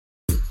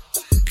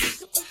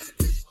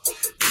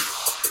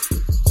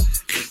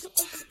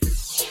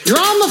You're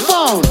on the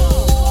phone.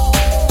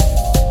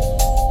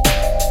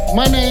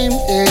 My name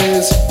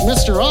is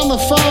Mr. On the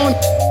Phone.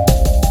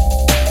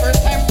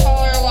 First time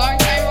caller, long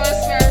time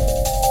listener.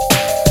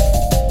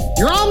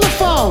 You're on the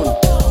phone.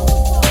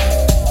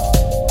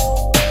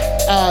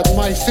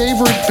 My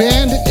favorite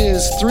band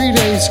is 3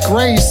 Days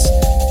Grace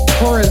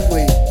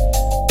currently.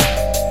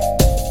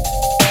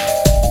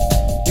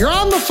 You're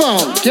on the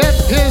phone. Get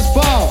his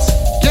balls.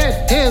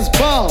 Get his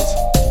balls.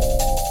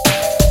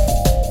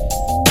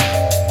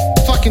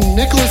 Fucking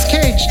Nicolas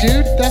Cage,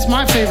 dude. That's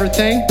my favorite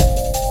thing.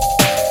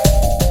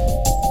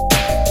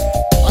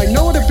 I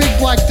know what a big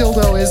black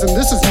dildo is, and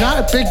this is not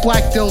a big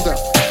black dildo.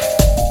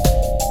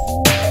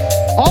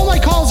 All my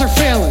calls are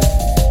failing.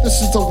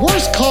 This is the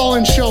worst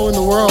call-in show in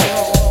the world.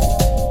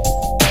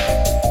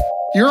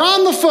 You're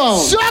on the phone.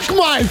 Suck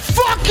my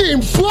fucking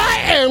butt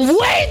and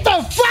wait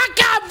the fuck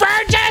up,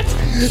 virgins!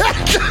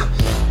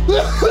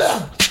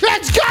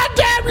 It's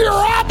goddamn you're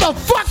on the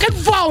fucking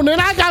phone, and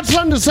I got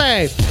something to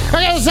say.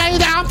 I gotta say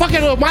that I'm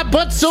fucking, my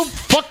butt's so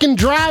fucking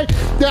dry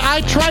that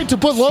I tried to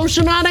put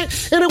lotion on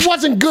it, and it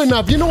wasn't good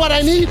enough. You know what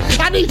I need?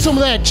 I need some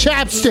of that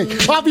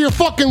chapstick off your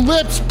fucking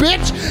lips,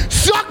 bitch.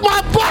 Suck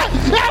my butt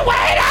and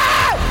wait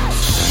up!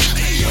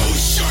 Hey yo,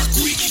 Shark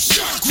Week,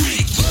 Shark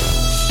Week.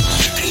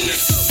 And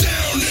that's the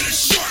sound that a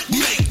shark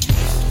make.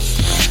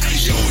 Hey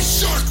yo,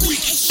 Shark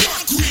Week,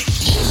 Shark Week.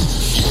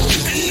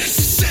 And that's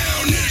the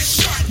sound that a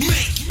shark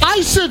make.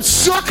 I said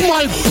suck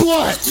my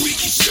butt. Shark Week,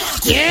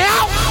 Shark Week.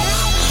 Yeah?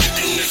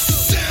 And that's the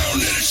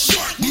sound that a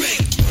shark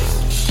make.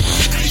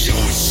 Hey yo,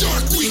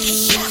 Shark Week,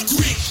 Shark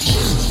Week.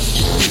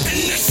 And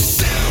that's the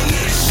sound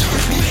that a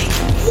shark make.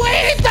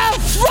 Wait the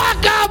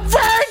fuck up,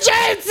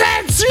 virgin,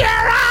 since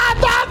you're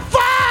on the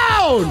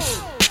phone!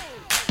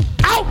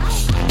 Ow!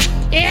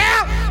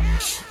 Yeah!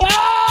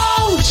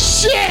 Oh,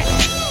 shit!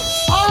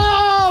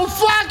 Oh,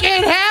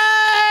 fucking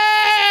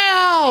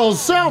hell!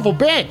 Son of a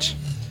bitch!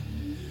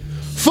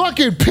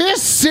 Fucking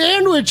piss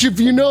sandwich, if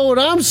you know what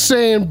I'm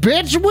saying,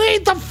 bitch!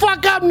 Wait the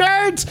fuck up,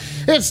 nerds!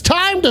 It's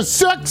time to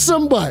suck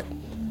some butt.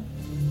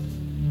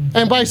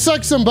 And by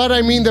suck some butt,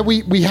 I mean that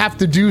we have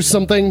to do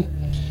something.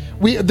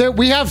 We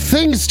have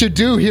things to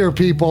do here,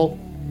 people.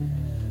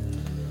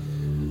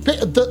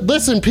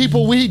 Listen,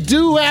 people, we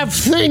do have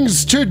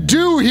things to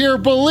do here,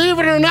 believe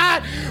it or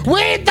not.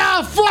 Wait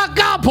the fuck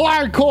up,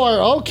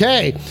 hardcore.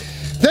 Okay.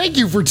 Thank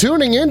you for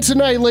tuning in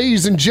tonight,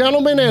 ladies and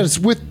gentlemen. As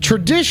with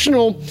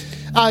traditional,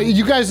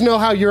 you guys know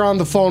how You're on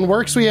the Phone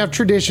works. We have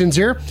traditions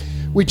here.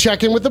 We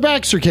check in with the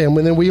Baxter cam,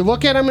 and then we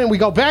look at him and we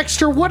go,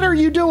 Baxter, what are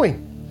you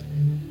doing?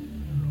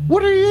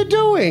 What are you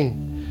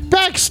doing?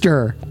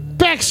 Baxter,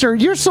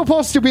 you're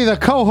supposed to be the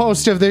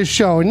co-host of this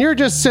show, and you're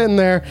just sitting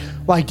there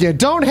like you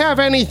don't have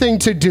anything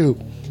to do.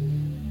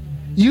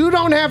 You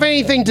don't have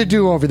anything to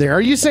do over there.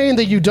 Are you saying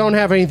that you don't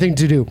have anything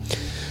to do?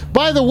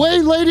 By the way,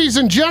 ladies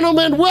and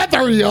gentlemen,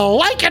 whether you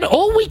like it,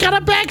 oh, we got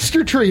a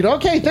Baxter treat.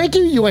 Okay, thank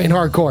you. You ain't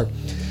hardcore.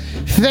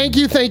 Thank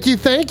you.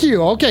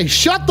 Okay,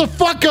 shut the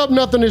fuck up.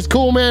 Nothing is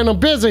cool, man. I'm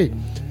busy.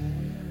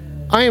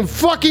 I am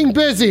fucking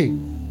busy.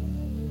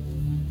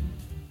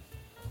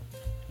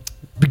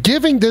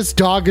 Giving this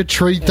dog a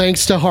treat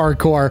thanks to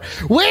hardcore.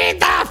 Wait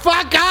the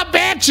fuck up,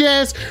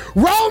 bitches!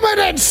 Roman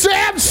and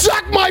Sam,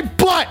 suck my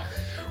butt!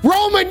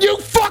 Roman, you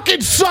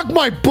fucking suck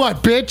my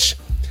butt, bitch!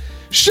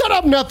 Shut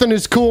up, nothing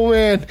is cool,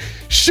 man.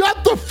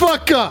 Shut the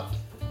fuck up.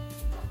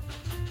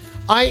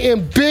 I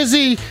am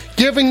busy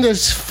giving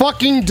this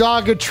fucking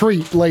dog a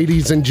treat,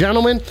 ladies and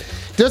gentlemen.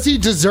 Does he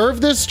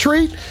deserve this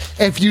treat?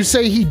 If you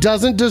say he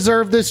doesn't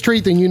deserve this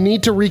treat, then you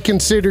need to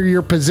reconsider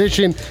your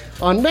position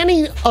on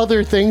many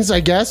other things, I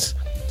guess.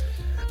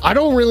 I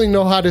don't really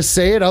know how to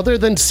say it other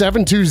than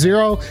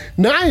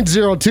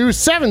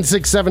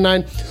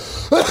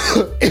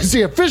 720-902-7679 is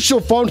the official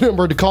phone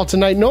number to call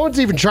tonight. No one's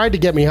even tried to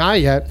get me high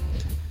yet.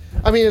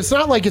 I mean, it's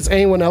not like it's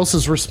anyone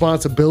else's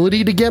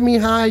responsibility to get me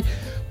high,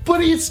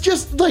 but it's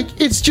just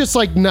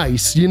like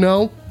nice, you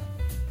know?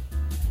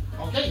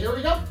 Okay, here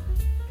we go.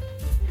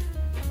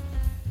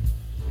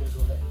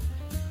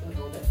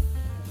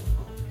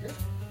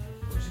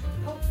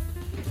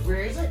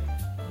 Where is it?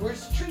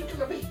 Where's the treat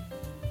gonna be?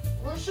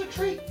 Where's the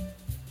treat?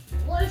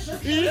 Where's the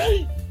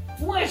treat?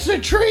 Where's the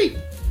treat?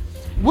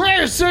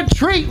 Where's the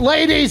treat,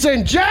 ladies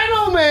and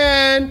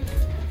gentlemen?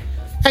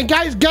 And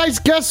guys,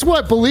 guess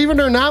what? Believe it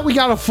or not, we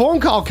got a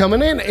phone call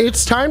coming in.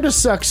 It's time to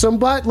suck some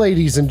butt,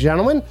 ladies and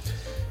gentlemen.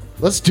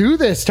 Let's do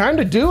this. Time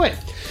to do it.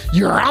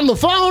 You're on the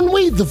phone.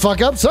 Wait the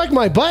fuck up. Suck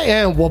my butt.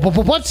 And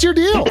what's your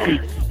deal?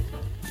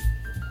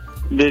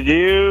 Did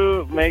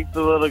you make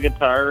the little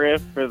guitar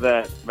riff for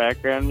that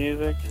background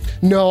music?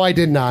 No, I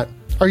did not.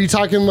 Are you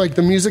talking like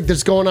the music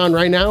that's going on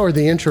right now or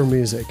the intro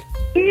music?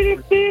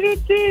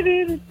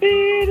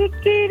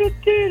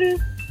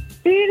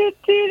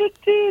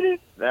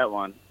 That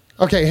one.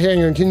 Okay,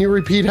 hang on. Can you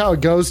repeat how it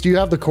goes? Do you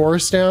have the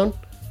chorus down?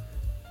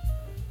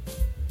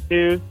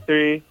 2,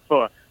 3,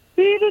 4.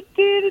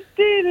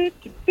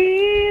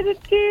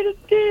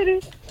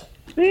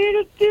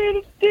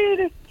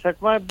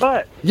 Suck my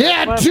butt.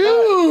 Yeah, my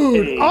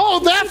dude! butt. Oh,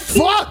 that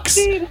fucks!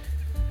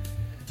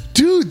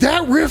 Dude,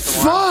 that riff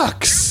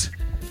fucks!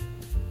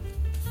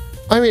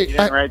 I mean, You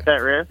didn't write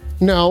that riff?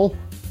 no,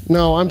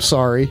 I'm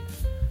sorry.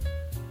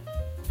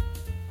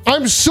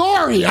 I'm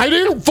sorry. I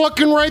didn't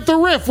fucking write the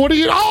riff. What are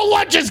you? Oh,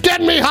 lunch is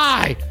getting me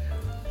high.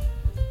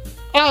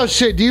 Oh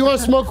shit. Do you want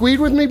to smoke weed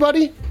with me,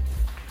 buddy?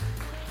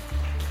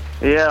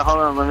 Yeah, hold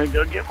on. Let me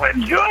go get my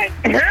joint.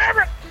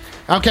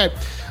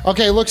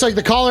 Okay. Looks like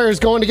the caller is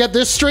going to get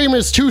this stream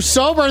is too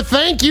sober.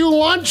 Thank you,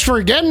 lunch,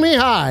 for getting me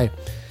high.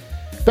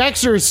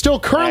 Baxter is still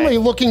currently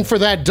looking for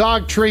that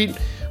dog treat.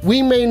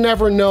 We may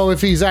never know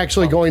if he's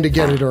actually going to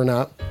get it or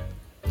not.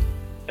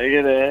 I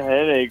get a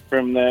headache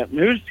from that.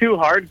 Who's too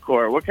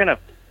hardcore? What kind of...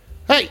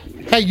 Hey,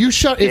 you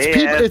shut.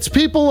 It's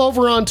people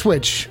over on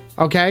Twitch.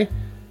 Okay,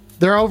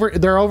 they're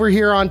over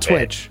here on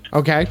Twitch.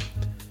 Okay.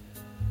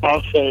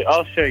 I'll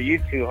show you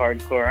too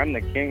hardcore. I'm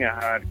the king of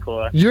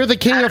hardcore. You're the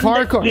king of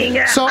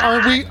hardcore. So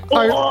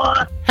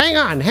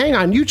hang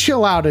on. You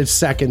chill out a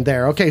second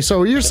there. Okay,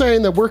 so you're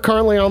saying that we're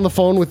currently on the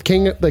phone with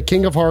the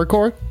king of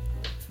hardcore?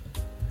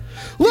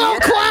 Little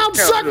clown,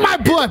 suck my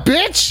butt,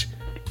 bitch!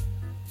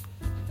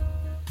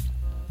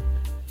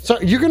 So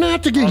you're gonna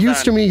have to get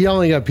used to me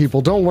yelling at people.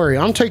 Don't worry,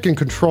 I'm taking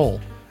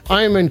control.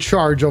 I am in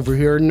charge over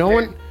here. No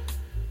one.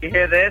 You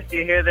hear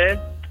this?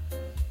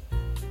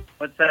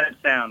 What's that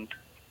sound?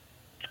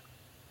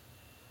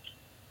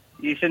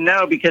 You should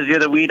know because you're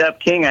the weed up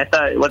king. I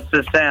thought, what's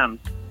the sound?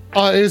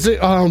 Is it?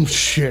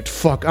 Shit,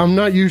 fuck. I'm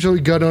not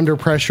usually good under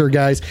pressure,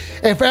 guys.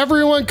 If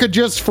everyone could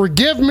just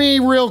forgive me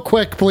real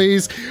quick,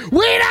 please.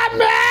 Weed up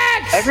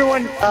mix!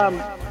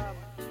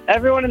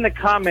 Everyone in the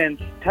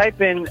comments, type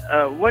in,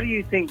 what do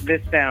you think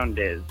this sound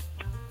is?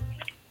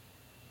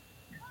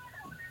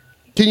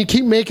 Can you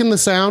keep making the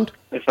sound?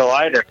 It's a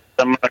lighter.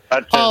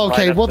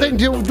 Okay. Well, then,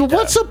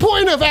 what's the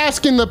point of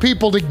asking the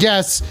people to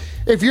guess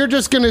if you're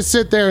just going to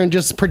sit there and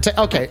just pretend?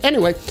 Okay.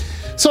 Anyway,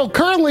 so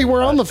currently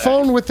we're on the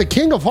phone with the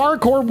king of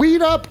hardcore.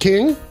 Weed up,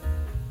 king.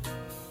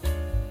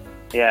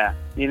 Yeah.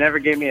 You never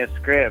gave me a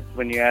script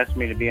when you asked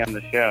me to be on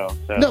the show.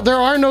 So. No, there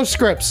are no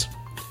scripts.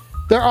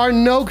 There are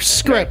no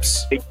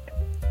scripts.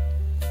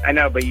 I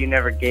know, but you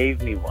never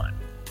gave me one.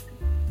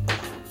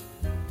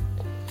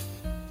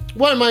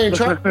 What am I in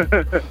charge?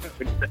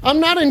 I'm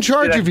not in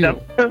charge of you.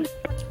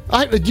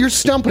 You're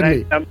stumping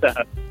me.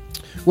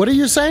 What are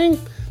you saying?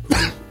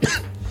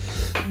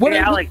 Hey,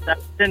 Alex, I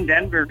was in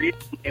Denver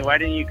recently. Why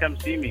didn't you come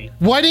see me?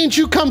 Why didn't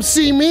you come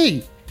see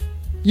me?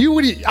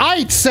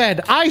 I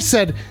said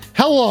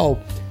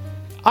hello.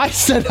 I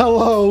said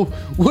hello.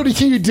 What are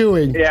you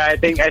doing? Yeah, I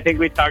think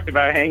we talked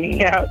about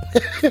hanging out.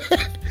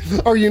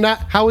 Are you not?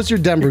 How was your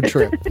Denver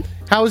trip?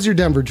 How was your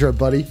Denver trip,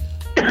 buddy?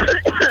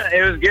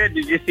 It was good.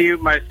 Did you see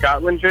my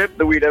Scotland trip?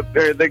 The weed up,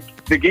 or the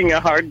king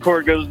of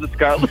hardcore goes to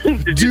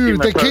Scotland.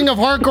 Dude, the king of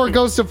hardcore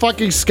goes to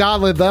fucking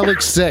Scotland. That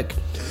looks sick.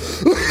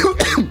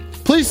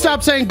 Please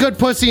stop saying good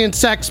pussy and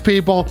sex,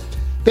 people.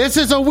 This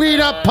is a weed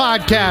up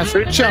podcast.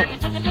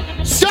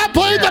 Stop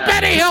playing the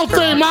Benny Hill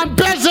theme. I'm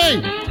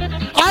busy.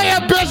 I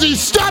am busy.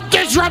 Stop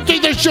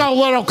disrupting the show,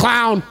 little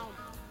clown.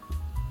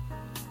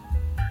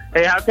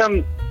 Hey, how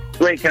come?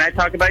 Wait, can I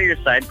talk about your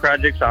side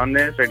projects on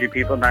this, or do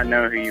people not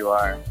know who you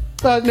are?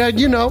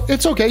 No,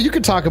 it's okay. You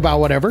can talk about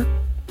whatever.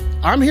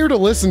 I'm here to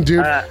listen,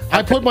 dude.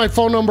 I put my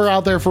phone number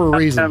out there for a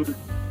reason.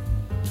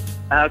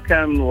 How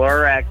come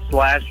Lorax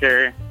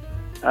Slasher,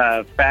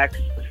 Fax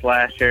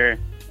Slasher,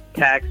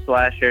 Tax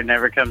Slasher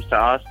never comes to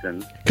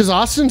Austin? Because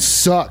Austin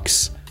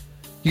sucks.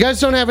 You guys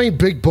don't have any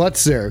big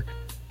butts there.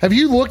 Have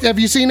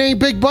you seen any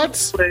big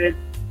butts?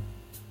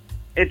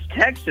 It's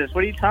Texas.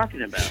 What are you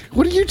talking about?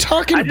 What are you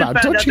talking about?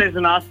 I just found out there's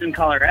an Austin,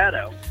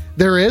 Colorado.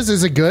 There is?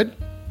 Is it good?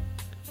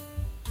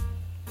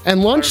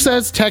 And Lunch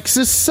says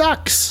Texas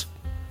sucks.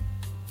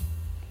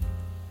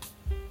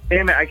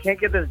 Damn it, I can't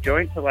get this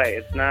joint to light.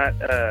 It's not,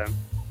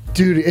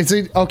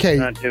 Dude, okay.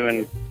 Not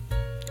doing...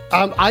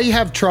 I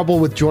have trouble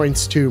with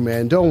joints too,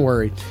 man. Don't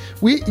worry.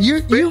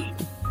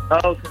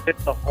 Oh,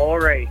 it's a hole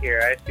right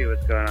here. I see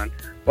what's going on.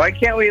 Why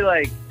can't we,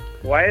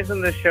 why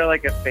isn't this show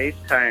like a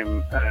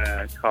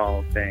FaceTime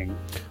call thing?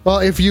 Well,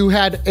 if you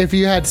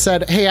had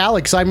said, "Hey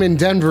Alex, I'm in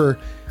Denver,"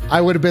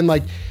 I would have been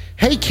like,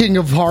 "Hey King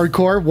of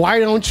Hardcore, why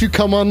don't you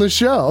come on the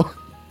show?"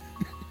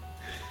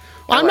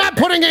 I'm not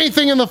putting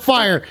anything in the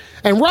fire.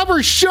 And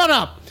Rubber, shut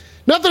up.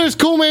 Nothing is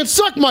cool, man.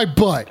 Suck my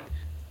butt.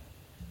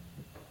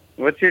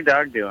 What's your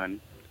dog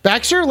doing?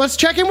 Baxter, let's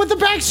check in with the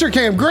Baxter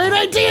cam. Great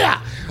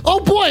idea. Oh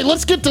boy,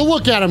 let's get to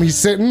look at him. He's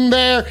sitting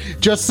there,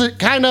 just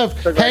kind of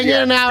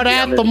hanging out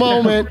at the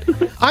moment.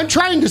 I'm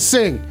trying to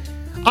sing.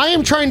 I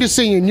am trying to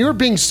sing, and you're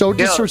being so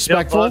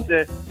disrespectful.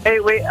 Hey,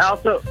 wait.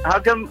 Also, how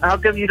come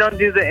you don't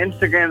do the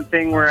Instagram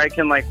thing where I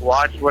can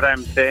watch what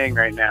I'm saying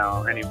right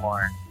now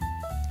anymore?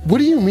 What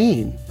do you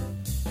mean?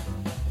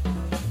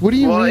 What do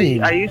you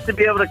mean? I used to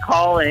be able to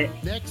call in.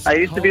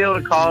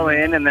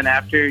 And then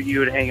after you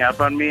would hang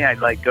up on me, I'd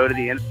go to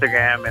the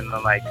Instagram and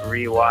then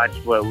rewatch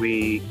what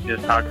we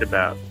just talked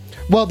about.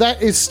 Well,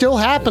 that is still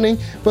happening,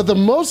 but the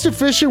most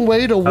efficient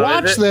way to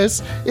watch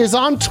this is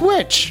on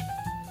Twitch.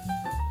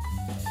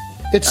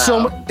 It's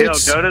go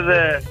to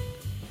the...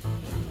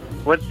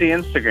 What's the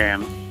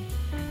Instagram?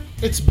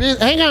 It's been.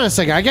 Hang on a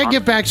second. I gotta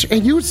get Baxter.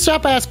 And you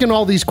stop asking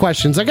all these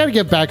questions. I gotta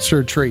get Baxter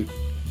a treat.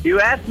 You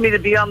asked me to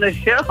be on the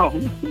show.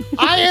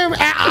 I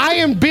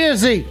am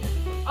busy.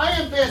 I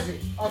am busy.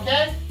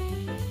 Okay.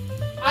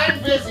 I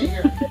am busy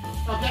here.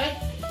 Okay.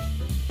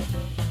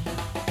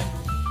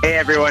 Hey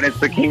everyone, it's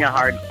the King of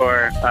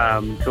Hardcore.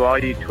 To all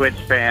you Twitch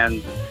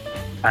fans,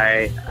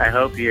 I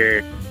hope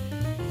you're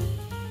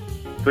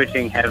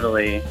twitching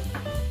heavily.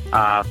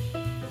 Hope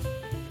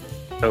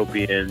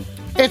he is.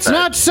 It's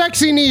not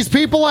sexy knees,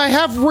 people. I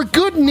have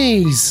good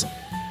knees.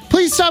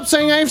 Please stop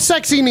saying I have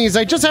sexy knees.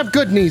 I just have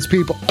good knees,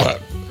 people.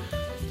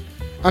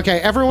 Okay,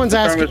 everyone's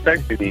asking.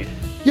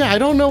 Yeah, I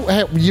don't know.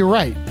 Hey, you're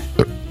right.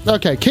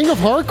 Okay, King of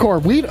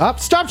Hardcore, weed up.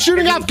 Stop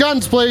shooting off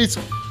guns, please.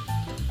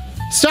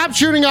 Stop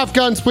shooting off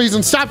guns, please,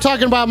 and stop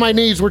talking about my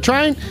knees.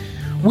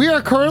 We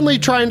are currently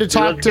trying to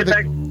talk to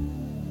the...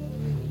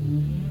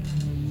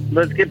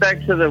 Let's get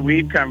back to the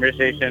weed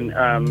conversation,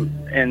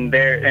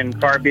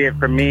 and far be it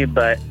from me,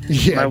 but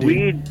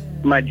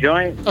my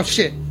joint... Oh,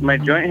 shit. My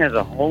joint has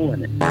a hole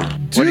in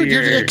it. Dude,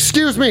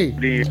 excuse me.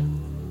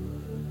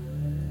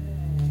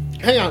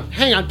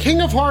 Hang on.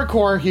 King of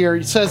Hardcore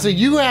here says that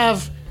you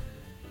have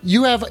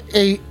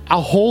a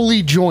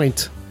holy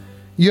joint.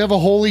 You have a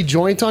holy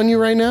joint on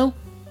you right now?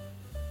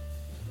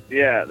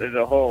 Yeah, there's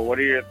a hole. What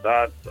are your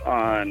thoughts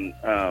on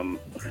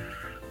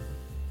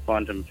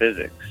quantum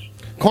physics?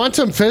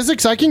 Quantum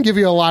physics? I can give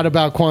you a lot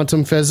about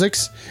quantum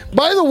physics.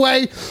 By the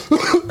way,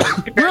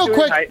 real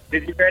quick.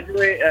 Did you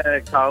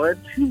graduate college?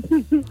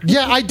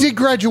 Yeah, I did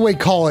graduate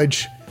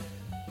college.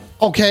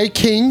 Okay,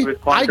 King.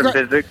 With quantum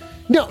physics?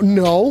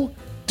 No.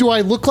 Do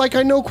I look like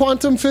I know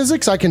quantum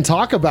physics? I can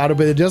talk about it,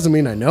 but it doesn't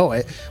mean I know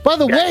it. By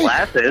the way,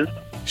 glasses.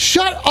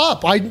 Shut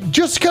up!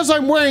 Just because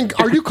I'm wearing.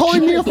 Are you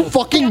calling me a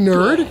fucking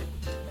nerd?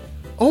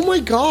 Oh my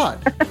god!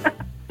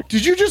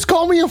 Did you just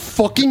call me a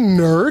fucking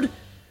nerd?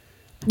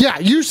 Yeah,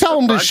 you tell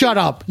him to shut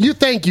up.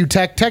 Thank you,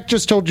 Tech. Tech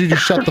just told you to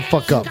shut the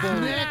fuck up.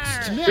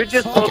 Who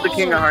just told the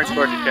King of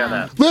Hardcore to shut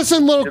up?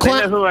 Listen, little clown.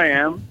 Do they know who I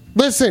am?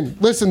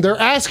 Listen, they're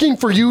asking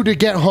for you to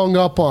get hung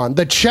up on.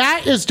 The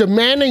chat is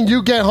demanding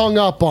you get hung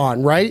up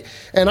on, right?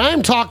 And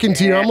I'm talking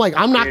to you. I'm like,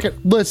 I'm not going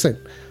to...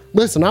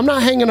 Listen, I'm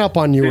not hanging up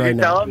on you right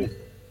now.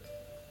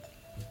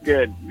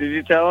 Good. Did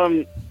you tell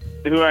him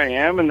who I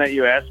am and that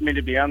you asked me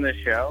to be on this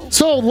show?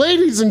 So,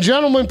 ladies and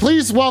gentlemen,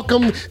 please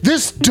welcome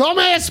this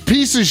dumbass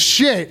piece of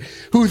shit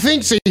who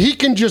thinks that he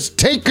can just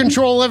take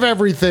control of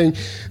everything.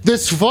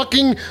 This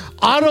fucking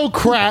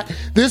autocrat,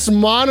 this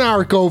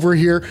monarch over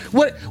here.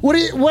 What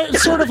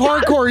sort of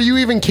hardcore are you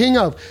even king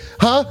of?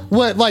 Huh?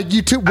 What, like, do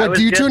you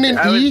tune in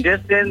E?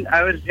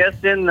 I was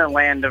just in the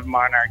land of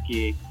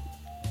monarchy.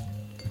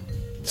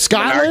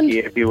 Scotland? Monarchy,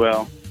 if you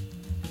will.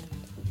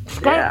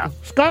 Yeah.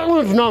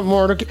 Scotland's not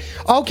monarchy.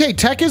 Okay,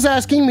 Tech is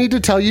asking me to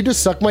tell you to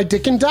suck my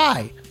dick and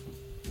die.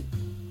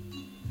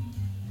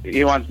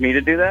 He wants me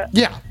to do that?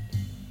 Yeah.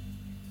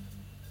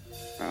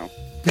 Oh,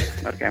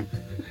 okay.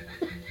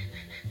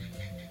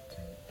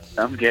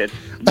 Sounds good.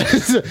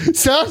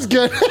 Sounds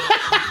good.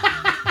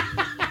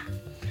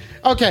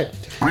 Okay.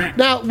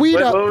 Now,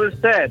 what was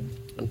said?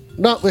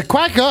 No,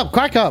 quack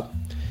up.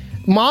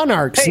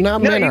 Monarchs,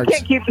 not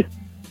monarchs. You can't keep...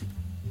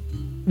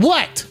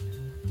 What?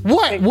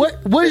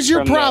 What is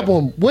your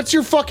problem? What's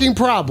your fucking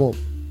problem?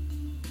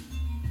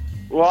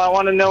 Well, I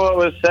want to know what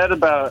was said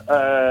about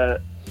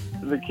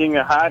the King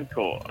of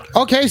Hardcore.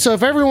 Okay, so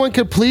if everyone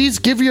could please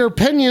give your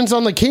opinions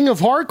on the King of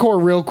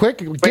Hardcore real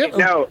quick.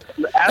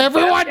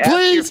 Everyone,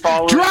 please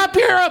drop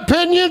your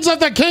opinions of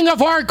the King of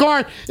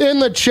Hardcore in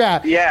the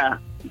chat. Yeah,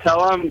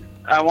 tell him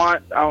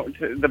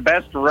the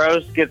best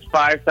roast gets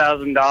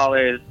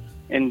 $5,000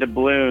 in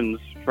doubloons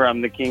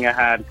from the King of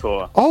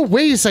Hardcore. Oh,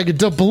 wait a second.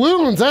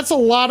 Doubloons, that's a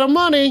lot of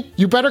money.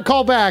 You better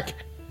call back.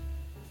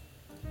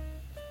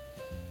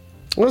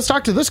 Let's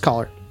talk to this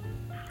caller.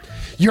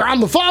 You're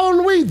on the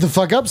phone. Weed the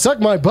fuck up, suck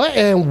my butt,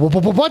 and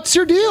what's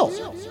your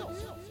deal?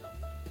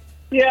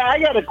 Yeah, I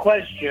got a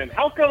question.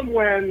 How come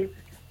when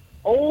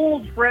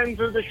old friends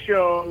of the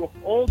show,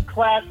 old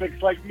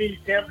classics like me,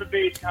 Tampa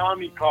Bay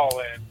Tommy, call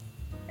in,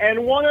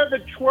 and one of the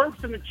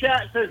twerps in the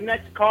chat says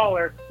next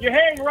caller, you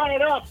hang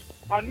right up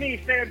on me,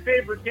 fan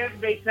favorite Tampa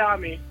Bay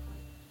Tommy,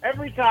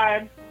 every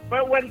time.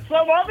 But when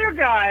some other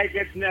guy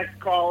gets next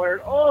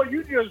caller,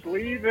 you just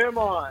leave him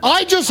on.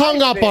 I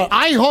hung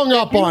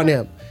up on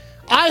him.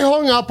 I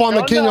hung up on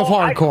the King of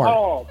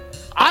Hardcore.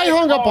 I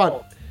hung up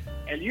on.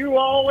 And you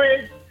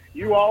always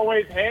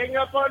hang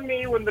up on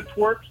me when the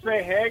twerps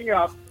say hang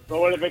up.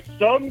 But if it's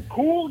some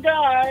cool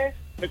guy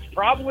that's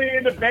probably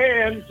in a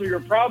band, so you're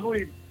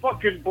probably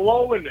fucking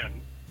blowing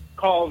him,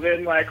 calls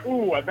in like,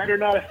 ooh, I better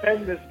not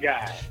offend this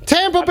guy.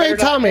 Tampa Bay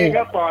Tommy. Hang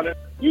up on it,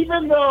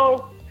 even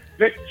though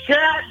the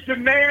chat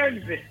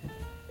demands it.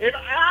 If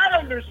I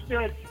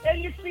understood,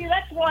 and you see,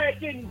 that's why it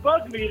didn't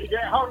bug me to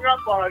get hung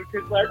up on,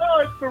 because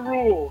it's the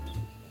rules.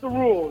 It's the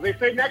rules. They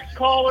say next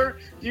caller,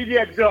 you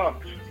get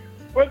dumped.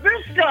 But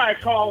this guy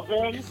calls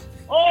in,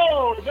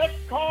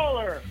 next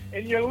caller,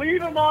 and you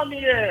leave him on the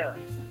air.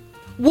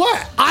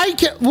 What? I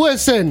can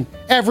listen,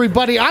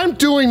 everybody. I'm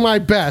doing my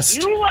best.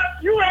 You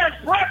have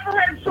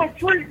preferential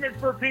treatment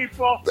for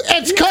people.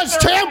 It's because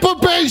Tampa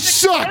Bay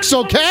sucks,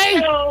 okay?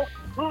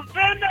 Who've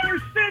been there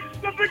since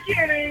the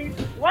beginning,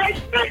 like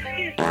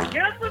me,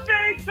 Tampa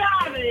Bay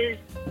Tommy.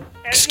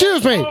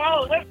 Excuse me.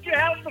 I'll let you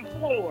have the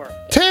floor.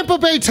 Tampa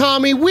Bay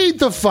Tommy, weed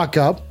the fuck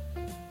up.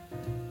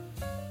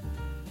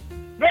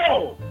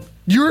 No.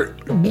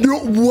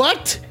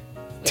 What?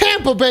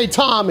 Tampa Bay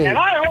Tommy. And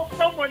I hope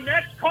someone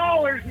next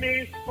callers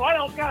me so I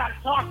don't gotta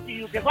talk to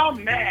you because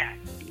I'm mad.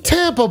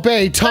 Tampa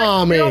Bay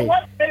Tommy. You know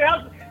what?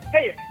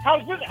 Hey,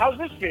 how's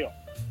this feel?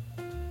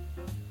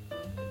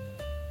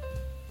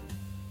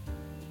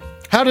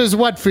 How does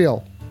what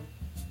feel?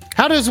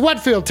 How does what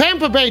feel?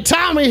 Tampa Bay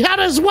Tommy, how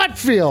does what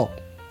feel?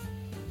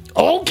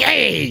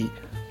 Okay.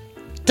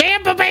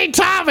 Tampa Bay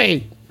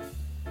Tommy.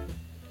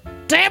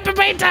 Tampa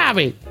Bay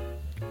Tommy.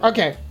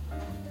 Okay.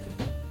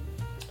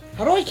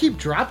 How do I keep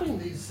dropping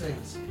these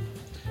things?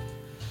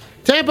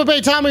 Tampa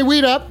Bay Tommy,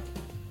 weed up.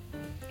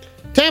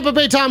 Tampa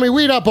Bay Tommy,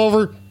 weed up,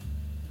 over.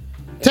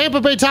 Tampa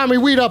Bay Tommy,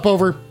 weed up,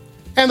 over.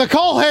 And the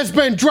call has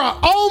been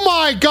dropped. Oh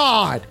my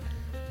God.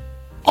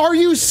 Are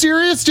you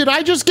serious? Did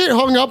I just get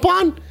hung up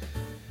on?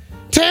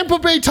 Tampa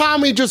Bay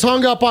Tommy just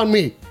hung up on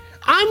me.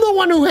 I'm the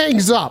one who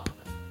hangs up.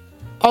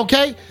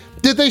 Okay?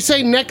 Did they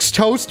say next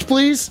toast,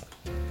 please?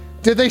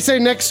 Did they say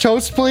next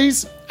toast,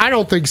 please? I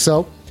don't think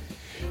so.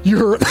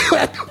 You're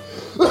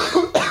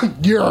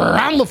you're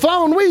on the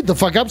phone. Weed the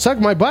fuck up, suck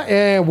my butt,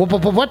 and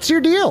what's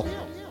your deal?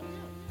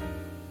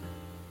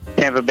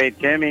 Tampa Bay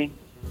Timmy.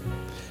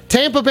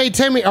 Tampa Bay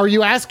Timmy. Are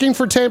you asking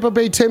for Tampa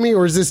Bay Timmy,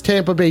 or is this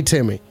Tampa Bay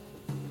Timmy?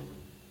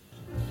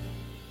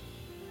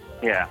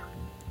 Yeah.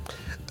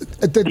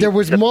 There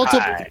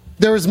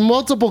was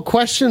multiple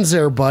questions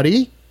there,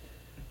 buddy.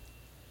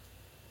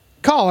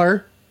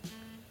 Caller.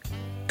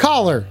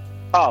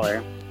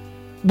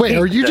 Wait,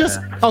 are you just...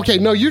 Okay,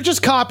 no, you're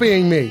just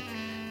copying me.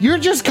 You're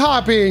just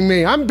copying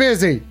me. I'm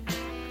busy.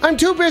 I'm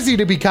too busy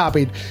to be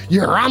copied.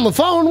 You're on the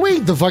phone.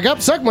 Weed the fuck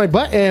up, suck my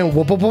butt, and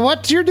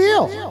what's your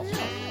deal?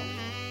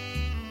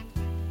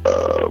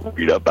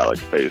 Weed up,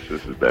 Alex Pace.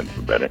 This is Ben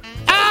from Bennett.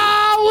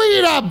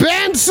 Weed up,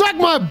 Ben. Suck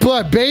my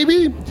butt,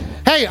 baby.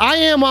 Hey, I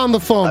am on the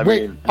phone.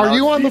 Are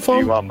you on the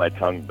phone? You on my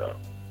tongue, though.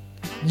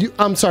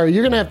 I'm sorry.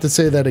 You're going to have to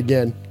say that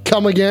again.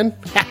 Come again?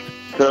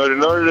 So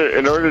in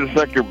order to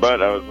suck your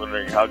butt, I was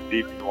wondering how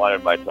deep you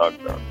wanted my tongue,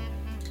 though.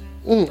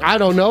 I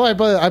don't know.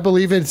 I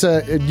believe it's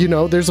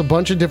there's a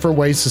bunch of different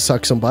ways to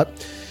suck some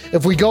butt.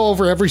 If we go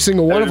over every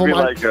single one of them,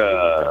 like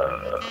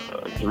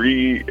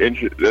 3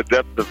 inches, a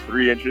depth of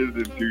 3 inches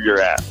into your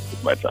ass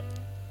with my tongue.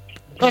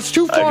 That's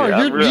too far.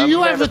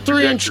 You have a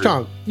 3-inch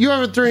tongue. You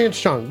have a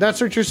 3-inch tongue. That's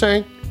what you're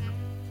saying?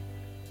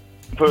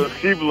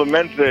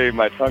 Possiblemente,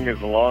 my tongue is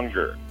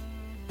longer.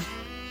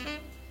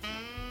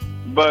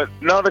 But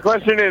no, the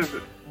question is...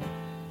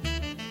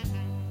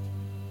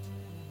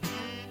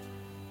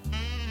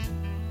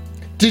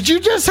 Did you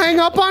just hang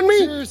up on me?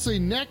 Seriously,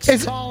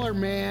 next caller,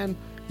 man.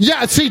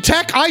 Yeah, see,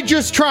 Tech, I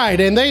just tried,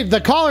 and the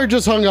caller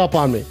just hung up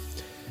on me.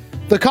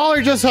 The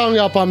caller just hung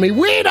up on me.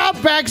 Weed up,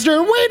 Baxter,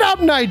 and weed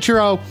up,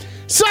 Nitro.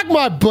 Suck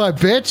my butt,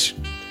 bitch.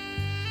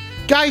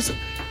 Guys,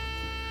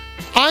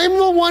 I'm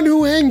the one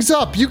who hangs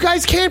up. You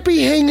guys can't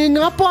be hanging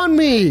up on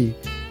me.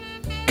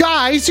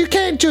 Guys, you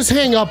can't just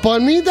hang up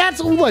on me. That's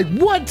like,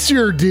 what's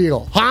your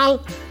deal, huh?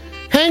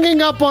 Hanging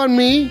up on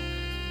me?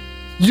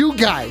 You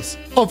guys,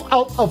 of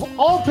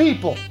all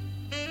people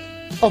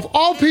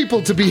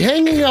to be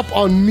hanging up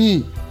on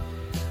me.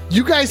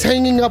 You guys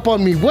hanging up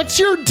on me. What's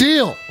your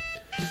deal?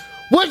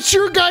 What's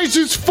your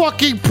guys'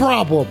 fucking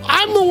problem?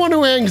 I'm the one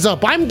who hangs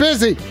up. I'm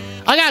busy.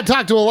 I gotta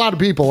talk to a lot of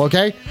people,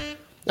 okay?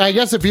 I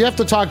guess if you have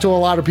to talk to a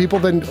lot of people,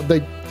 then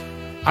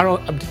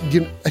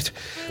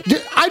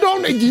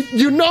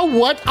you know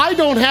what? I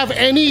don't have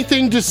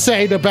anything to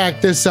say to back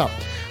this up.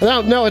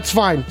 No, it's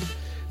fine.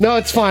 No,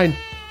 it's fine.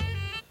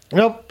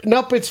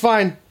 Nope, it's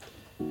fine.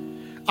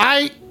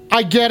 I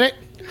get it.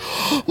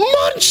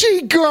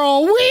 Munchie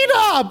girl, wait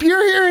up!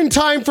 You're here in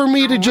time for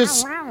me to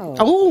just...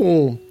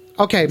 Oh,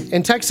 okay.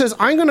 And Tech says,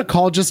 I'm going to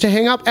call just to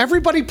hang up.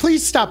 Everybody,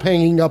 please stop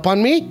hanging up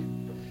on me.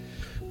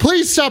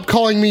 Please stop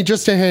calling me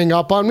just to hang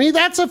up on me.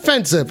 That's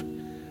offensive.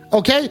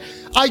 Okay?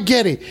 I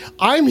get it.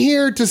 I'm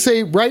here to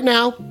say right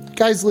now,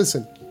 guys,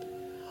 listen.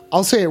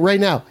 I'll say it right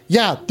now.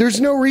 Yeah,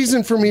 there's no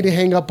reason for me to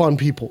hang up on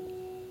people.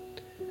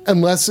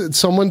 Unless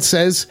someone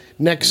says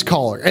next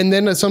caller. And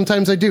then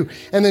sometimes I do.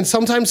 And then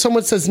sometimes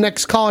someone says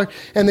next caller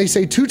and they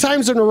say 2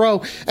 times in a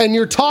row and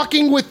you're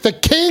talking with the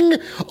king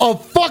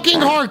of fucking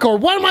hardcore.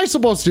 What am I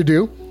supposed to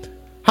do?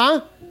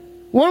 Huh?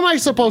 What am I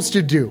supposed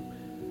to do?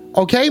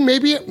 Okay,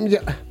 maybe...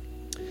 Yeah.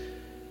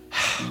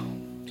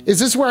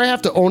 Is this where I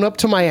have to own up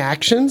to my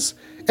actions?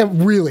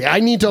 And really, I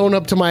need to own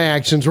up to my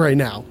actions right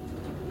now.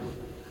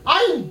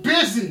 I'm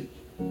busy.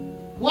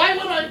 Why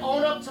would I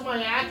own up to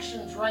my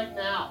actions right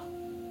now?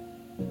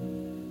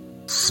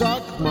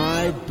 Suck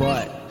my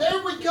butt.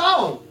 There we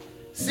go.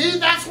 See,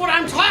 that's what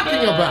I'm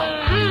talking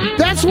about.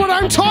 That's what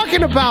I'm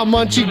talking about,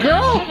 Munchie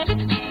girl.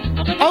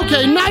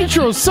 Okay,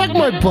 Nitro, suck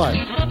my butt.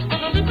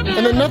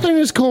 And then Nothing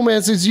Is Cool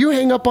Man says, you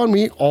hang up on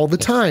me all the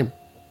time.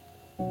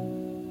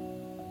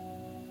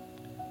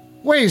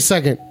 Wait a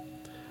second.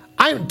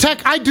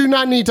 I do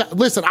not need to...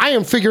 Listen, I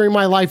am figuring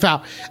my life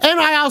out. And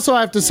I also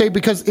have to say,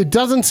 because it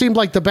doesn't seem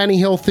like the Benny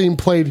Hill theme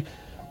played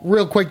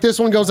real quick. This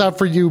one goes out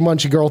for you,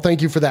 Munchie Girl.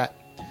 Thank you for that.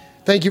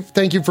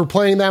 Thank you for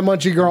playing that,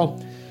 Munchie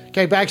Girl.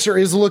 Okay, Baxter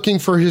is looking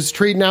for his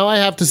treat. Now I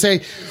have to say,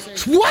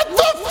 what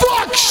the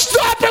fuck?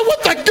 Stop it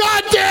with the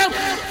goddamn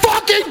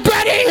fucking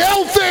Benny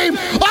Hill theme!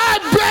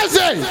 I'm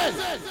busy!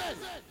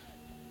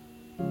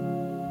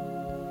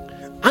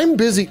 I'm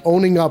busy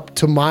owning up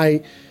to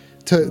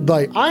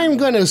I'm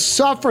gonna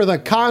suffer the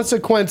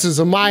consequences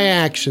of my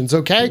actions,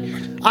 okay?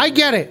 I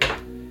get it.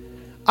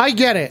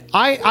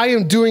 I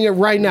am doing it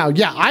right now.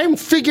 Yeah, I am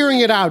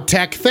figuring it out,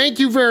 Tech. Thank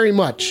you very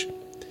much.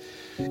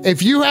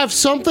 If you have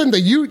something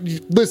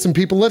that listen,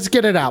 people, let's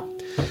get it out.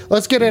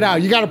 Let's get it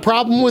out. You got a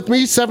problem with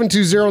me?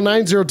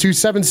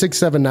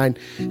 720-902-7679.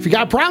 If you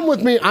got a problem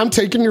with me, I'm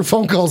taking your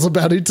phone calls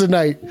about it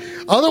tonight.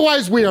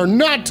 Otherwise, we are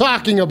not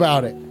talking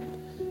about it.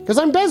 Because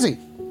I'm busy.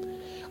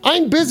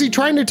 I'm busy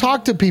trying to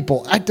talk to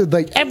people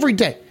every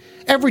day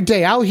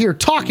out here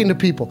talking to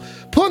people,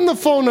 putting the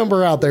phone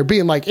number out there,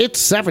 being like,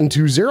 it's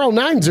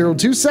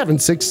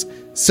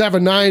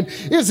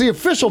 720-902-7679 is the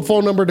official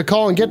phone number to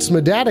call and get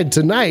some data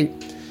tonight.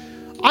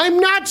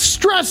 I'm not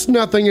stressed.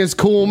 Nothing is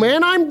cool,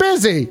 man. I'm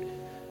busy.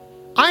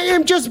 I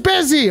am just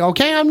busy,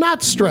 okay? I'm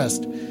not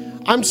stressed.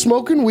 I'm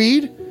smoking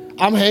weed.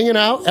 I'm hanging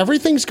out.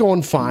 Everything's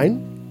going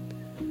fine.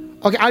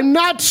 Okay, I'm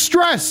not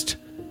stressed.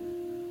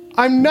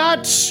 I'm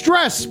not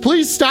stressed.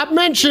 Please stop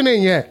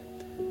mentioning it.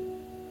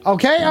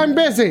 Okay, I'm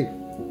busy.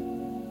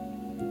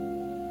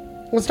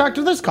 Let's talk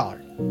to this caller.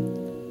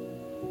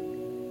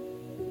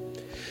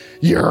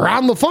 You're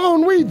on the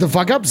phone. Weed the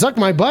fuck up, suck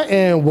my butt,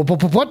 and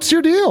what's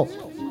your deal?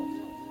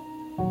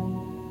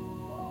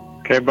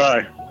 Okay,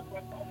 bye.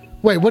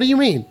 Wait, what do you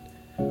mean?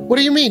 What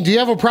do you mean? Do you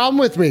have a problem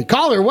with me?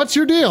 Caller, what's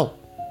your deal?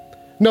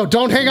 No,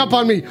 don't hang up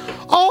on me.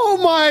 Oh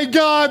my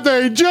God,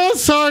 they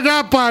just hung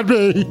up on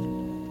me.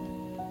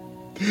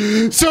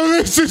 So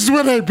this is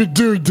what I've been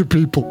doing to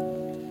people.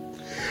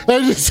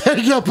 I just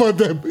hang up on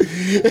them.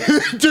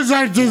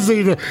 I just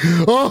say,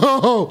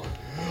 woe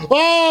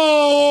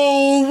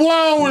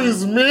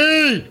is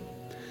me.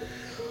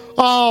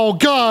 Oh,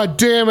 God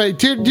damn it.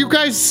 Did you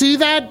guys see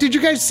that? You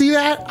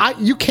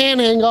can't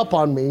hang up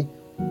on me.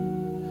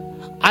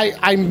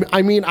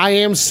 I mean, I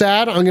am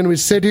sad. I'm going to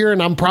sit here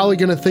and I'm probably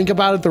going to think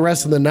about it the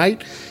rest of the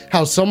night.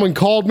 How someone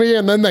called me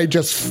and then they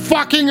just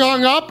fucking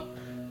hung up.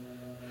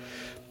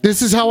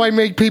 This is how I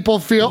make people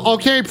feel.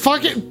 Okay,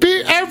 fuck it.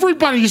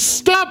 Everybody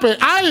stop it.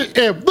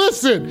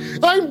 Listen,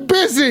 I'm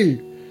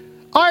busy.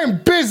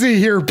 I'm busy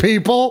here,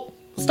 people.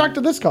 Let's talk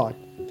to this caller.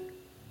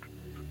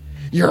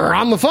 You're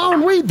on the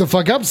phone. Weed the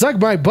fuck up, suck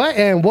my butt,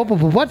 and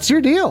what's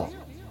your deal?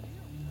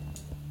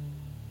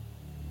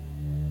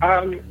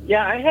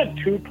 Yeah, I had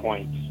 2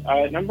 points.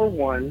 Number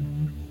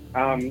one,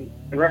 in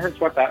reference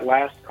to what that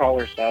last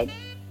caller said,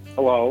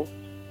 hello.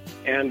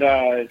 And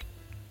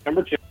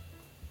number 2.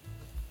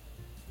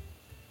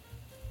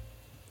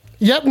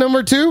 Yep,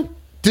 number 2.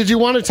 Did you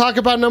want to talk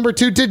about number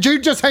 2? Did you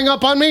just hang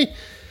up on me?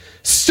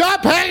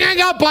 Stop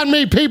hanging up on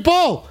me,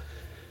 people!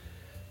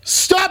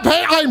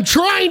 I'm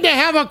trying to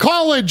have a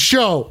call-in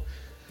show.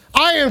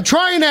 I am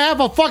trying to have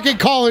a fucking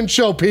call-in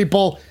show,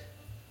 people.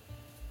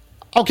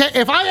 Okay,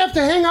 if I have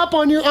to hang up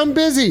on you, I'm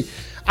busy.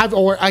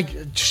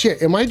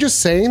 Shit, am I just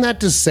saying that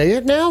to say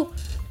it now?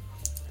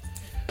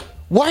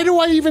 Why do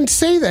I even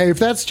say that if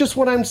that's just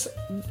what I'm saying?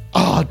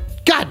 Oh,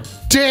 God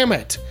damn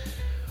it.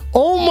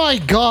 Oh my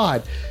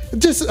God.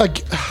 Just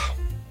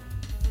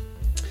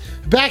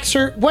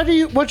Baxter,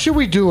 what should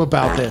we do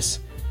about this?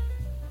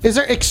 Is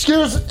there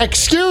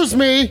excuse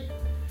me?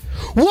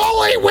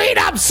 Wooly, wait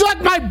up,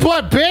 suck my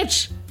butt,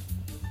 bitch.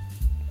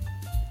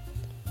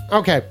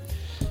 Okay.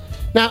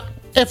 Now,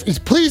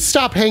 please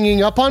stop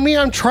hanging up on me.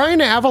 I'm trying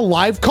to have a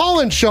live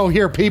call-in show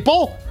here,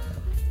 people.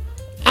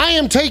 I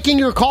am taking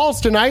your calls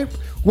tonight,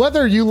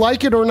 whether you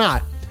like it or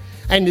not.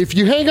 And if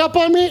you hang up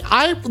on me,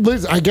 I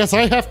guess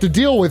I have to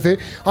deal with it.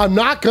 I'm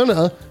not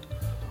gonna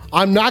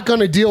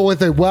deal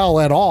with it well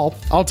at all.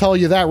 I'll tell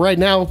you that right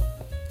now.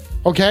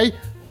 Okay?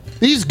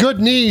 These good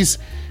knees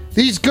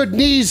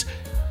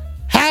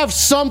have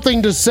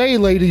something to say,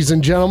 ladies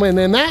and gentlemen,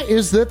 and that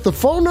is that the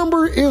phone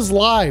number is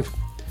live.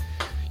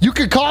 You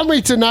could call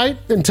me tonight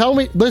and tell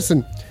me,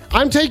 listen,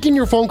 I'm taking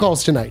your phone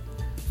calls tonight.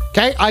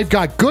 Okay? I've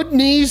got good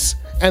knees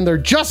and they're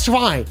just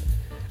fine.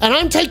 And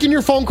I'm taking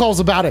your phone calls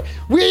about it.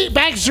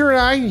 Baxter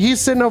and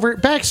he's sitting over here.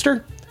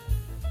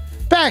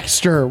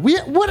 Baxter,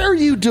 what are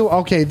you doing?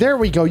 Okay, there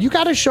we go. You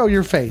got to show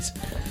your face.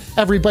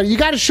 Everybody, you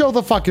got to show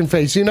the fucking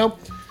face, you know?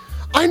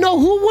 I know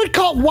who would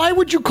call. Why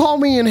would you call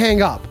me and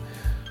hang up?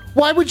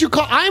 Why would you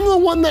call? I'm the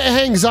one that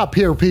hangs up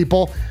here,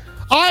 people.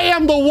 I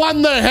am the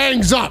one that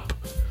hangs up.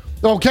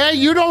 Okay?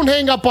 You don't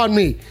hang up on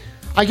me.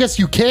 I guess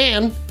you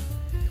can.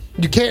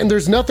 You can't.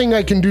 There's nothing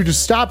I can do to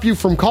stop you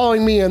from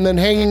calling me and then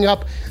hanging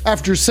up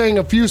after saying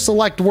a few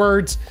select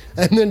words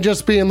and then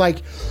just being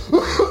like,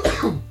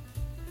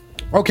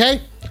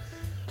 okay?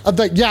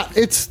 Yeah,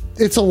 it's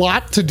a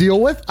lot to deal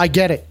with. I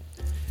get it.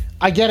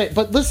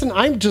 But listen,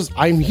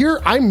 I'm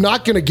here. I'm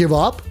not going to give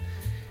up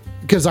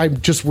because I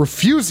just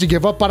refuse to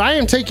give up. But I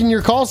am taking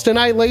your calls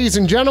tonight, ladies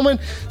and gentlemen.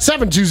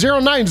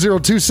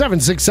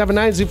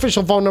 720-902-7679 is the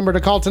official phone number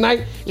to call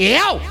tonight.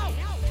 Yo!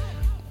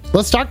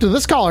 Let's talk to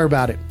this caller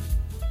about it.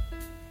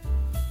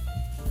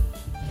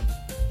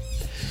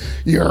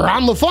 You're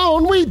on the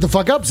phone. Weed the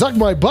fuck up, suck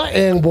my butt,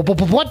 and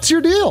what's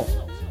your deal?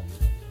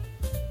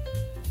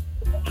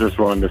 Just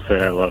wanted to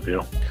say I love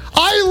you.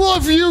 I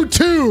love you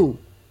too.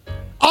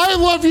 I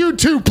love you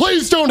too.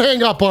 Please don't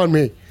hang up on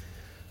me.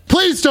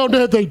 Please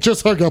don't. They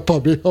just hung up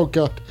on me. Oh,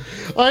 God.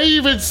 I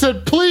even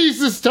said please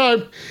this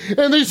time,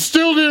 and they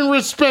still didn't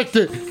respect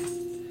it.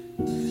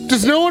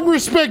 Does no one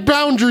respect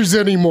boundaries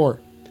anymore?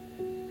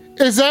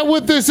 Is that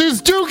what this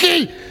is?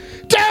 Dookie!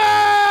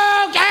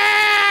 Dookie!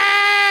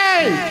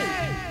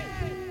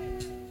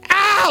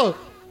 Ow!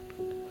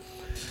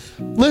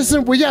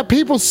 Listen, we got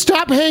people.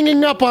 Stop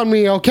hanging up on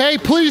me, okay?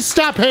 Please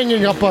stop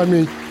hanging up on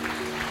me.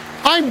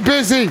 I'm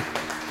busy.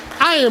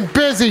 I am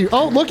busy.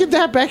 Oh, look at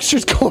that.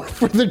 Baxter's going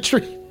for the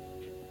tree.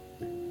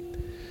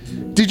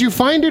 Did you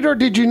find it or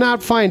did you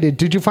not find it?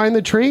 Did you find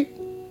the tree?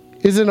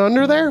 Is it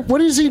under there?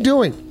 What is he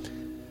doing?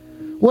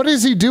 What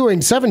is he doing?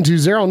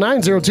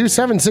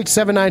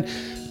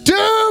 720-902-7679.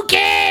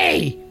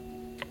 Dookie!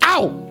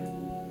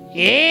 Ow!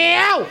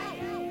 Yeah!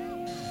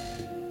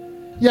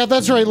 Yeah,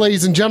 that's right,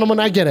 ladies and gentlemen.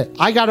 I get it.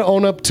 I got to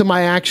own up to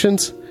my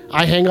actions.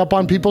 I hang up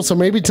on people, so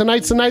maybe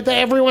tonight's the night that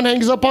everyone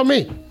hangs up on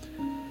me.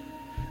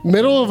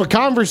 Middle of a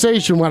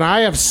conversation when I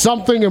have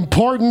something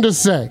important to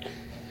say.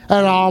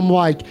 And I'm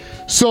like,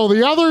 so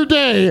the other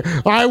day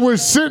I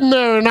was sitting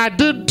there and I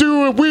did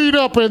do a weed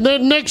up, and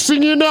then next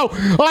thing you know,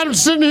 I'm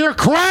sitting here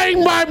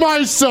crying by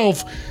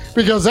myself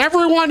because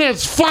everyone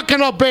has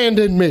fucking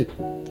abandoned me.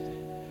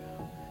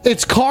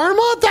 It's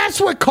karma? That's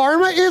what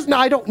karma is? No,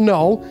 I don't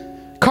know.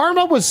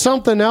 Karma was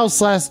something else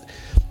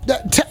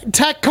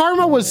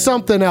karma was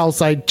something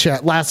else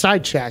last I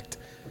checked.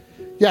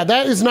 Yeah,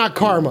 that is not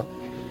karma.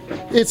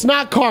 It's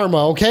not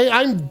karma, okay?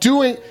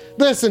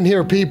 Listen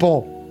here,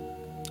 people.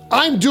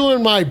 I'm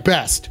doing my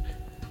best,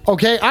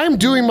 okay? I'm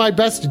doing my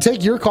best to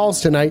take your calls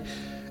tonight.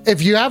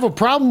 If you have a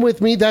problem with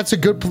me, this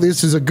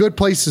is a good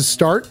place to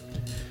start.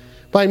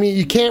 But I mean,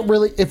 you can't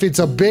really, if it's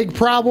a big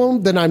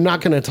problem, then I'm not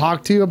going to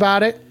talk to you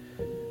about it.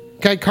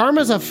 Okay,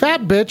 Karma's a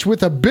fat bitch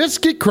with a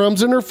biscuit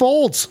crumbs in her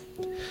folds.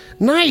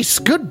 Nice,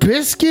 good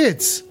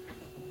biscuits.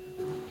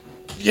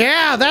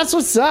 Yeah, that's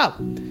what's up.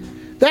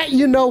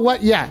 You know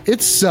what? Yeah,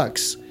 it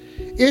sucks.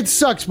 It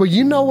sucks, but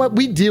you know what?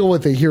 We deal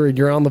with it here at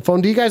You're on the Phone.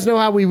 Do you guys know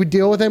how we would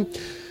deal with him?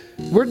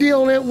 We're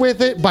dealing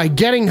with it by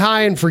getting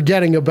high and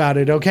forgetting about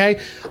it,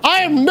 okay? I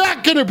am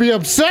not going to be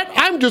upset.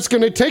 I'm just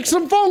going to take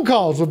some phone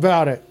calls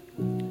about it.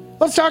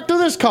 Let's talk to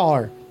this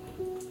caller.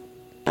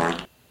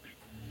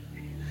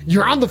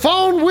 You're on the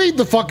phone. Weed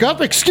the fuck up.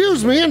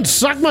 Excuse me and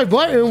suck my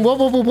butt. And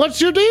what's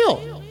your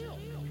deal?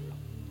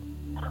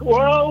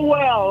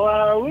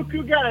 Well, look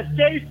who got a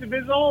taste of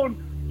his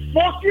own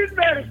fucking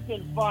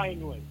medicine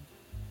finally.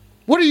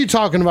 What are you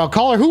talking about,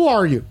 caller? Who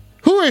are you?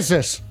 Who is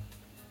this?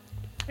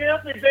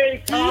 Tampa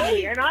Bay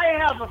Tommy, and I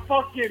have a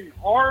fucking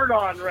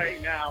hard-on right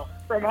now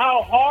from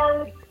how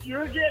hard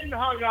you're getting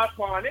hung up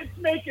on. It's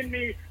making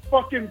me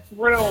fucking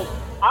thrilled.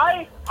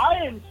 I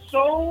am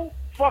so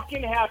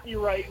fucking happy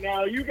right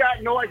now. You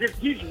got no idea.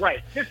 He's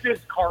right. This is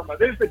karma.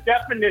 This is the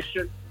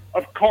definition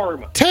of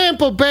karma.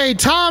 Tampa Bay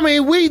Tommy,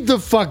 weed the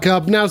fuck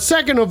up. Now,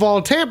 second of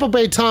all, Tampa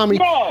Bay Tommy.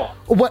 No.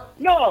 What?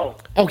 No.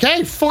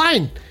 Okay,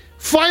 fine.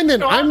 Fine then.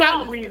 No, I'm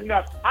not weed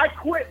enough. I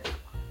quit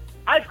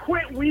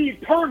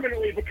weed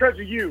permanently because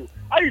of you.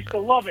 I used to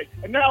love it,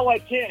 and now I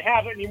can't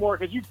have it anymore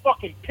because you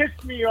fucking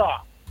pissed me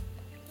off.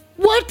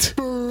 What?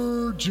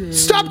 Virgin.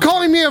 Stop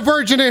calling me a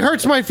virgin. It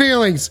hurts my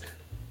feelings.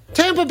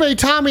 Tampa Bay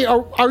Tommy,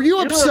 are you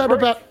upset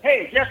about...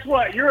 Hey, guess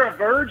what? You're a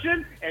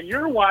virgin, and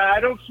you're why I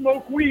don't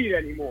smoke weed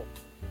anymore.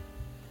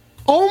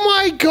 Oh,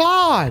 my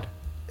God.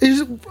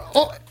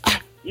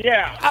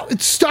 Yeah.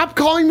 Stop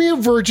calling me a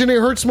virgin. It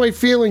hurts my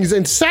feelings.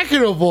 And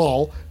second of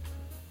all...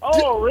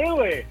 Oh,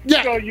 really?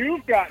 Yeah. So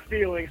you've got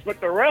feelings, but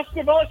the rest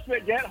of us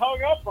that get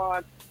hung up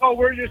on,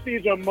 we're just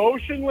these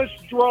emotionless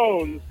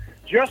drones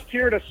just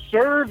here to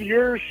serve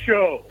your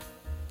show.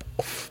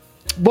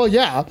 Well,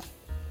 yeah.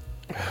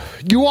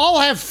 You all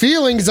have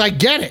feelings. I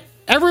get it.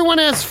 Everyone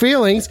has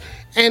feelings.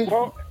 And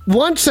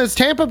one says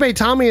Tampa Bay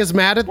Tommy is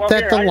mad at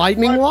the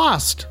Lightning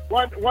lost.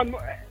 Hey,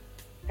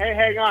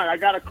 hang on. I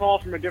got a call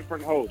from a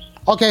different host.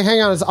 Okay,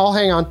 hang on. I'll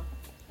hang on.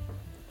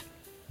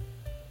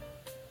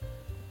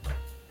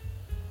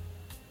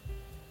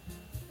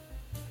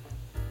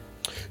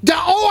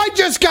 I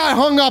just got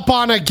hung up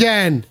on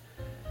again.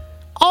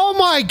 Oh,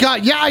 my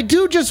God. Yeah, I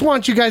do just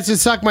want you guys to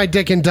suck my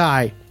dick and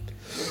die.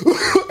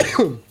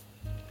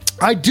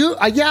 I do.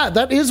 Yeah,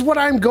 that is what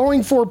I'm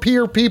going for,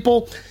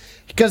 people.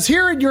 Because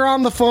here You're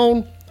on the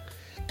Phone,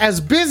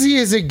 as busy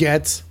as it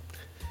gets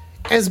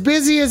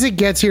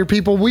here,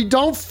 people, we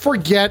don't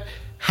forget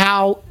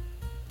how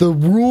the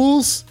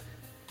rules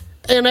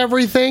and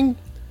everything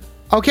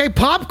Okay,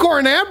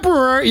 Popcorn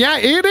Emperor. Yeah,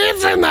 it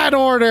is in that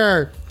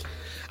order.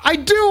 I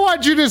do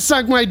want you to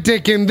suck my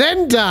dick and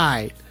then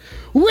die.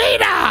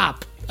 Wait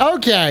up.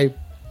 Okay.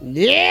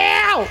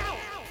 Yeah.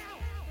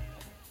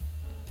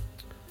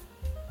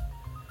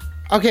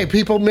 Okay,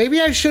 people, maybe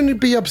I shouldn't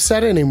be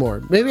upset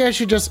anymore. Maybe I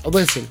should just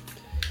listen.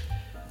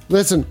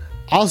 Listen,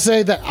 I'll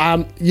say that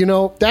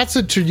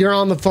that's you're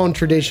on the phone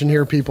tradition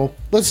here, people.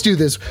 Let's do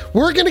this.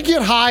 We're gonna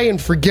get high and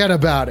forget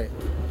about it.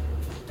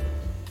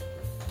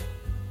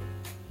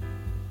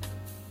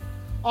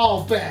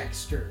 Oh,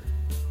 Baxter.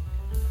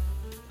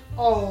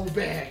 Oh,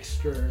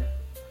 Baxter.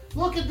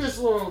 Look at this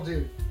little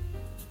dude.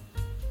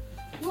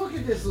 Look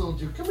at this little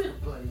dude. Come here,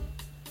 buddy.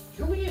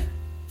 Come here.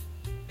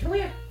 Come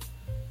here.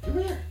 Come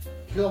here.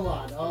 Come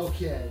on.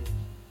 Okay.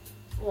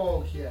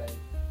 Okay.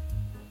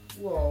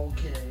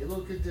 Okay.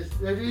 Look at this.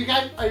 Are you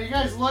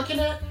guys looking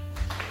at?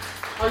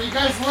 Are you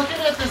guys looking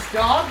at this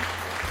dog?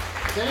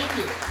 Thank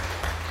you.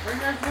 Are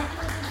you guys looking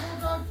at this little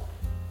dog?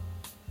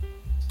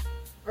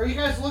 Are you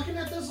guys looking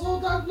at this little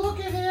dog? Look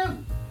at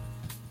him.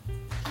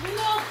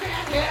 Look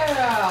at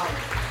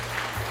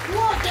him.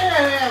 Look at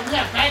him.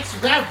 Yeah,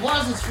 that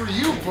applause is for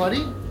you,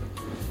 buddy.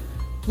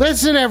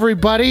 Listen,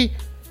 everybody.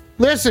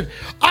 Listen.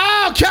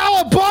 Oh,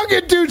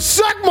 Cowabunga, dude,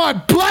 suck my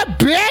butt,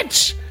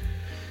 bitch.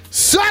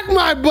 Suck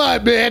my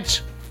butt,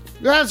 bitch.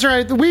 That's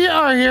right. We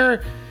are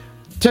here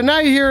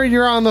tonight. Here,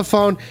 you're on the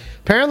phone.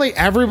 Apparently,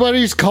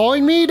 everybody's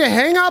calling me to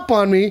hang up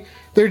on me.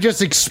 They're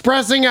just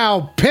expressing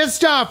how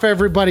pissed off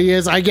everybody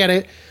is. I get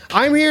it.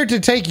 I'm here to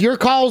take your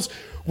calls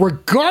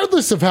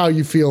regardless of how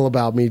you feel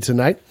about me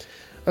tonight.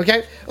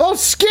 Okay? Oh,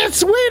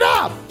 Skits, wait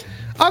up!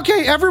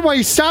 Okay,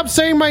 everybody, stop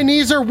saying my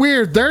knees are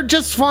weird. They're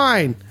just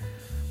fine.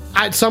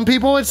 Some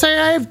people would say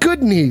I have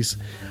good knees.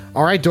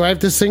 All right, do I have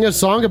to sing a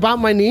song about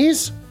my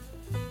knees?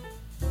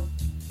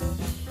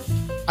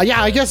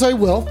 Yeah, I guess I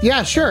will.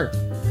 Yeah, sure.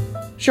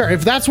 Sure,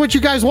 if that's what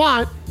you guys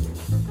want.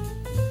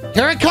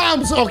 Here it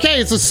comes.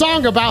 Okay, it's a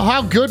song about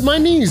how good my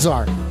knees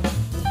are.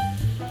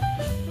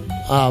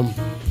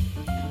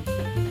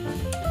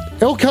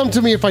 It'll come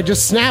to me if I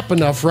just snap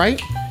enough,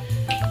 right?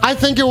 I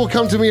think it will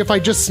come to me if I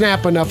just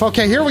snap enough.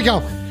 Okay, here we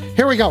go.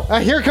 Here we go.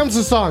 Here comes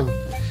the song.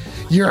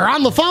 You're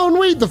on the phone,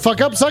 weed the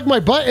fuck up, suck my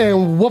butt,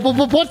 and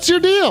what's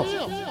your deal?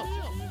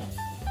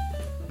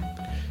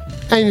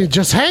 And you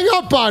just hang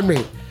up on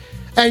me.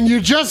 And you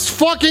just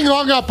fucking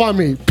hung up on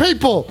me.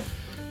 People,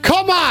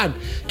 come on.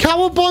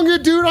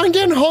 Cowabunga, dude, I'm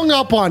getting hung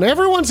up on.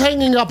 Everyone's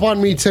hanging up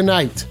on me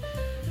tonight.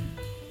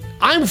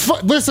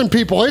 Listen,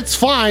 people, it's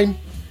fine.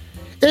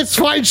 It's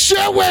fine.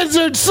 Shit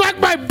wizard, suck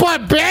my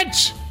butt,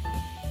 bitch.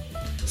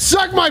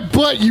 Suck my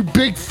butt, you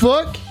big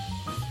fuck.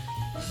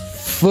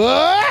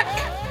 Fuck.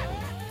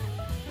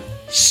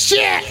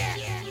 Shit.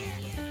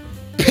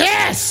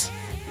 Piss.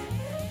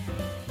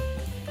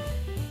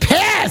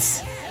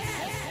 Piss.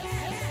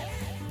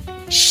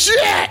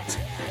 Shit.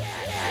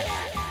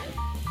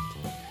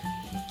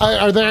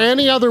 Are there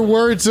any other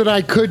words that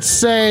I could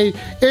say?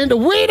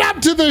 And wait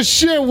up to the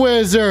shit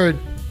wizard.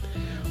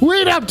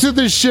 Wait up to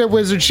the shit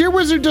wizard. Shit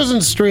wizard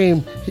doesn't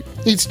stream.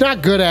 He's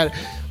not good at it.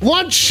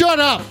 Lunch, shut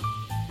up.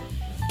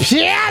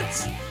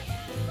 Shit.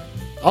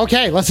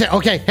 Okay, let's see.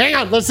 Okay, hang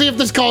on. Let's see if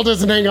this call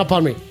doesn't hang up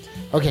on me.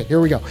 Okay, here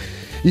we go.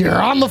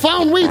 You're on the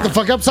phone. Weed the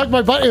fuck up, suck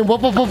my butt, and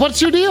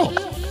what's your deal?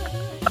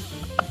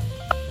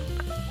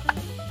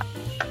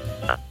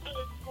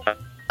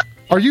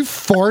 Are you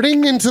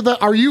farting into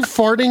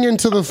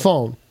the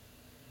phone?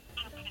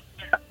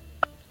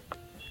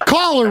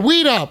 Caller,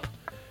 weed up.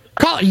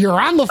 You're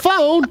on the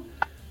phone.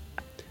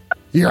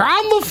 You're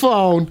on the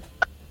phone.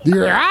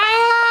 You're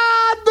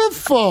on the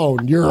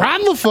phone. You're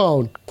on the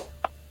phone.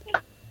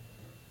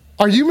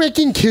 Are you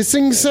making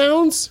kissing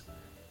sounds?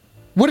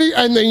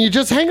 And then you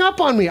just hang up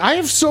on me. I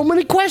have so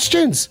many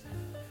questions.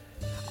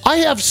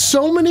 Hey,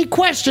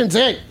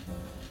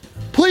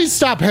 please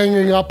stop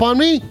hanging up on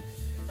me.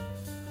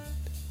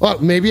 Well,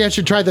 maybe I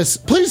should try this.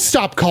 Please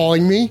stop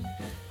calling me.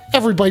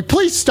 Everybody,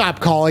 please stop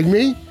calling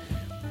me.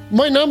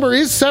 My number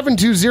is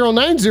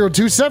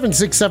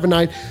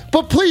 720-902-7679,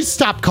 but please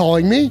stop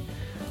calling me,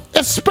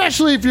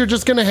 especially if you're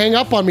just going to hang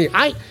up on me.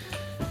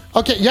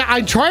 Okay, yeah,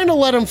 I'm trying to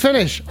let him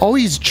finish. Oh,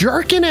 he's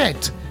jerking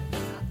it.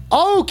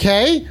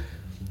 Okay,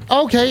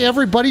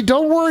 everybody,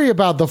 don't worry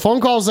about the phone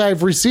calls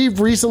I've received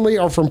recently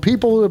are from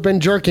people who have been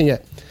jerking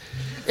it.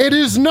 It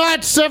is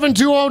not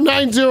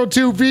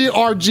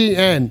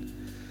 720-902-VRGN.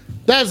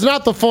 That is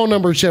not the phone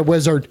number, shit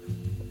wizard.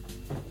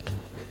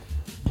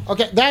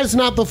 Okay, that is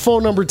not the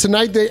phone number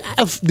tonight.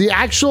 The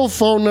actual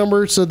phone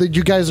number, so that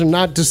you guys are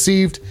not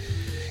deceived,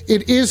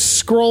 it is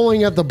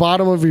scrolling at the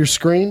bottom of your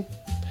screen.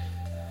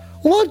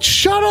 Lunch,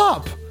 shut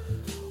up.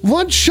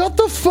 Lunch, shut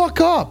the fuck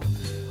up.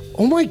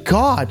 Oh my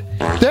God.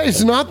 That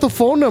is not the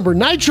phone number.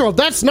 Nitro,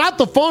 that's not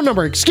the phone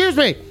number. Excuse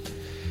me.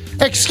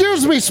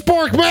 Excuse me,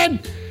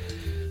 Sporkman.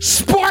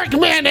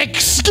 Sporkman,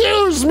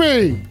 excuse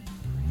me.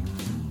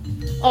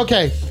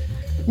 Okay.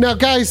 Now,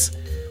 guys,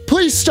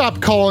 please stop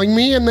calling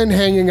me and then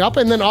hanging up.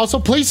 And then also,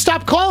 please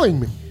stop calling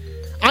me.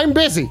 I'm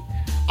busy.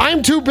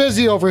 I'm too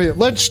busy over here.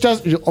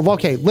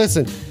 Okay,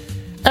 listen.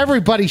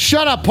 Everybody,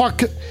 shut up.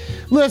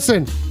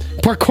 Listen,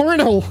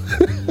 Parkourno.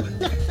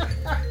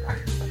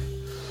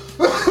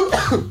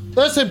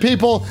 Listen,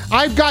 people,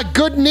 I've got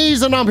good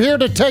knees and I'm here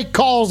to take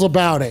calls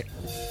about it.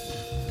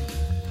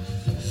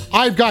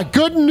 I've got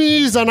good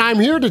knees and I'm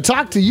here to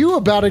talk to you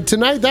about it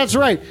tonight. That's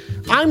right.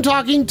 I'm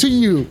talking to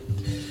you.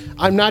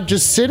 I'm not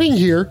just sitting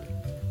here.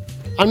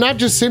 I'm not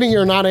just sitting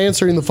here not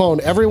answering the phone.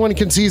 Everyone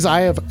can see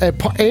I have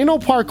anal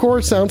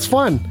parkour. Sounds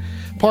fun.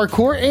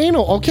 Parkour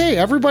anal. Okay,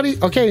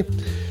 everybody. Okay.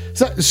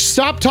 So,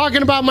 stop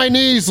talking about my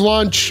knees,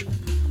 Lunch.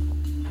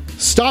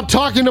 Stop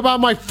talking about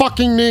my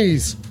fucking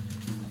knees.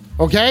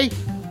 Okay?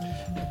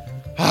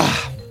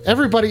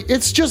 Everybody,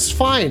 it's just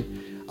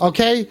fine.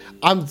 Okay?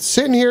 I'm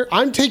sitting here.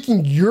 I'm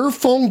taking your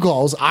phone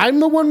calls. I'm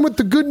the one with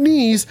the good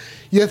knees.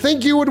 You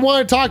think you would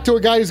want to talk to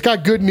a guy who's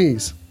got good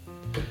knees.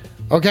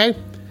 Okay?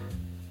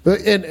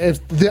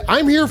 And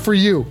I'm here for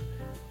you.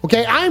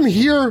 Okay? I'm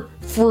here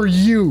for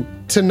you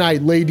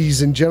tonight,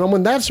 ladies and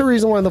gentlemen. That's the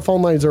reason why the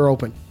phone lines are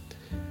open.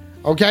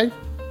 Okay?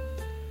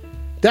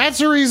 That's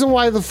the reason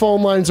why the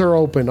phone lines are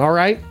open, all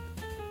right?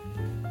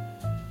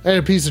 I had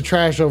a piece of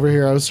trash over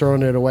here. I was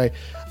throwing it away.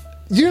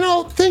 You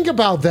know, think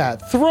about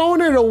that. Throwing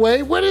it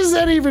away? What does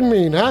that even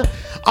mean, huh?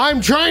 I'm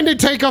trying to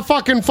take a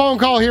fucking phone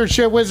call here,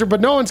 shit wizard,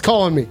 but no one's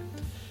calling me.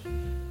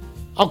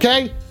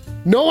 Okay?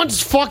 No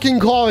one's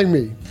fucking calling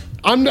me.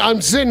 I'm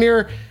sitting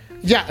here.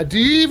 Yeah, do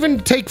you even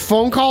take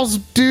phone calls,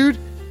 dude?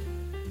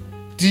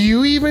 Do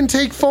you even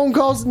take phone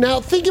calls? Now,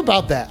 think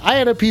about that. I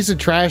had a piece of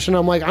trash, and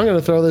I'm like, I'm going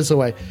to throw this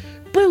away.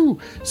 Boo!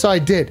 So I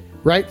did,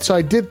 right? So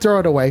I did throw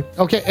it away.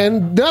 Okay,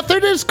 and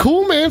Nothing is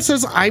Cool Man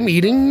says, I'm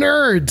eating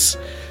nerds.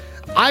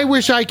 I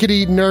wish I could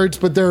eat nerds,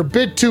 but they're a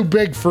bit too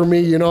big for me,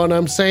 you know what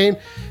I'm saying?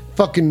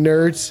 Fucking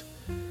nerds.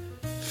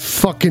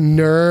 Fucking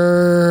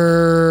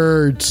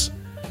nerds.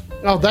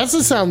 Oh, that's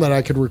the sound that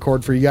I could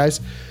record for you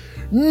guys.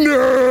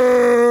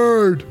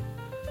 Nerd!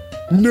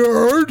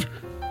 Nerd!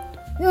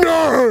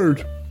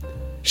 Nerd!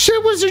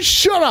 Shit wizard,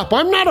 shut up.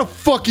 I'm not a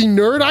fucking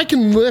nerd. I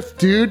can lift,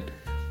 dude.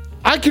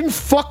 I can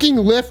fucking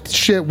lift,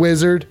 shit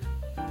wizard.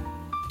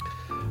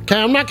 Okay,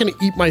 I'm not going to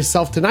eat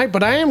myself tonight,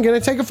 but I am going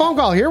to take a phone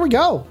call. Here we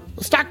go.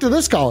 Let's talk to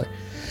this caller.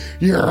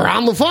 You're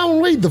on the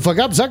phone. Lead the fuck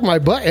up, suck my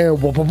butt, and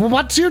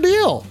what's your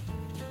deal?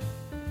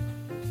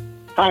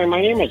 Hi, my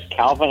name is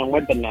Calvin. I'm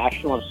with the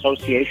National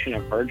Association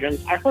of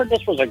Virgins. I heard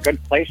this was a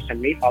good place to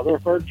meet other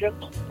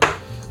virgins.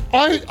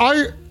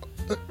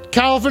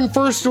 Calvin,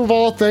 first of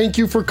all, thank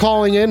you for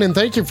calling in and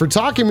thank you for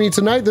talking to me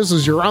tonight. This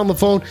is You're on the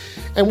Phone,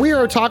 and we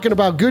are talking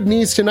about good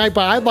knees tonight,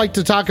 but I'd like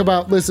to talk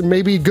about, listen,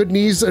 maybe good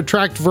knees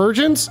attract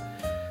virgins?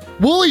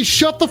 Wooly,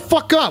 shut the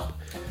fuck up.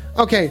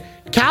 Okay,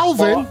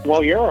 Calvin.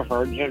 Well, you're a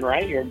virgin,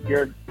 right?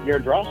 You're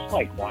dressed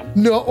like one.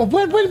 No,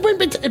 wait.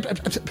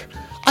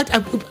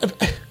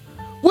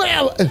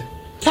 Well,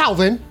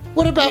 Calvin,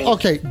 what about,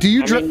 okay, do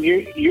you dress?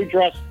 You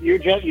dress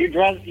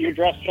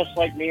just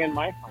like me and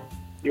my phone.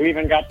 You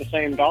even got the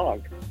same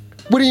dog.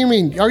 What do you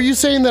mean? Are you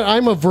saying that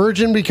I'm a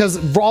virgin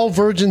because all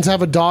virgins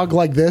have a dog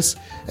like this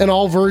and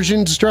all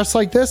virgins dress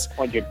like this?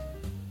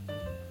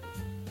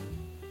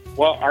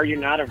 Well, are you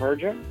not a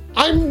virgin?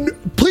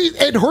 Please,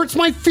 it hurts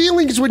my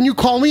feelings when you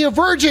call me a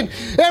virgin.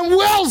 And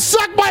will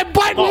suck my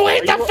butt and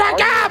wait the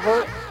fuck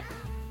up!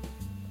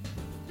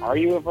 Are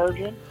you a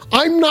virgin?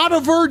 I'm not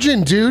a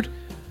virgin, dude.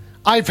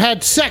 I've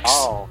had sex.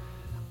 Oh.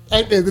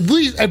 At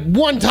least at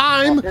one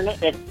time.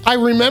 I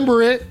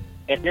remember it.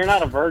 If you're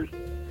not a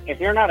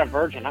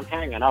virgin, I'm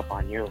hanging up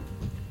on you.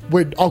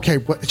 Wait, okay,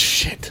 what?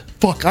 Shit.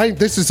 Fuck,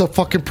 this is a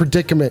fucking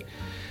predicament.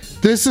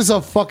 This is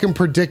a fucking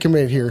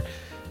predicament here.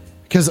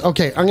 Because,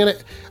 okay, I'm going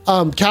to...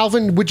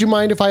 Calvin, would you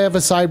mind if I have a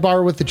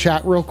sidebar with the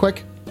chat real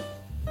quick?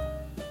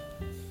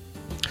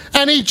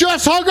 And he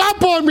just hung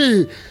up on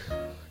me!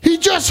 He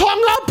just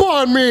hung up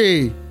on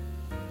me!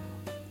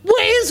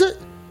 What is it?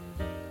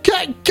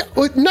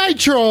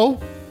 Nitro,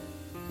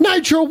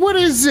 what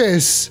is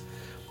this?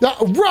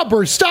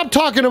 Rubber, stop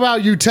talking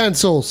about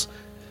utensils.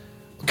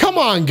 Come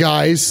on,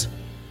 guys.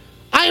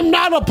 I am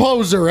not a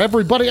poser,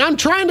 everybody. I'm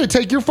trying to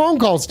take your phone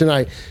calls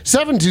tonight.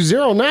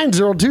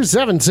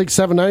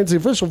 720-902-7679 is the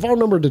official phone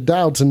number to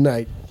dial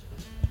tonight.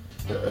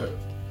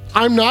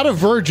 I'm not a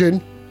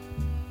virgin,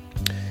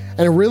 and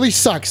it really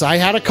sucks. I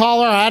had a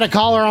caller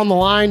on the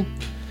line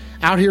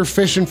out here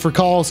fishing for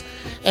calls,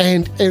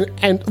 and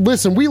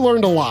listen, we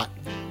learned a lot.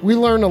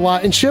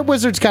 And Shit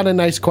Wizard's got a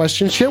nice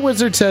question. Shit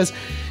Wizard says,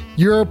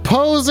 you're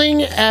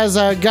posing as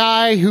a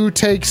guy who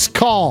takes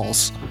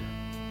calls.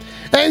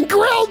 And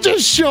Grill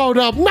just showed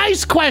up.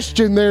 Nice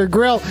question there,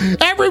 Grill.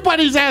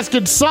 Everybody's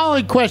asking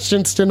solid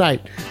questions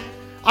tonight.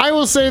 I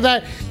will say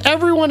that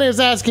everyone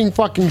is asking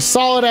fucking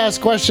solid ass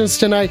questions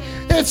tonight.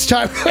 It's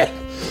time.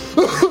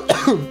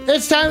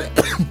 It's time.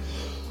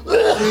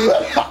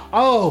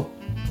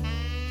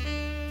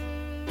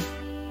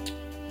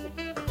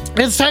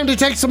 It's time to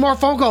take some more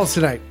phone calls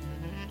tonight.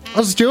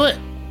 Let's do it.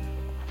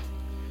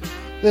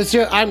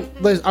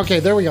 Okay,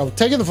 there we go.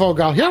 Taking the phone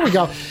call. Here we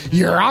go.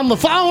 You're on the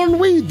phone.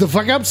 Weed the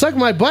fuck up, suck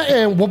my butt,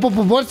 and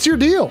what's your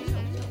deal?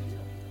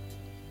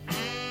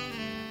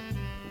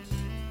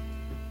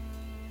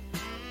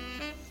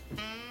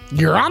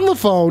 You're on the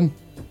phone.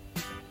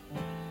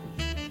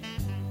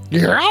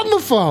 You're on the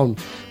phone.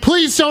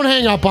 Please don't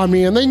hang up on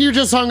me, and then you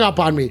just hung up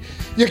on me.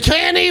 You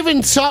can't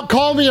even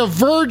call me a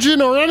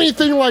virgin or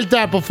anything like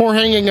that before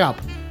hanging up.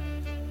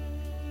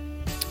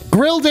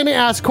 Grill didn't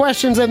ask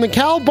questions, and the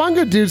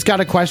Cowabunga dude's got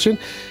a question.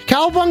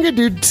 Cowabunga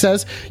dude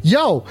says,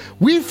 yo,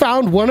 we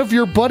found one of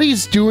your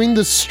buddies doing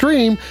the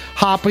stream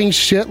hopping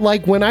shit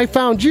like when I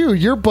found you.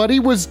 Your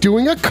buddy was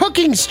doing a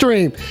cooking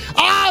stream.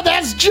 Ah,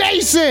 that's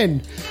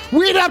Jason.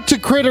 Weed up to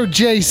Critter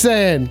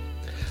Jason.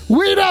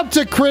 Weed up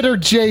to Critter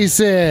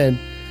Jason.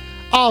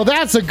 Oh,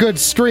 that's a good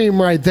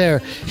stream right there.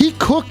 He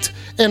cooked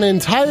an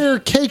entire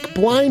cake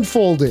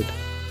blindfolded.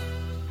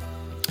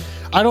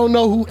 I don't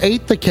know who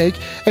ate the cake.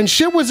 And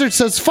Shit Wizard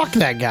says, fuck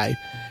that guy.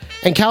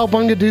 And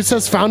Cowabunga dude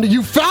says, found it.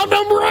 You found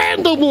him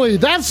randomly.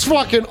 That's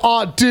fucking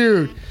odd,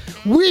 dude.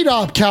 Weed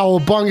up,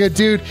 Cowabunga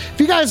dude. If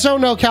you guys don't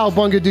know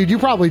Cowabunga dude, you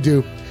probably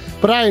do.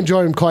 But I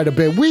enjoy him quite a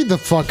bit. Weed the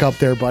fuck up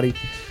there, buddy.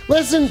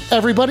 Listen,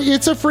 everybody,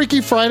 it's a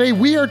Freaky Friday.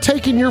 We are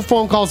taking your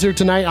phone calls here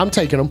tonight. I'm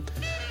taking them.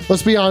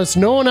 Let's be honest,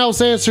 no one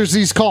else answers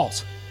these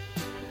calls.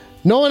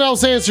 No one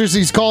else answers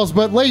these calls,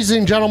 but ladies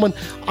and gentlemen,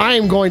 I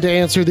am going to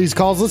answer these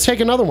calls. Let's take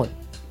another one.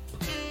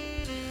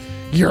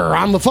 You're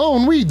on the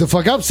phone. Weed the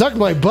fuck up, suck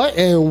my butt,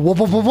 and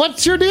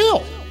what's your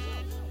deal?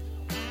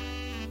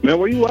 Man,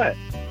 where you at?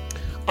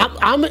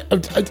 I'm weed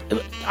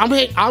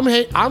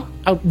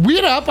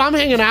up. I'm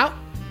hanging out.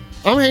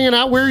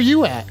 Where are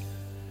you at?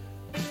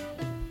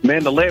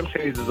 Man, the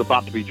lampshades is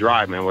about to be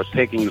dry, man. What's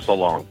taking you so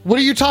long? What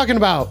are you talking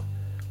about?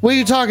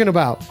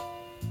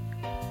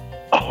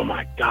 Oh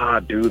my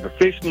God, dude. The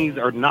fish knees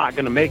are not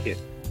going to make it.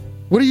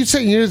 What are you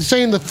saying? You're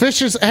saying the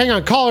fishes... Hang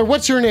on, caller.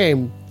 What's your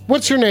name?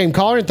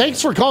 Caller? And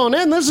thanks for calling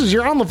in. This is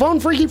your On the Phone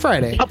Freaky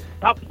Friday.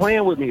 Stop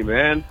playing with me,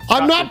 man.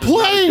 I'm not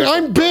playing.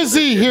 I'm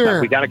busy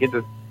here. We got to get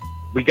this.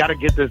 We got to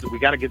get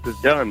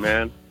this done,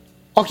 man.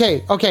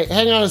 Okay.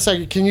 Hang on a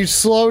second. Can you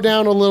slow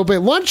down a little bit?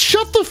 Lunch,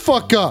 shut the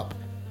fuck up.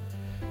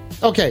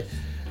 Okay.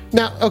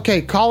 Now,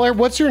 caller,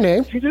 what's your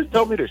name? You just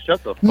told me to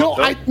shut the fuck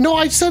up. No,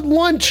 I said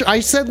lunch. I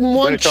said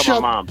lunch. I'm gonna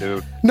tell my mom,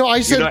 dude. No,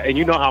 I said... and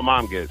you know how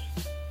mom gets.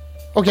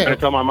 Okay. I'm gonna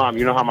tell my mom.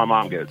 You know how my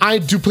mom gets.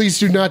 Please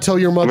do not tell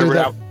your mother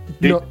that.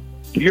 Do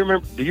you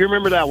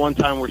remember that one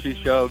time where she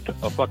shoved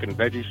a fucking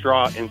veggie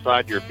straw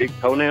inside your big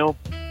toenail?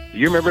 Do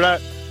you remember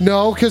that?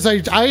 No, because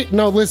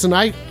listen,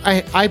 I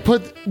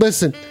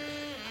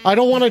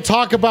don't want to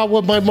talk about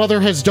what my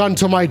mother has done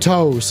to my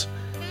toes.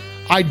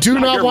 I do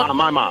not want...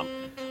 My mom.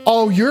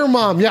 Oh, your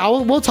mom. Yeah,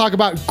 we'll talk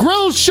about...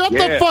 Grill, shut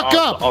the fuck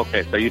up!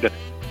 Okay, so you did...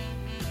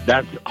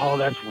 That's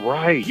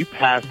right. You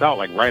passed out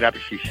like right after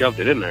she shoved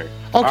it in there.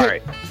 Okay. All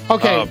right.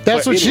 Okay,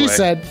 that's what she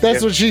said.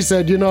 That's what she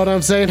said. You know what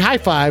I'm saying? High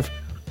five.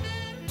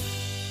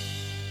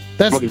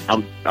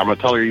 I'm gonna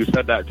tell her you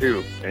said that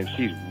too, and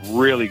she's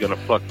really gonna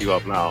fuck you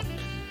up now.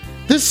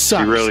 This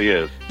sucks. She really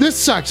is.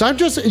 This sucks.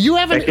 You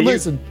haven't...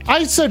 Listen,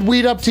 I said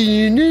weed up to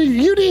you.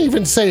 You didn't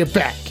even say it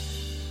back.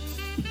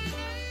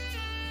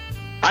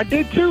 I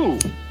did too.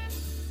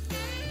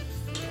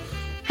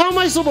 How am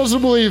I supposed to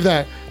believe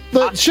that?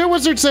 The Shit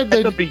Wizard said that...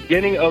 At the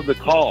beginning of the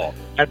call,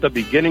 I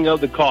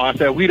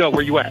said, Weed up,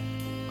 where you at?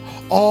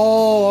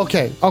 Oh,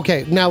 okay.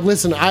 Now,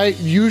 listen, okay.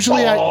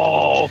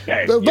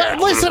 But Yeah.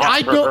 listen,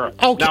 I know...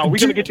 Okay. Now, are we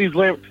going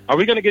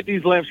to get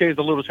these lampshades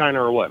a Little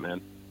China or what, man?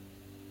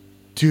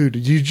 Dude,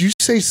 did you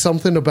say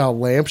something about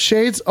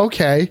lampshades?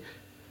 Okay.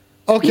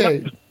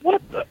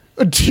 What the...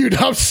 Dude,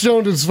 I'm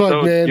stoned as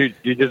fuck, man.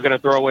 You're just going to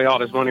throw away all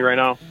this money right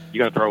now?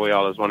 You're going to throw away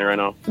all this money right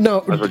now?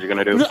 No. That's what you're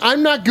going to do?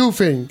 I'm not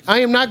goofing. I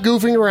am not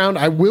goofing around.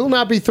 I will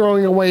not be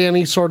throwing away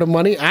any sort of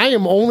money. I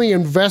am only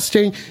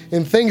investing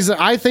in things that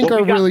I think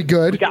are really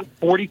good. We got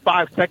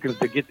 45 seconds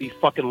to get these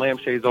fucking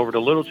lampshades over to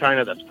Little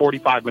China. That's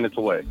 45 minutes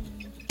away.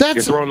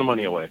 You're throwing the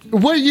money away.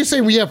 What are you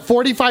saying? We have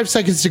 45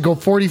 seconds to go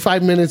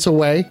 45 minutes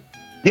away?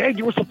 Yeah,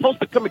 you were supposed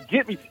to come and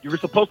get me. You were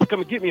supposed to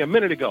come and get me a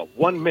minute ago.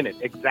 1 minute,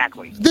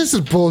 exactly. This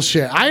is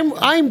bullshit.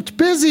 I'm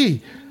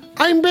busy.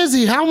 I'm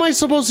busy. How am I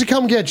supposed to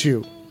come get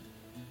you?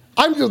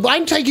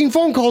 I'm taking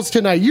phone calls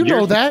tonight. You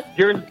know that.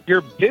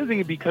 You're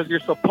busy because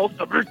you're supposed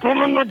to be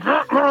coming to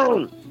get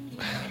me.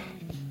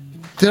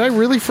 Did I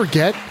really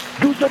forget?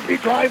 You should be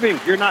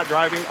driving. You're not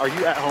driving. Are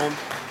you at home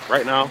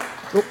right now?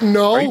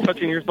 No. Are you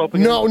touching yourself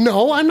again?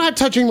 No, I'm not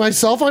touching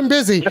myself. I'm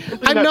busy.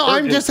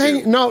 I'm just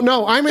hanging. No,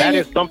 I'm hanging. That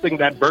is something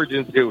that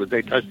virgins do, is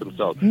they touch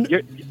themselves.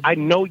 I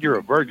know you're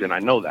a virgin. I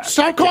know that.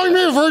 Stop calling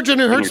me a virgin.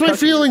 It hurts my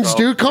feelings,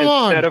 dude. Come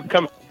on.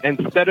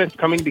 Instead of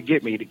coming to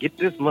get me to get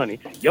this money,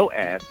 your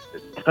ass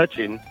is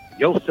touching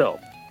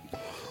yourself.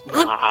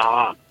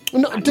 I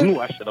knew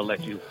I should have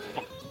let you.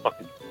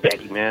 Fucking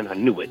Betty, man. I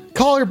knew it.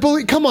 Caller,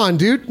 bully. Come on,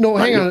 dude. No,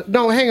 hang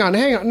on.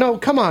 Hang on. No,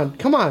 come on.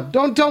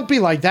 Don't be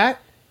like that.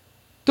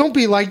 Don't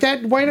be like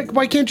that.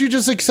 Why can't you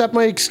just accept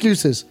my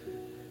excuses?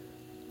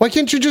 Why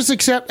can't you just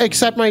accept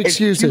my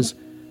excuses?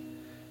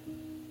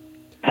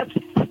 That's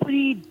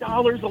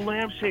 $3 a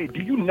lampshade.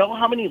 Do you know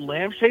how many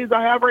lampshades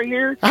I have right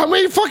here? How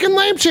many fucking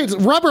lampshades?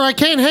 Rubber, I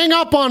can't hang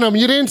up on them.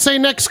 You didn't say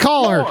next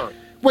caller. 4.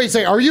 Wait,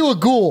 are you a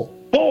ghoul?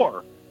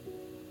 4.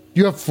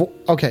 You have 4.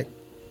 Okay.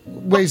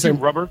 Wait a second.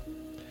 Rubber.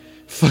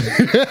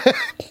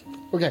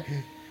 Okay.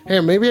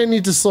 Here, maybe I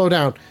need to slow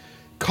down.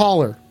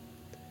 Caller.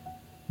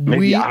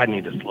 Maybe I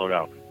need to slow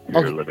down.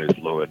 Here, let me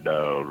slow it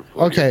down.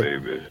 Okay.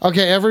 Baby.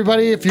 Okay,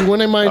 everybody, if you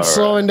wouldn't mind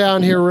slowing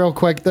down here real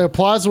quick. The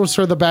applause was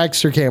for the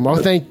Baxter cam. Oh,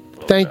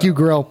 thank you,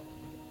 Grill.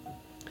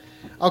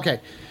 Okay.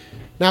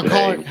 Now,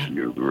 caller. Thank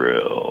you,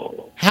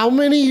 Grill. How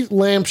many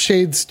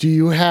lampshades do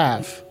you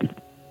have?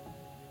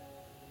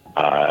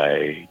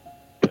 I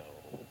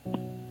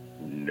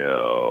don't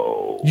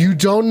know. You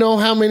don't know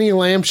how many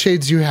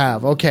lampshades you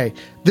have. Okay.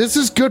 This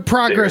is good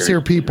progress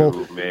here, people.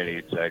 Too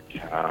many to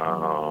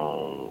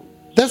count.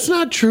 That's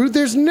not true.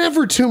 There's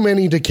never too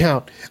many to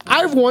count.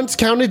 I've once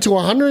counted to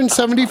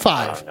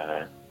 175.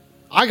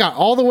 I got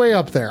all the way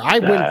up there. I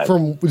went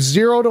from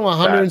 0 to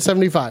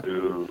 175.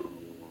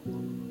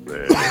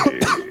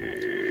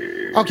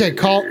 Okay,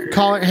 call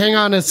it. Hang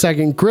on a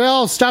second.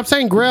 Grill, stop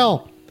saying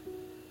grill.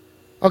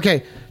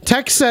 Okay,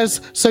 text says,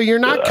 so you're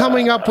not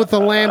coming up with the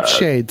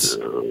lampshades.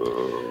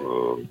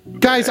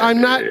 Guys, I'm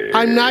not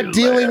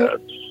dealing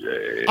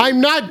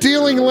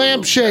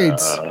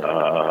lampshades.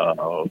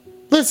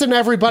 Listen,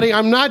 everybody,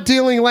 I'm not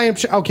dealing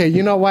lampshades. Okay,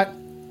 you know what?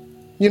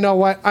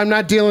 I'm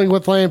not dealing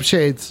with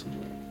lampshades.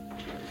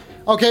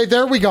 Okay,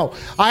 there we go.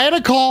 I had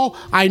a call.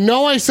 I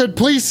know I said,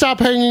 please stop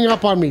hanging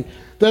up on me.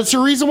 That's the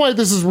reason why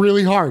this is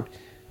really hard.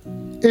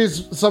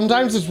 Is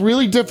sometimes it's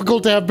really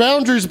difficult to have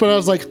boundaries, but I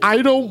was like,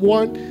 I don't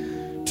want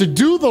to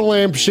do the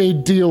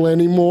lampshade deal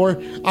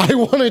anymore. I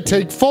want to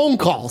take phone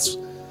calls.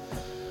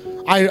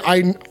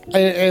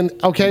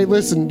 Okay,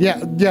 listen,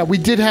 yeah, we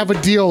did have a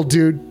deal,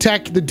 dude.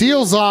 Tech, the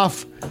deal's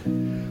off.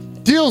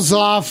 Deal's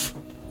off.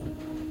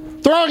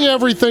 Throwing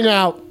everything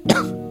out.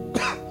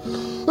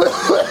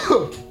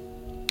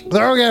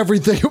 Throwing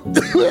everything.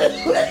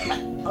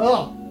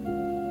 Oh.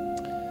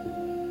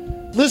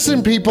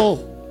 Listen,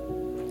 people.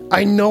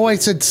 I know I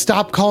said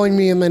stop calling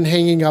me and then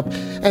hanging up,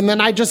 and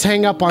then I just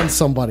hang up on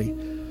somebody.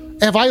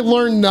 Have I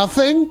learned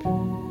nothing?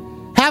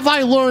 Have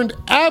I learned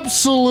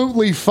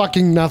absolutely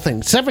fucking nothing?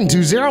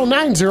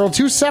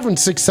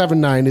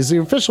 720-902-7679 is the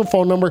official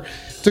phone number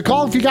to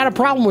call if you got a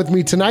problem with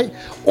me tonight,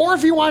 or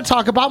if you want to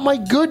talk about my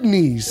good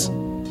knees.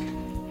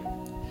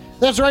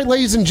 That's right,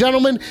 ladies and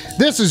gentlemen.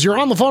 This is your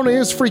On the Phone. It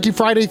is Freaky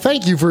Friday.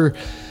 Thank you for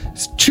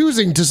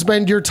choosing to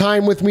spend your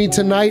time with me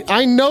tonight.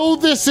 I know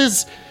this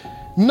is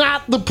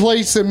not the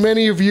place that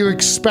many of you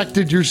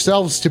expected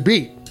yourselves to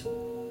be.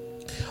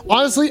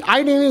 Honestly,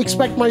 I didn't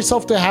expect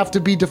myself to have to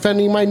be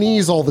defending my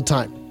knees all the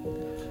time.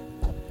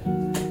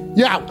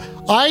 Yeah,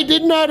 I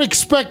did not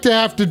expect to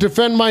have to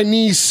defend my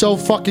knees so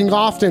fucking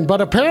often, but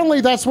apparently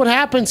that's what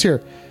happens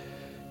here.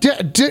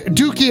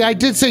 Dookie, I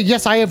did say,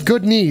 yes, I have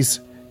good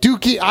knees.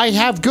 Dookie, I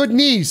have good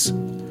knees.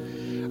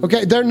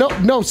 Okay, there no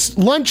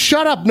lunch,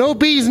 shut up, no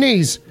bees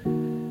knees.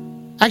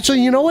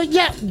 Actually, you know what?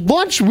 Yeah,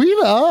 lunch, read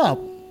up.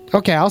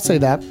 Okay, I'll say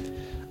that.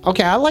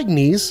 Okay, I like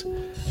knees.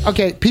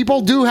 Okay, people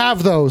do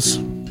have those.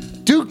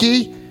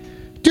 Dookie,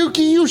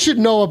 you should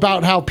know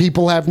about how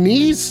people have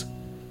knees.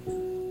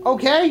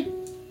 Okay?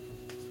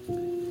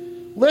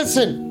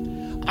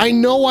 Listen, I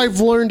know I've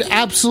learned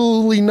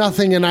absolutely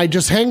nothing and I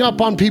just hang up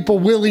on people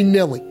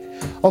willy-nilly.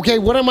 Okay,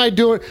 what am I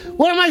doing?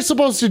 What am I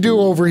supposed to do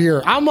over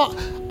here? I'm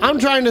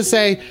trying to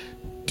say,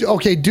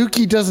 okay,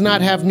 Dookie does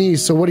not have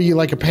knees, so what are you,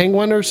 like a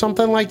penguin or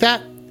something like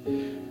that?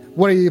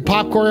 What are you,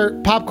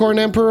 popcorn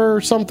emperor or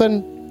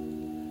something?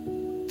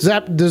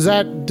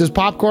 Does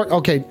popcorn?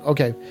 Okay.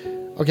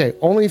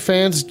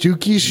 OnlyFans,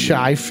 Dookie's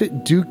shy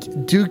fit,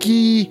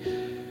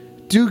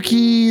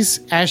 Dookie's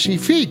ashy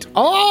feet.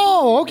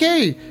 Oh,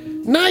 okay,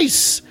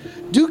 nice.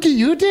 Dookie,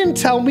 you didn't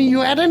tell me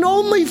you had an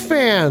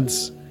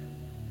OnlyFans.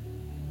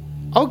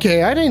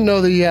 Okay, I didn't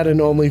know that you had an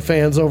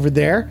OnlyFans over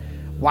there.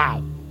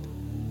 Wow.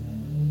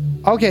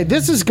 Okay,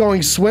 this is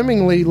going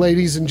swimmingly,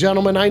 ladies and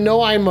gentlemen. I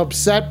know I'm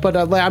upset, but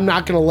I'm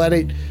not going to let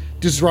it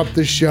disrupt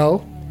the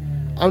show.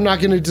 I'm not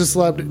going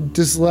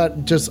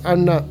to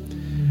I'm not.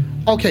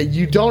 Okay,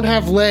 you don't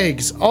have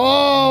legs.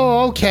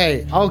 Oh,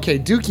 okay. Okay,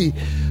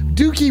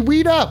 Dookie,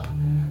 weed up.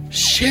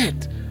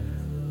 Shit.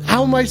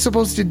 How am I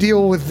supposed to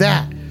deal with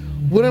that?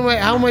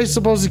 How am I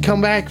supposed to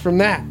come back from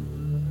that?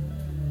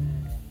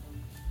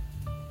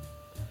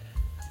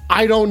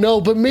 I don't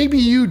know, but maybe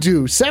you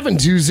do.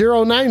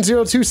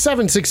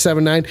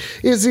 720-902-7679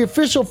 is the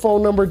official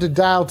phone number to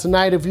dial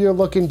tonight if you're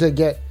looking to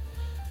get,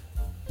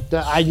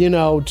 you're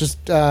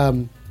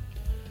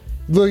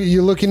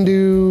looking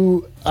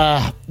to,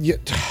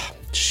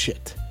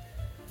 shit.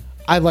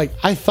 I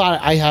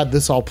thought I had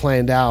this all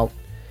planned out.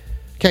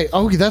 Okay,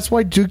 that's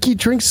why Dookie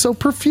drinks so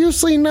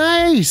profusely.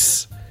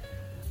 Nice.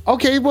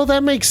 Okay, well,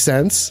 that makes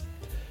sense.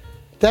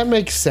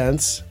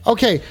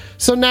 Okay,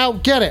 so now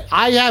get it.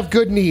 I have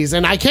good knees,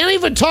 and I can't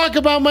even talk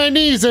about my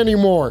knees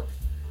anymore.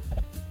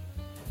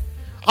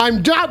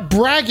 I'm not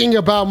bragging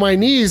about my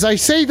knees. I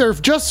say they're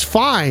just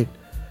fine.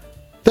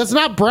 That's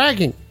not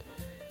bragging.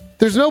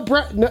 That's not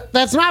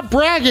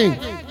bragging.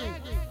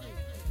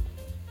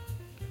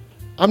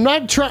 I'm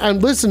not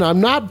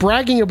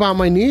bragging about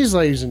my knees,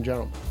 ladies and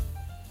gentlemen.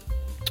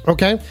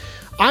 Okay?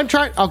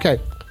 Okay.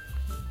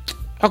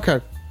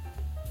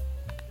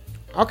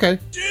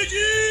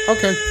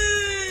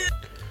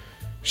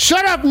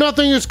 Shut up,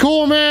 nothing is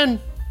cool, man.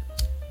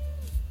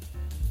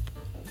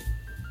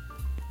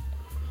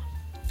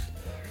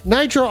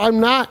 Nitro, I'm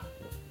not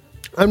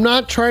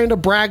trying to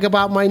brag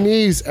about my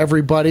knees,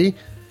 everybody.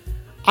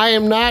 I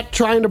am not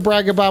trying to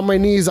brag about my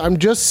knees. I'm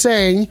just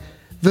saying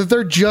that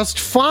they're just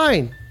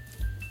fine.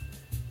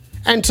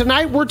 And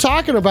tonight we're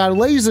talking about it,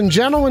 ladies and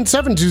gentlemen,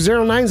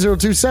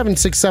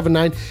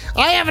 720-902-7679.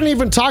 I haven't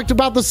even talked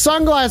about the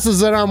sunglasses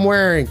that I'm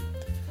wearing.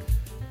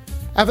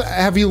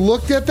 Have you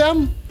looked at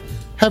them?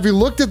 Have you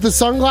looked at the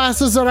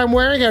sunglasses that I'm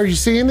wearing? Are you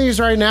seeing these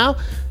right now?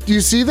 Do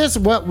you see this?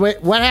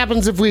 What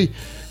happens if we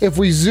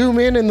zoom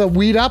in the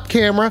Weed Up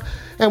camera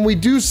and we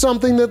do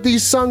something that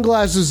these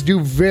sunglasses do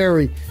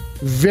very,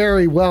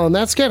 very well? And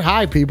that's get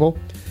high, people.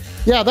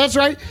 Yeah, that's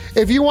right.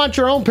 If you want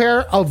your own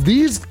pair of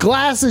these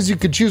glasses, you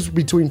could choose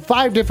between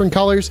 5 different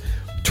colors.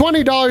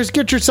 $20.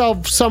 Get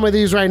yourself some of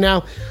these right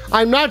now.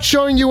 I'm not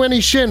showing you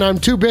any shin. I'm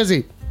too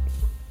busy.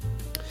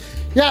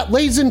 Yeah,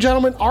 ladies and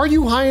gentlemen, are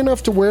you high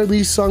enough to wear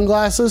these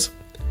sunglasses?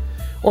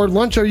 Or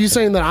Lunch, are you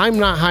saying that I'm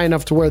not high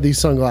enough to wear these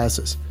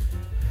sunglasses?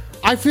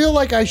 I feel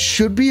like I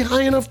should be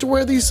high enough to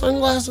wear these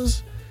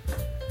sunglasses.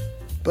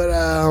 But,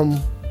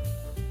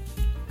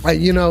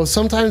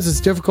 sometimes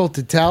it's difficult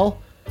to tell.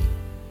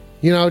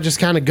 Just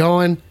kind of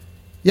going.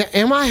 Yeah,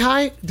 am I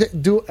high?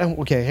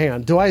 Okay, hang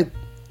on.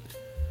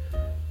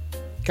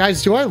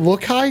 Guys, do I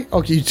look high?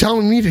 Okay, you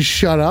telling me to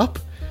shut up?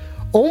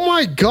 Oh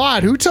my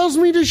God, who tells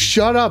me to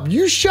shut up?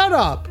 You shut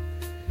up.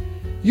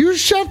 You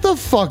shut the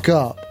fuck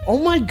up. Oh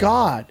my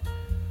God.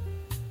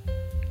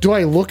 Do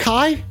I look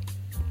high?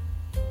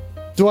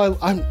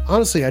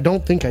 Honestly, I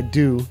don't think I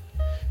do.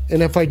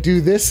 And if I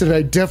do this, then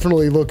I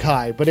definitely look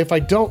high. But if I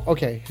don't,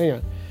 okay, hang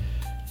on.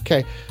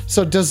 Okay,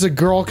 so does the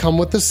girl come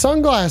with the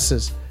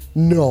sunglasses?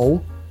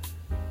 No.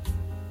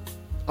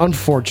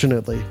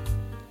 Unfortunately.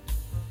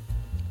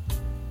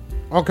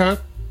 Okay.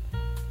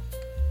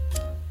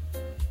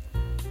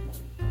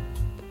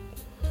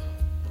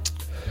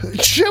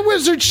 Shit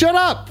Wizard, shut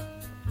up!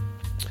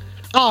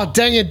 Oh,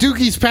 dang it,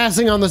 Dookie's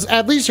passing on this.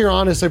 At least you're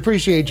honest. I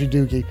appreciate you,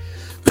 Dookie.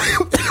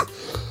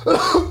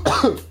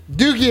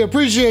 Dookie,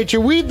 appreciate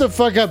you. Weed the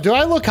fuck up. Do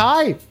I look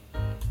high?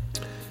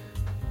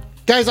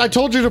 Guys, I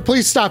told you to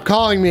please stop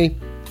calling me.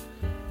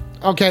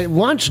 Okay,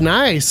 Lunch,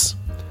 nice.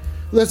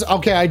 Listen,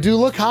 okay, I do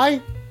look high.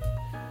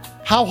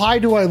 How high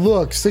do I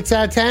look? 6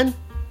 out of 10?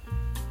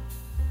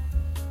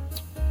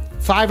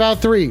 5 out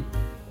of 3.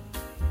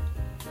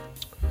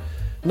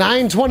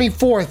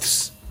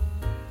 9/24.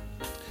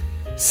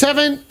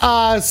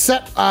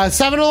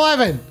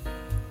 7/11.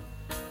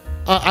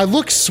 I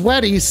look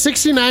sweaty.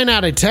 69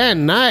 out of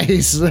 10.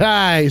 Nice,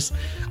 nice.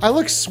 I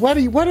look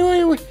sweaty. What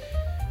is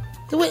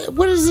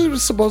it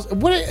supposed?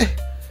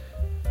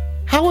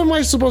 How am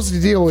I supposed to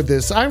deal with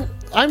this? I'm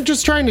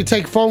just trying to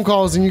take phone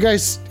calls, and you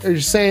guys are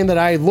saying that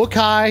I look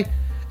high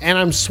and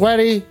I'm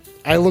sweaty.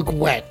 I look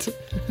wet.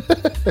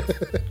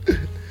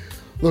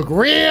 Look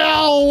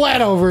real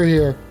wet over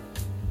here.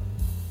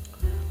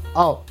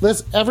 Oh,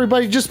 listen,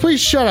 everybody, just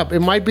please shut up. It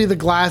might be the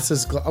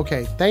glasses.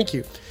 Okay, thank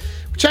you.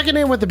 Checking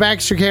in with the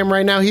Baxter Cam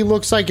right now. He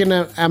looks like an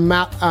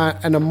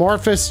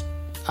amorphous.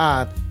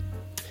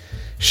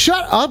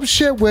 Shut up,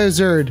 Shit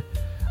Wizard.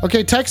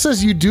 Okay, Tex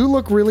says you do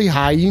look really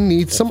high. You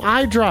need some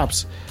eye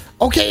drops.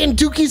 Okay, and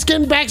Dookie's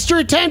getting Baxter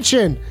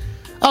attention.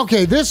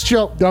 Okay, this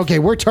show. Okay,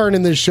 we're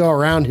turning this show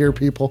around here,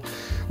 people.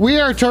 We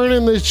are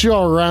turning this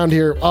show around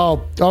here.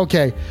 Oh,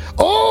 okay.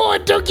 Oh,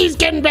 and Dookie's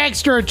getting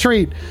Baxter a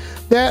treat.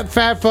 That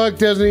fat fuck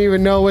doesn't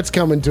even know what's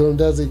coming to him,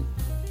 does he?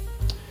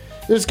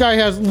 This guy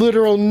has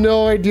literal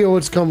no idea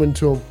what's coming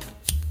to him.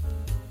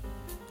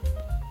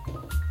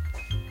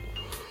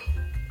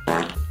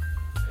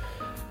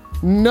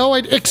 No,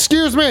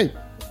 excuse me.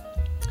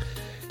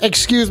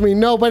 Excuse me.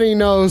 Nobody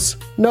knows.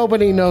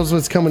 Nobody knows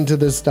what's coming to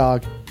this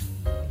dog.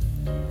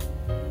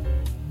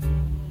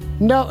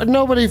 No,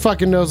 nobody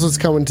fucking knows what's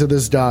coming to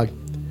this dog.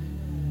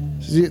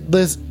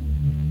 This,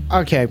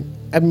 okay.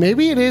 And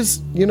maybe it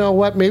is, you know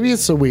what? Maybe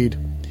it's the weed.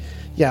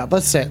 Yeah,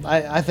 let's say it.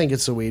 I think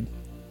it's the weed.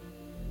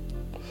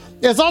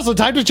 It's also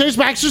time to change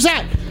Baxter's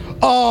hat.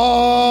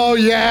 Oh,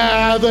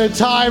 yeah, the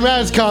time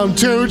has come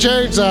to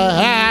change the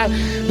hat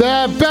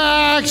that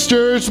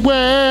Baxter's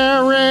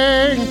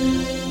wearing.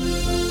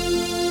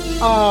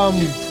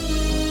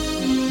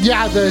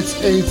 Yeah, this,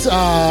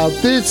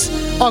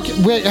 okay,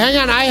 wait, hang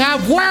on. I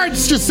have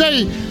words to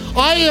say.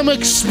 I am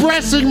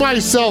expressing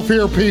myself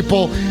here,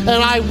 people, and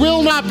I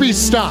will not be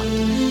stopped.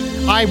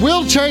 I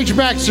will change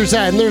Baxter's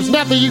hat, and there's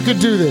nothing you can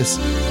do this.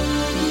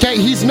 Okay,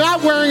 he's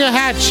not wearing a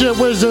hat, Shit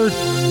Wizard.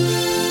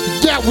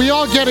 Yeah, we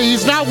all get it.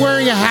 He's not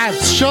wearing a hat.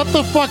 Shut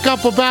the fuck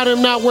up about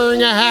him not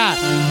wearing a hat.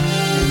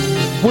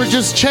 We're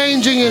just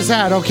changing his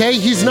hat, okay?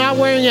 He's not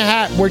wearing a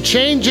hat. We're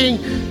changing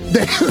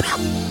the...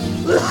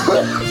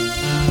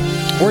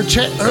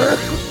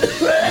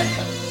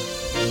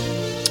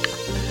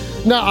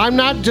 No, I'm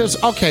not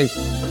just... Okay.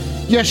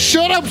 Yeah,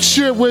 shut up,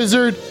 Shit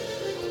Wizard.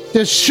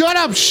 Yeah, shut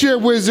up, Shit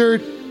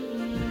Wizard.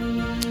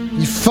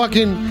 You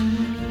fucking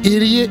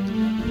idiot.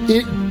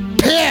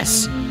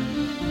 Piss!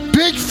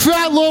 Big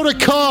fat load of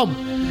cum!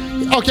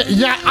 Okay,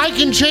 yeah, I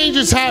can change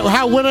his hat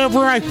how whenever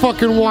I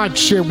fucking want,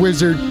 shit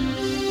wizard.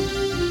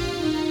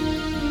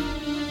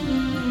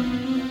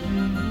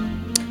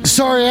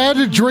 Sorry, I had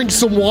to drink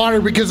some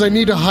water because I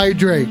need to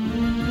hydrate.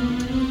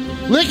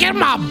 Look at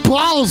my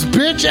balls,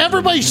 bitch.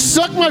 Everybody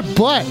suck my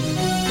butt.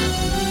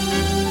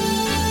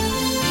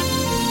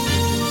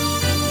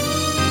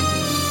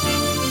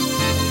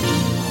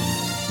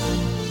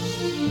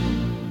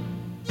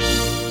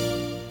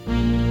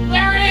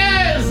 There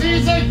he is.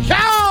 He's a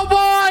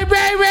cowboy,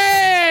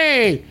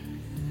 baby.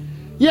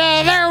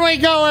 Yeah, there we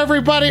go,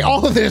 everybody.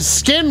 All of this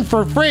skin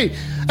for free.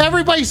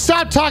 Everybody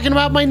stop talking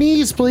about my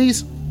knees,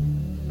 please.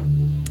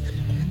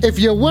 If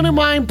you wouldn't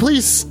mind,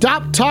 please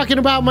stop talking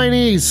about my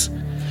knees.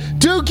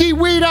 Dookie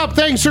Weed Up,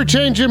 thanks for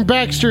changing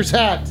Baxter's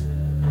hat.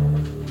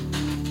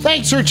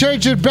 Thanks for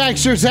changing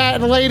Baxter's hat,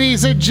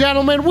 ladies and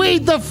gentlemen.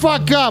 Weed the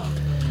fuck up.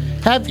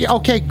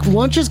 Okay,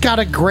 Lunch has got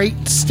a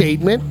great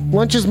statement.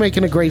 Lunch is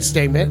making a great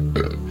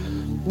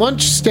statement.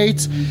 Lunch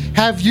states,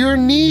 have your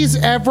knees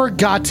ever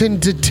gotten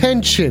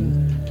detention?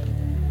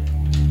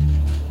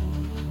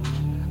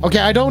 Okay,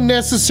 I don't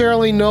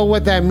necessarily know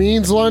what that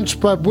means, Lunch,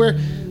 but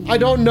I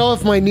don't know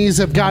if my knees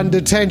have gotten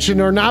detention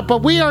or not,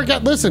 but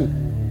listen.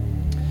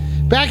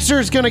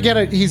 Baxter's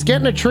gonna he's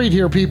getting a treat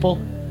here, people.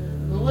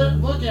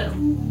 Look at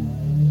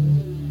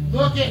him.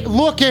 Look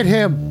at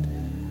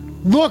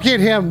him. Look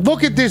at him.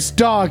 Look at this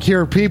dog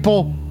here,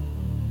 people.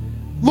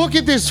 Look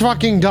at this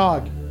fucking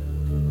dog.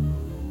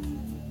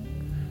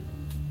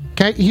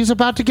 Okay, he's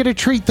about to get a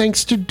treat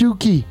thanks to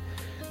Dookie.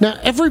 Now,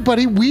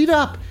 everybody, weed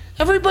up.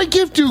 Everybody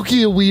give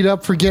Dookie a weed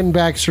up for getting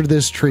Baxter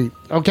this treat,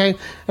 okay?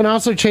 And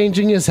also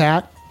changing his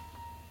hat.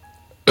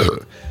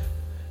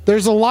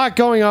 There's a lot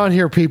going on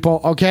here, people,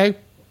 okay?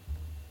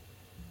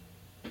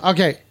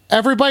 Okay,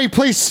 everybody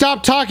please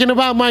stop talking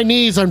about my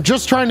knees. I'm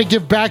just trying to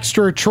give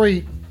Baxter a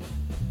treat.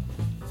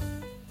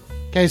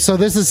 Okay, so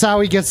this is how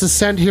he gets the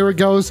scent. Here it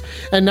goes.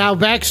 And now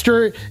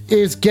Baxter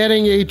is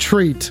getting a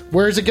treat.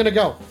 Where is it going to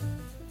go?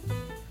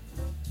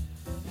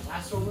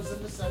 Last one was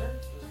in the center.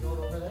 It's going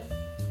over there.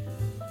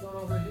 Going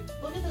over here.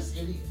 Look at this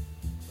idiot.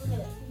 Look at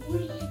that.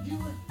 What are you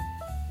doing?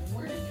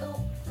 Where did it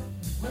go?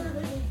 Where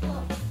did it go?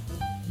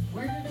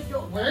 Where did it go?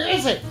 Where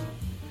is it?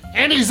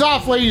 And he's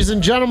off, ladies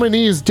and gentlemen.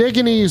 He is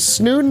digging. He is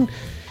snooting.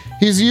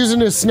 He's using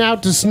his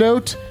snout to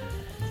snout.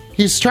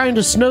 He's trying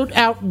to snout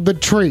out the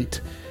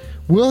treat.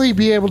 Will he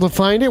be able to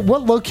find it?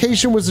 What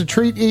location was the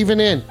treat even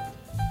in?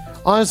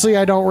 Honestly,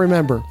 I don't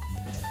remember.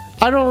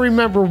 I don't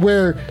remember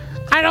where.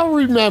 I don't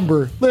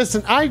remember.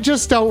 Listen, I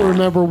just don't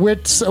remember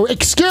which. So,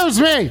 excuse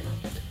me.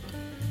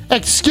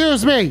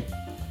 Excuse me.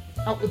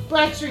 Oh,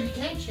 Baxter, you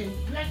can't change.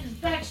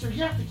 Baxter,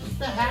 you have to keep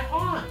the hat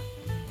on.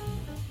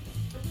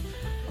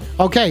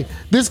 Okay,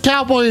 this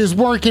cowboy is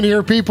working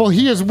here, people.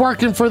 He is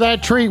working for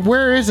that treat.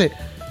 Where is it?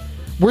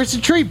 Where's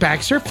the treat,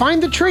 Baxter?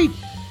 Find the treat.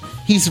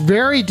 He's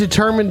very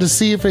determined to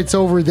see if it's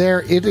over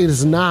there. It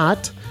is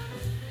not.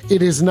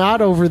 It is not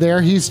over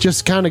there. He's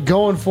just kind of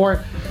going for it.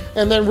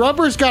 And then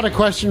Rubber's got a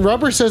question.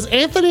 Rubber says,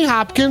 Anthony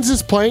Hopkins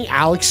is playing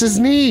Alex's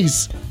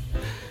knees.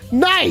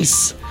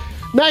 Nice.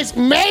 Nice.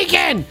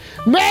 Megan,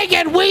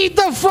 weed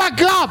the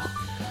fuck up.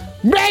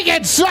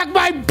 Megan, suck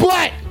my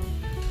butt.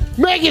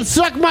 Megan,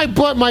 suck my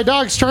butt. My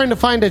dog's trying to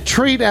find a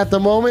treat at the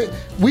moment.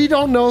 We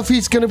don't know if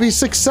he's going to be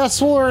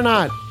successful or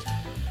not.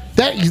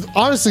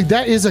 Honestly,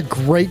 that is a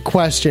great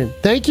question.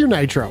 Thank you,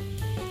 Nitro.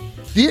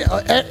 You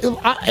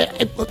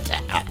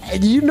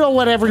know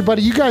what,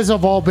 everybody? You guys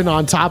have all been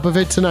on top of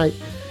it tonight.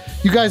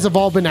 You guys have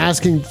all been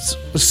asking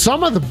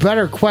some of the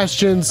better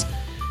questions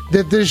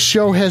that this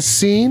show has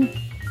seen.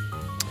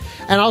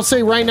 And I'll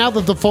say right now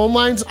that the phone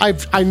lines,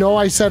 I know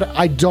I said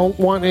I don't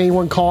want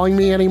anyone calling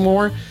me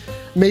anymore.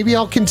 Maybe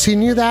I'll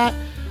continue that.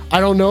 I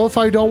don't know if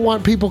I don't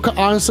want people.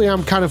 Honestly,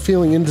 I'm kind of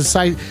feeling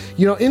indecisive.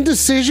 You know,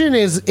 indecision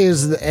is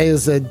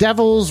the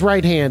devil's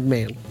right hand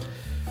man,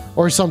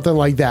 or something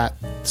like that.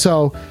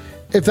 So,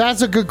 if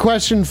that's a good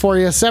question for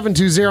you,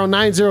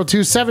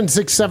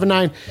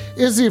 720-902-7679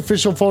 is the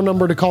official phone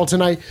number to call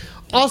tonight.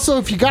 Also,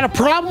 if you got a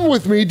problem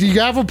with me, do you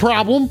have a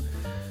problem?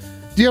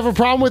 Do you have a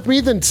problem with me?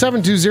 Then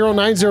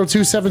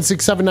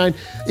 720-902-7679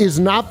 is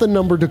not the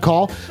number to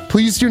call.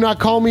 Please do not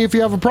call me if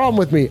you have a problem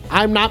with me.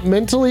 I'm not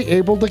mentally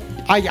able to.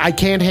 I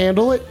can't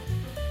handle it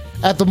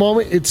at the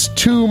moment. It's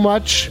too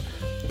much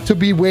to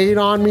be weighed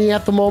on me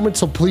at the moment.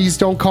 So please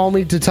don't call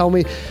me to tell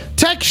me,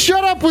 Tech,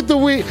 shut up with the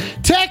weed.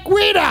 Tech,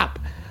 weed up.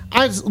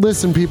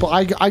 Listen, people,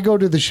 I go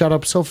to the shut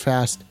up so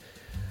fast.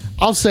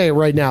 I'll say it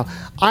right now.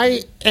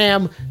 I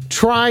am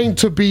trying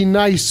to be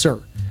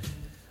nicer.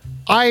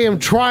 I am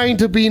trying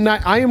to be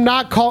nice. I am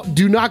not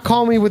do not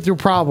call me with your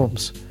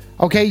problems.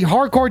 Okay?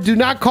 Hardcore, do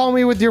not call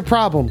me with your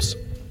problems.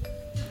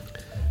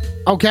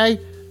 Okay?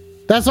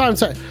 That's what I'm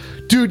saying.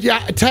 Dude, yeah,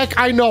 Tech,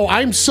 I know.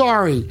 I'm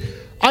sorry.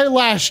 I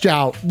lashed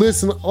out.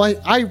 Listen,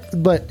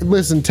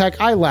 listen,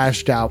 Tech, I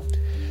lashed out.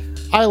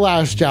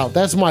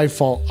 That's my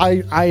fault.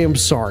 I am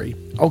sorry.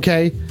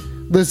 Okay?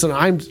 Listen,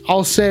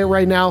 I'll say it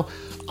right now.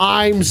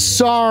 I'm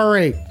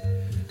sorry.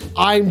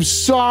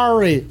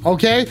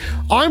 Okay?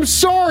 I'm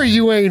sorry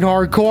you ain't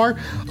hardcore.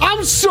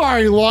 I'm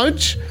sorry,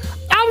 Lunch.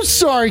 I'm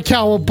sorry,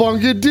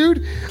 Cowabunga,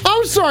 dude.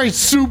 I'm sorry,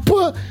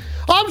 Super.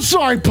 I'm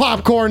sorry,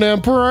 Popcorn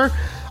Emperor.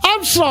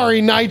 I'm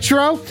sorry,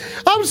 Nitro.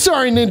 I'm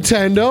sorry,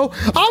 Nintendo.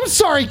 I'm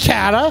sorry,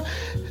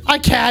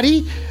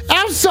 Caddy.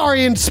 I'm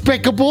sorry,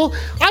 Inspicable.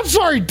 I'm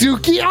sorry,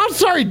 Dookie. I'm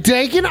sorry,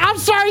 Dakin. I'm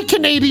sorry,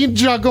 Canadian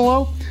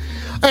Juggalo.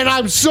 And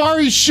I'm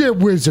sorry, Shit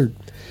Wizard.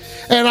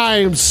 And I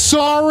am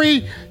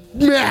sorry,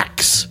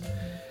 Max.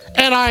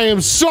 And I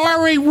am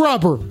sorry,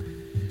 Rubber.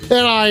 And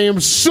I am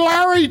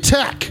sorry,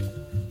 Tech.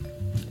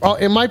 Oh,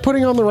 am I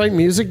putting on the right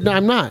music? No,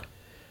 I'm not.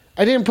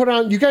 I didn't put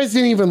on... You guys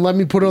didn't even let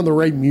me put on the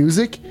right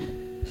music?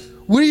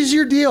 What is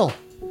your deal?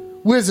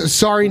 Wizard,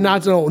 sorry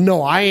not to...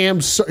 No, I am...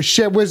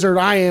 Shit Wizard,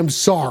 I am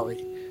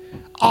sorry.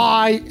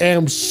 I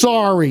am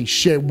sorry,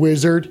 Shit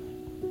Wizard.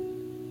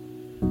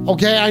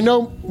 Okay, I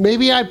know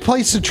maybe I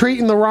placed a treat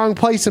in the wrong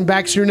place and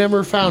Baxter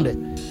never found it.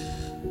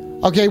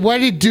 Okay, why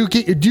did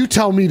Dookie... You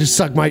tell me to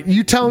suck my...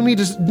 You telling me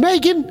to...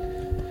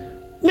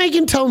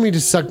 Megan telling me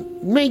to suck...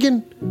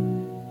 Megan,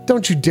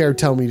 don't you dare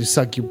tell me to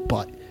suck your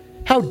butt.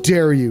 How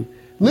dare you?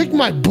 Lick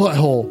my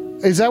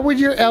butthole. Is that what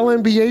your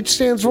LMBH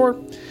stands for?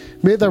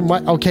 Maybe there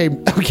might... Okay.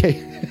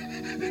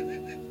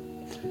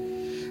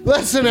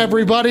 Listen,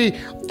 everybody.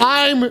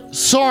 I'm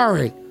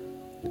sorry.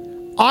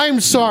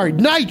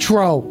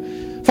 Nitro.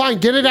 Fine,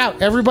 get it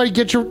out. Everybody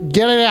get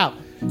it out.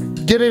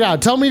 Get it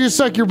out. Tell me to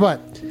suck your butt.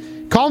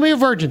 Call me a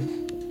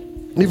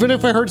virgin. Even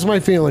if it hurts my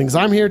feelings,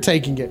 I'm here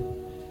taking it.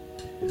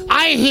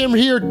 I am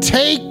here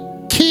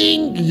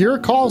taking your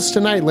calls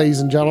tonight, ladies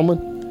and gentlemen.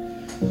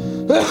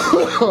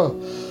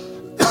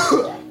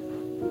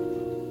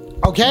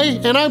 Okay?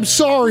 And I'm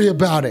sorry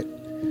about it.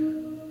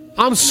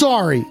 I'm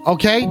sorry,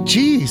 okay?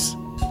 Jeez.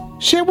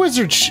 Shit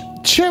Wizard.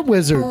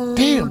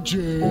 Damn.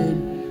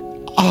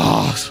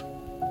 Oh,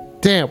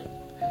 damn.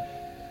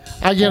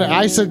 I get it.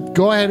 I said,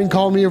 go ahead and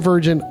call me a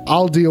virgin.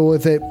 I'll deal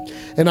with it.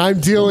 And I'm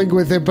dealing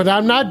with it, but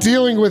I'm not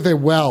dealing with it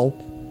well.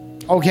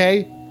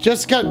 Okay?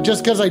 Just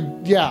because I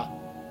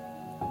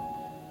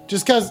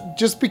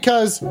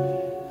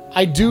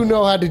do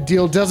know how to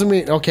deal doesn't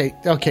mean... Okay,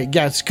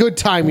 yes, good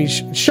timing.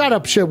 Shut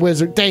up, Shit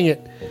Wizard. Dang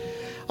it.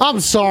 I'm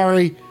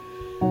sorry.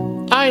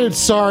 I am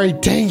sorry.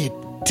 Dang it.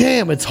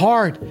 Damn, it's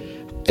hard.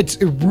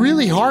 It's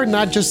really hard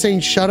not just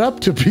saying shut up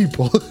to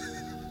people.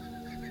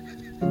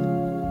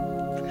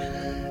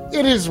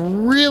 It is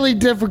really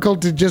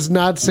difficult to just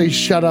not say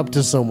shut up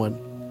to someone.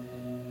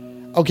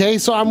 Okay,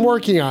 so I'm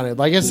working on it.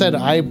 Like I said,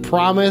 I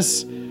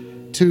promise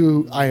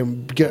to... I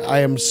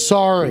am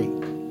sorry.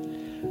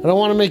 I don't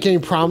want to make any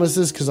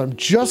promises because I'm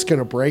just going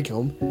to break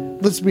them.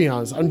 Let's be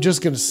honest. I'm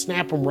just going to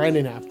snap them right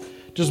in half.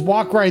 Just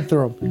walk right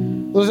through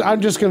them.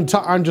 I'm just going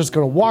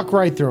to walk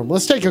right through them.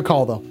 Let's take a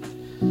call, though.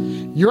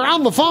 You're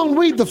on the phone.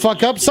 Weed the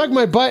fuck up. Suck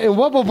my butt. And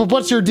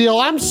what's your deal?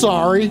 I'm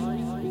sorry.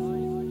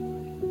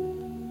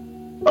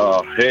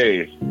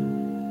 Hey.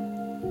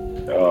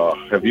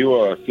 Have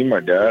you seen my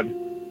dad?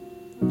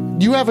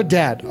 You have a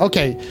dad.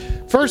 Okay.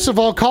 First of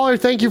all, caller,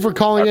 thank you for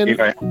calling in.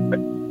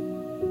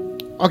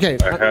 Okay.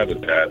 I had a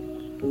dad.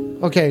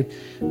 Okay.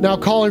 Now,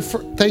 caller,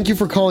 thank you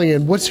for calling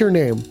in. What's your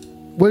name?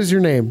 What is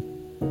your name?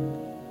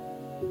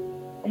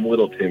 I'm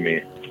Little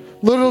Timmy.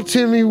 Little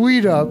Timmy,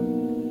 weed up.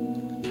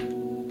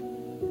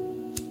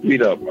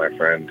 Weed up, my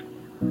friend.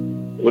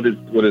 What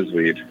is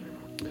weed?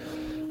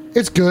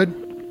 It's good.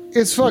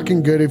 It's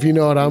fucking good if you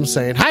know what I'm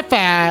saying. High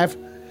five.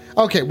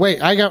 Okay, wait.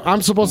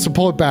 I'm supposed to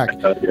pull it back.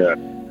 Yeah.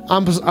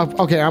 I'm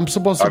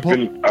supposed to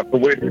pull. I've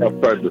been waiting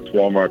outside this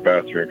Walmart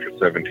bathroom for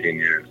 17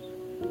 years.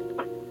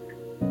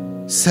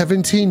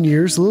 17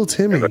 years, Little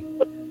Timmy.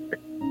 And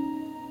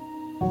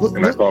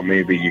I thought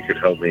maybe you could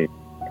help me,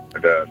 my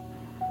dad.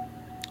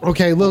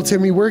 Okay, Little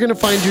Timmy, we're gonna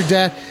find your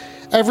dad.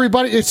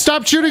 Everybody,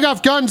 stop shooting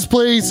off guns,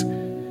 please.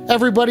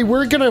 Everybody,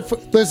 we're gonna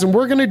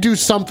do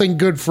something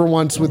good for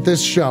once with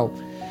this show.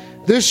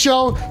 This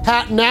show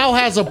now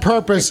has a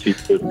purpose.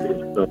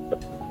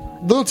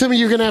 Little Timmy,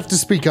 you're gonna have to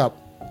speak up.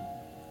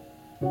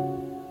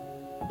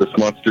 This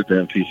Monster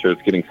Jam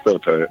t-shirt's getting so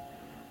tight.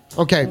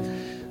 Okay.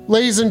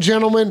 Ladies and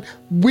gentlemen,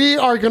 we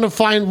are going to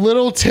find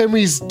Little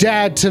Timmy's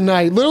dad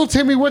tonight. Little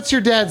Timmy, what's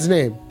your dad's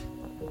name?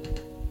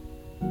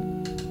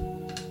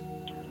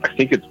 I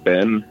think it's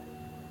Ben.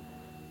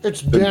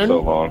 It's Ben? So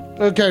long.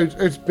 Okay,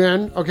 it's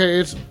Ben. Okay,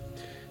 it's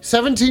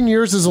 17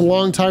 years is a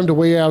long time to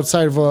wait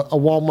outside of a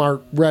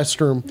Walmart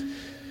restroom.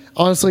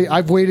 Honestly,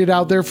 I've waited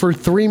out there for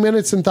 3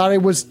 minutes and thought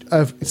it was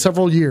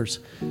several years.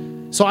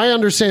 So I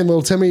understand,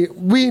 Little Timmy.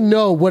 We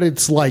know what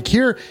it's like.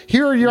 Here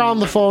you're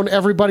on the phone,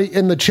 everybody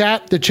in the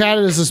chat. The chat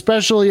is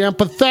especially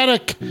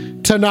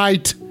empathetic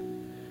tonight.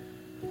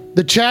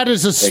 The chat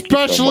is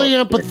especially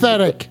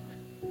empathetic.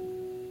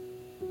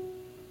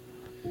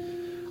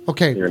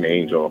 Okay. You're an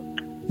angel.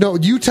 No,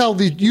 you tell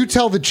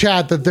the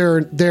chat that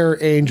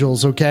they're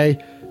angels,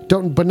 okay?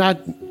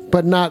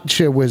 But not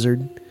Shit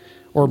Wizard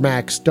or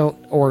Max.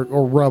 Or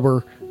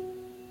Rubber.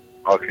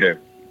 Okay.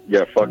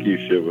 Yeah, fuck you,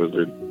 Shit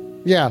Wizard.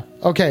 Yeah,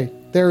 okay.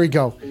 There we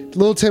go.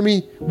 Little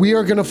Timmy, we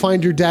are going to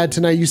find your dad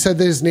tonight. You said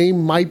that his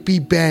name might be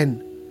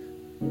Ben.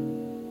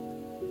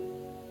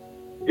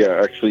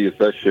 Yeah, actually, is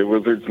that Shit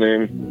Wizard's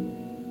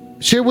name?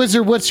 Shit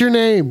Wizard, what's your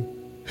name?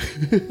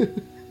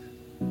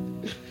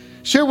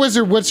 Shit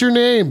Wizard, what's your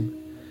name?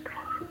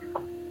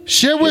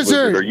 Shit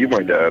Wizard. Are you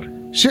my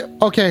dad? Shit.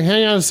 Okay,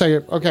 hang on a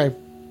second.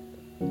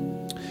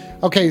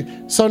 Okay,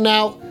 so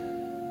now,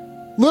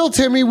 Lil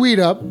Timmy Weed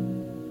Up.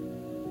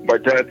 My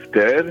dad's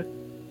dead?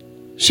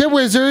 Shit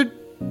Wizard.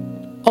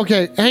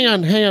 Okay, hang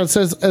on. It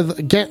says,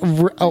 okay.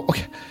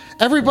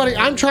 Everybody,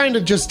 I'm trying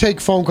to just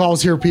take phone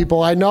calls here,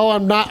 people. I know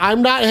I'm not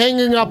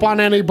hanging up on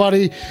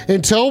anybody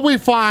until we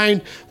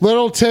find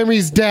Little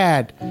Timmy's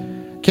dad.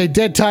 Okay,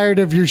 dead tired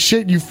of your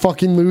shit, you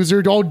fucking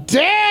loser. Oh,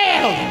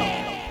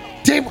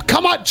 damn! Damn,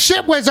 come on,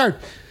 Shit Wizard!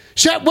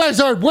 Shit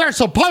Wizard, we're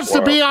supposed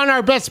to be on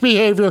our best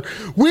behavior.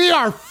 We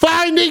are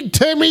finding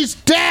Timmy's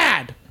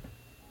dad!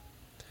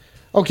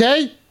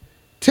 Okay?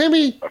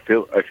 Timmy? I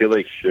feel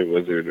like Shit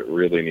Wizard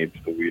really needs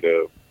to weed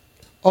up.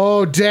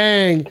 Oh,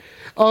 dang.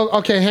 Oh,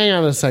 okay, hang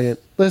on a second.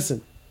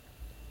 Listen.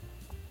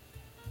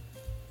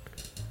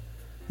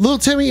 Little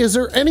Timmy, is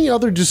there any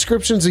other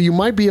descriptions that you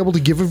might be able to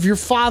give of your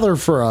father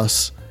for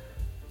us?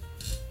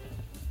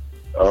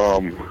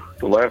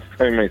 The last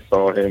time I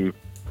saw him,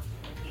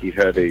 he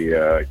had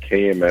a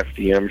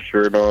KMFDM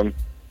shirt on.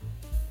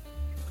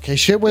 Okay,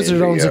 Shit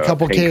Wizard owns a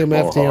couple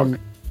KMFDM. Mohawk.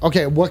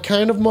 Okay, what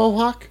kind of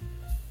mohawk?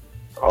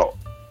 Oh,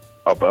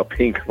 a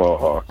pink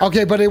mohawk.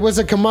 Okay, but it was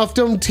a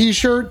Camuffdom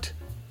t-shirt?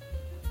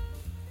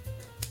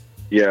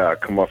 Yeah,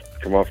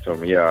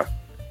 Camuffdom, yeah.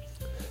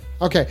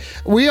 Okay,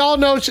 we all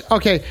know...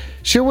 Okay,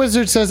 Shit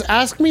Wizard says,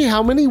 ask me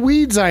how many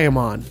weeds I am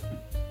on.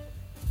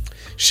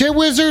 Shit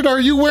Wizard,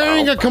 are you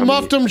wearing a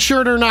Camuffdom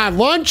shirt or not?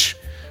 Lunch,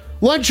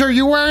 are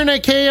you wearing a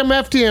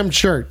KMFDM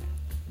shirt?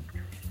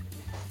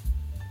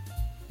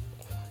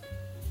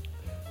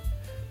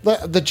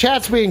 The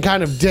chat's being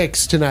kind of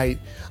dicks tonight.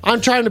 I'm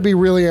trying to be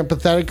really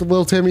empathetic,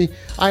 Lil Timmy.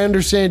 I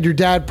understand your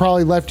dad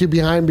probably left you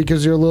behind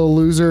because you're a little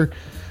loser.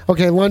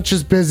 Okay, Lunch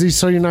is busy,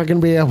 so you're not going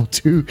to be able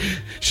to.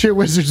 Shit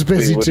Wizard's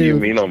busy, what too.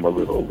 What do you mean I'm a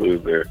little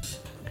loser?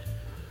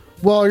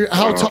 Well,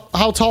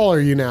 how tall are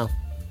you now?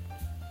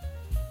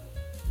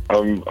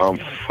 I'm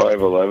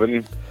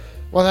 5'11".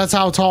 Well, that's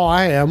how tall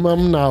I am.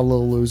 I'm not a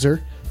little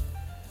loser.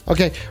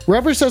 Okay,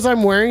 Rubber says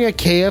I'm wearing a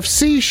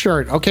KFC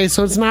shirt. Okay,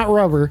 so it's not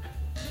Rubber.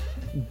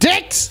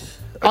 Dicks!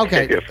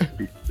 Okay.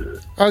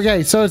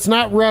 Okay, so it's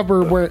not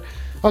Rubber.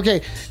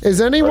 Okay,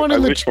 is anyone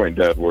in the... I wish my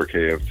dad wore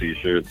KFC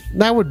shirts.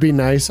 That would be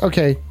nice.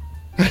 Okay.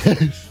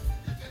 To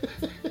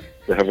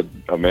have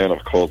a man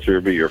of culture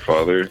be your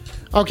father.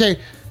 Okay,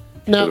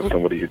 now...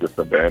 Somebody who just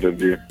abandoned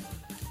you.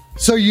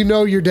 So you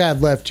know your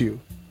dad left you?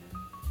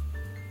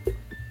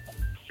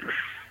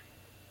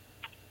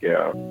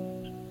 Yeah.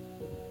 Do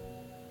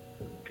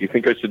you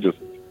think I should just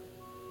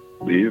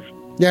leave?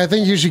 Yeah, I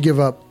think you should give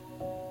up.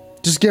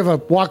 Just give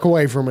up. Walk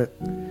away from it.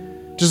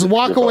 Just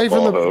walk away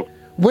from the...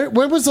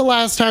 When was the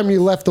last time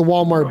you left the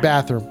Walmart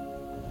bathroom?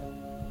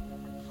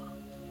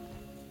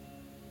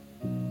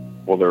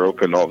 Well, they're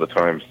open all the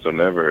time, so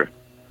never.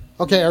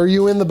 Okay, are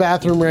you in the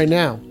bathroom right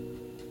now?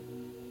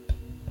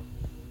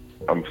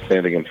 I'm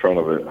standing in front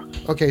of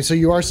it. Okay, so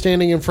you are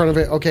standing in front of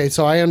it. Okay,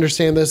 so I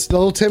understand this.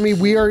 Little Timmy,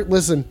 we are...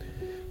 Listen,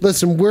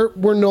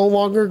 we're no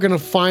longer going to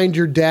find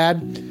your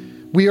dad.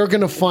 We are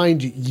going to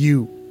find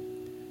you.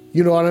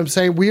 You know what I'm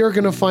saying? We are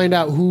going to find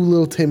out who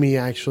Little Timmy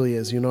actually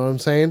is. You know what I'm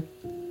saying?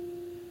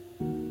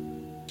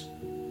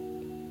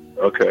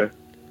 Okay.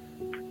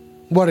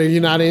 What, are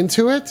you not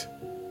into it?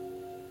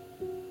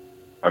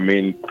 I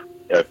mean,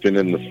 I've been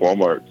in this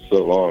Walmart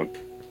so long.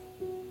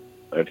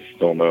 I just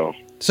don't know.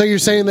 So you're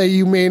saying that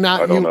you may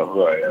not... I don't know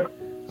who I am.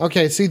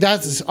 Okay, see,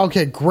 that's...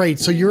 Okay, great.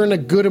 So you're in a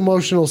good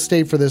emotional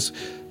state for this.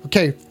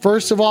 Okay,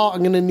 first of all,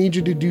 I'm going to need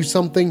you to do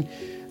something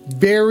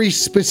very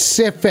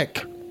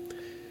specific.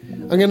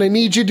 I'm going to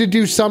need you to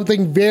do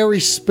something very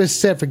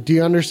specific. Do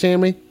you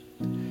understand me?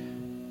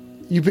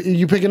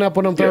 You picking up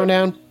what I'm throwing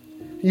down?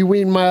 You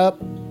weeding my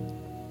up?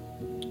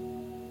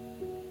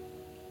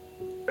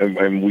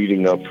 I'm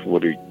weeding up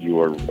what you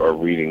are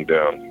weeding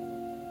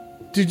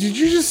down. Did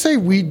you just say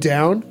weed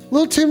down?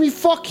 Little Timmy,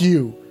 fuck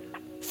you.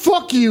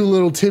 Fuck you,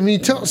 Little Timmy.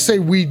 Don't say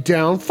weed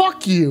down.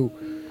 Fuck you.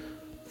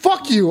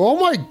 Fuck you. Oh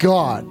my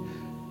God.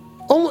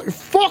 Oh,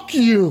 fuck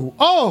you.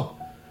 Oh,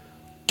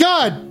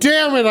 God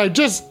damn it.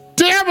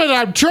 Damn it.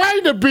 I'm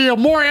trying to be a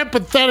more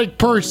empathetic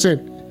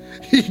person.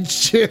 Eat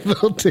shit,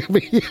 Little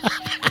Timmy.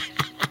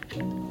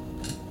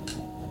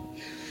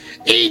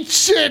 Eat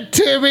shit,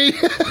 Timmy.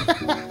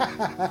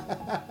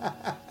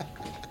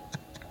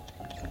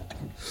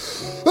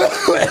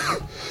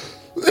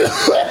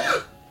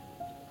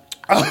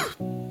 Oh,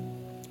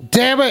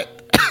 damn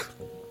it.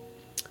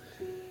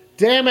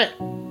 Damn it.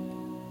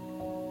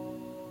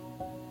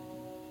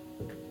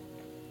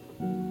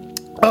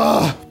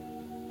 Oh,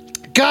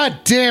 God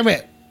damn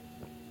it.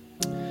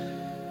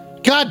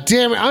 God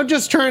damn it. I'm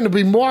just trying to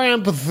be more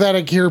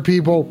empathetic here,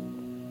 people.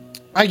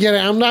 I get it.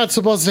 I'm not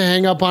supposed to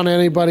hang up on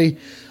anybody.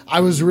 I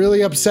was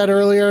really upset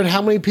earlier at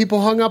how many people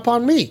hung up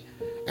on me.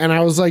 And I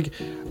was like,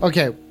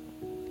 okay,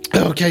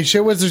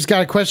 Shit Wizard's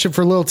got a question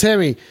for Little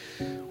Timmy.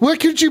 What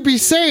could you be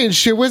saying,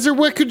 Shit Wizard?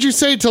 What could you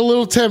say to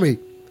Little Timmy?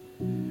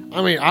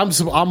 I mean, I'm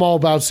all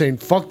about saying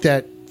fuck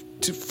that,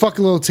 fuck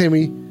little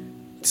Timmy,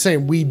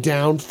 saying weed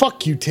down.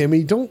 Fuck you,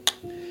 Timmy.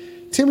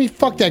 Timmy,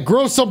 fuck that.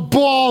 Grow some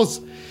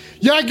balls.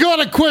 Yeah, I got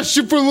a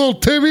question for little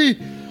Timmy.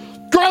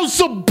 Grow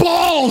some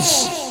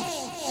balls.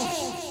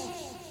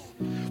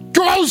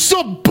 Grow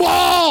some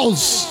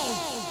balls.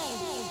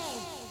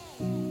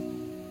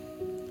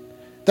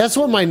 That's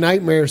what my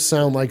nightmares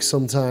sound like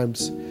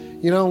sometimes.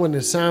 You know, when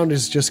the sound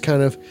is just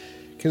kind of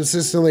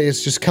consistently,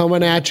 it's just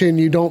coming at you, and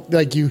you don't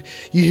like you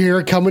hear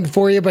it coming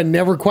for you, but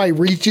never quite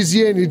reaches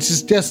you, and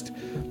it's just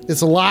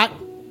it's a lot.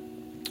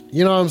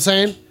 You know what I'm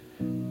saying?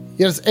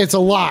 Yes, it's a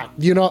lot.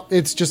 You know,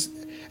 it's just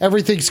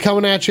everything's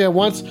coming at you at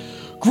once.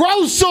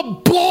 Grow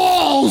some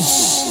balls.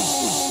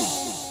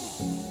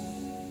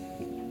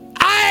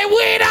 I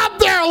went up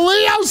there,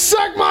 Leo.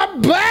 Suck my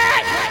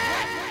butt.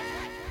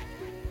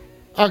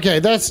 Okay,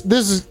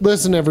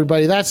 listen,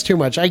 everybody. That's too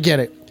much. I get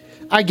it.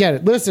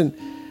 Listen,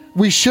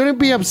 we shouldn't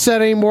be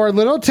upset anymore.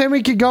 Little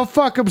Timmy can go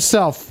fuck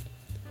himself.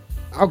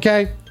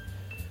 Okay?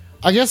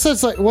 I guess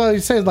that's like, well, he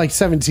said like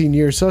 17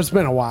 years, so it's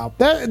been a while.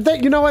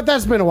 That you know what?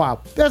 That's been a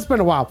while.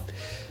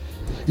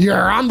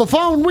 You're on the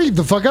phone. Read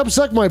the fuck up,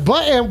 suck my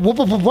butt, and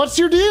what's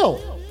your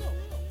deal?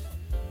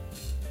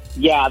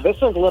 Yeah, this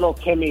is little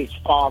Timmy's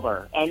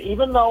father. And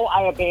even though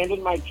I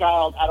abandoned my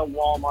child at a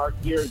Walmart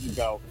years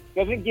ago,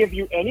 doesn't give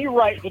you any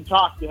right to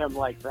talk to him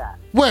like that.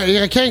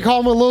 Wait, I can't call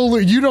him a little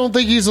loser. You don't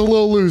think he's a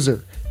little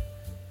loser?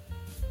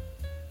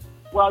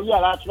 Well, yeah,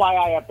 that's why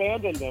I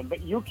abandoned him,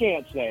 but you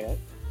can't say it.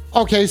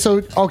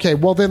 Okay,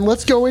 well then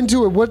let's go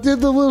into it. What did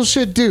the little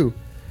shit do?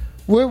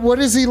 What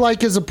is he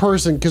like as a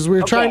person? Because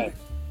we were trying...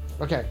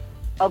 Okay.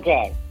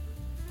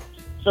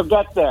 So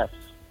get this.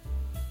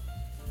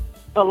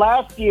 So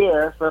last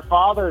year, for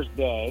Father's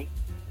Day,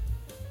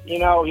 you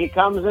know, he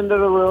comes into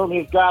the room,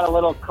 he's got a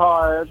little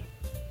card,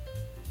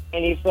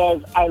 and he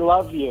says, "I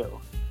love you."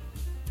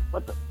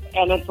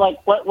 And it's like,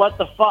 what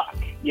the fuck?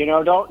 You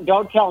know,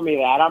 don't tell me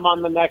that. I'm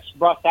on the next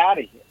bus out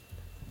of here.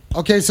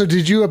 Okay, so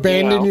did you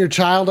abandon your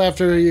child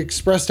after he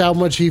expressed how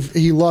much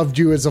he loved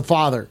you as a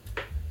father?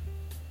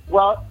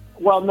 Well,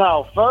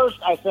 no. First,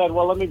 I said,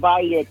 well, let me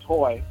buy you a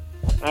toy.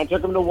 And I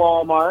took him to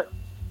Walmart.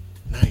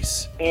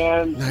 Nice.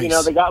 And, you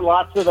know, they got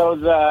lots of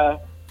those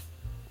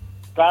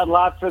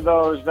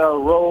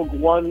Rogue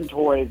One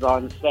toys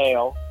on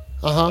sale.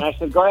 Uh-huh. And I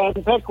said, go ahead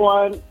and pick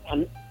one.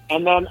 And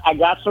then I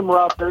got some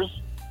rubbers.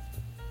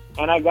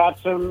 And I got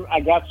some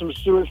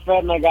Sudafed,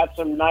 and I got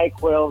some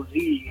NyQuil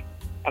Z.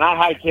 And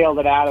I hightailed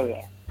it out of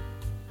there.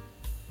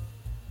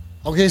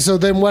 Okay, so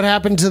then what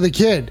happened to the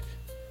kid?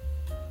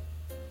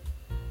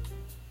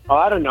 Oh,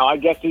 I don't know. I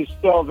guess he's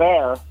still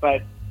there.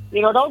 But,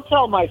 you know, don't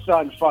tell my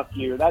son, fuck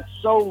you. That's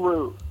so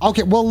rude.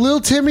 Okay, well, Lil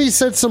Timmy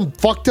said some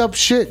fucked up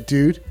shit,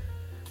 dude.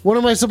 What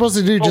am I supposed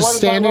to do? Well, just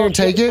stand there and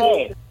take it?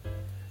 Say?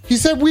 He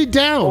said we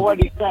down. Well, what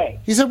did he say?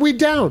 He said we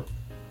down.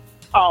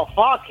 Oh,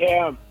 fuck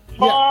him.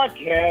 Fuck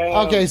him.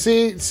 Okay,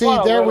 see,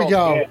 there we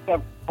go. Shit.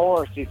 Of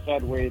course he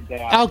said we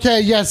down.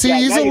 Okay, yeah, see,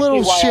 he's a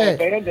little shit.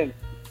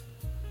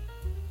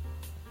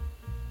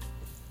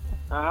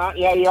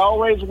 Yeah, he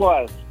always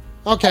was.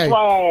 Okay. That's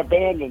why I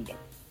abandoned him.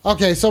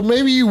 Okay, so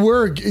maybe you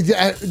were.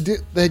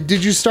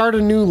 Did you start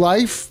a new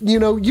life? You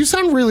know, you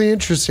sound really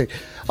interesting.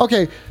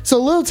 Okay, so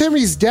little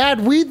Timmy's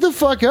dad, weed the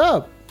fuck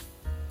up.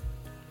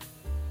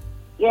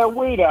 Yeah,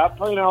 weed up.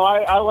 You know,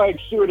 I like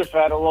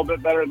Sudafed a little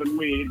bit better than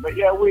weed, but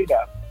yeah, weed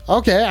up.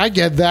 Okay, I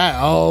get that.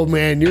 Oh,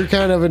 man, you're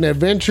kind of an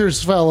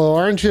adventurous fellow,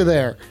 aren't you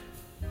there?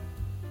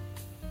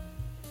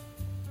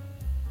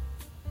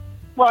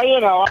 Well,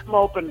 you know, I'm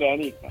open to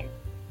anything.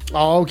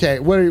 Oh, okay.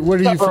 What are you...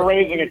 Except for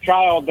raising a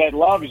child that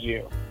loves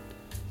you.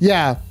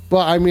 Yeah,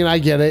 but I mean, I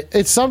get it.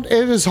 It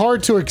is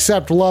hard to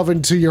accept love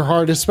into your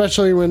heart,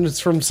 especially when it's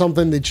from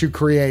something that you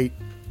create.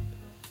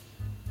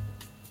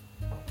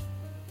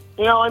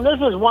 You know, and this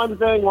is one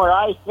thing where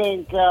I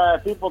think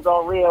people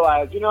don't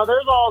realize. You know,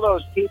 there's all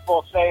those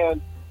people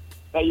saying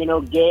that, you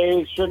know,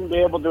 gays shouldn't be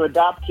able to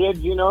adopt kids.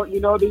 You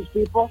know these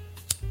people?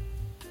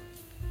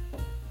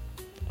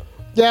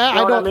 Yeah, you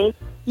know what I mean?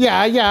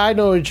 Yeah, I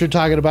know what you're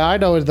talking about. I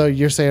know what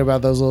you're saying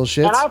about those little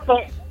shits.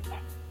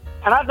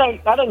 And I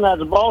think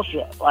that's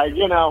bullshit. Like,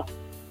 you know,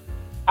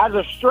 as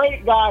a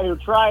straight guy who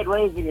tried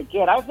raising a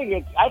kid, I think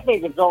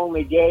it's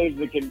only gays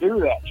that can do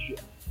that shit.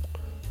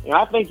 You know,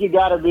 I think you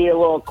got to be a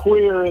little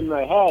queer in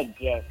the head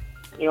to,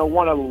 you know,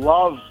 want to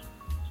love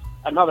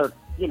another,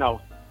 you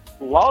know,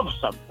 love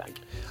something.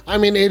 I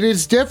mean, it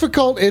is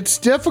difficult. It's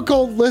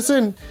difficult.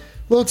 Listen,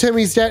 little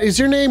Timmy's dad, is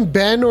your name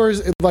Ben or is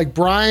it like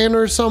Brian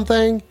or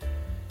something?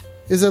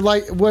 Is it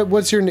like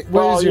what's your name?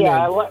 What is your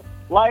name?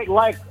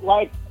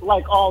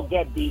 Like all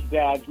deadbeat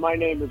dads, my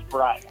name is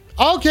Brian.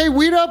 Okay,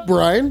 weed up,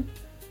 Brian.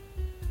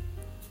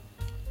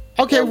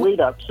 Okay, yeah, weed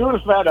up.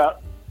 Sudafed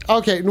up.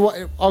 Okay,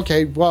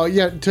 well,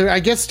 yeah, I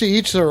guess to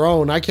each their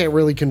own. I can't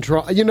really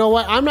control. You know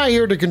what? I'm not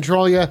here to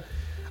control you.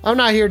 I'm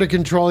not here to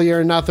control you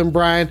or nothing,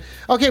 Brian.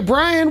 Okay,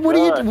 Brian, what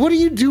do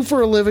you do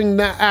for a living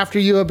after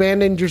you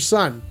abandoned your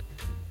son?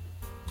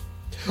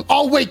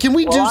 Oh, wait, can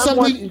we do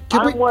something?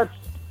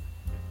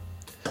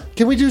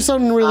 Can we do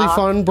something really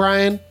fun,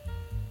 Brian?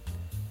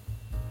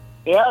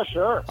 Yeah,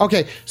 sure.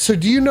 Okay, so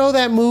do you know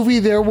that movie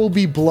There Will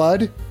Be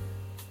Blood?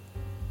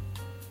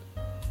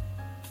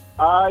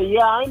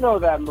 Yeah, I know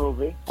that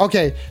movie.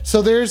 Okay,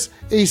 so there's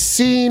a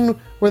scene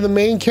where the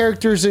main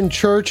character's in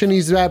church and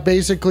he's at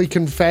basically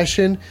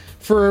confession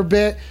for a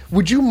bit.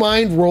 Would you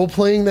mind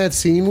role-playing that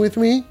scene with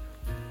me?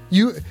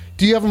 Do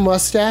you have a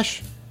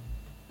mustache?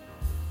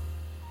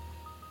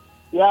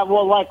 Yeah,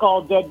 well, like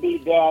all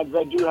deadbeat dads,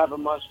 I do have a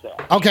mustache.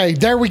 Okay,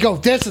 there we go.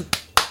 This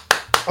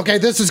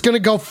is gonna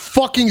go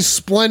fucking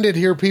splendid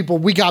here, people.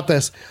 We got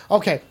this.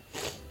 Okay.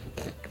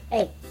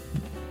 Oh.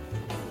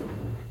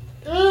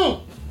 Ew.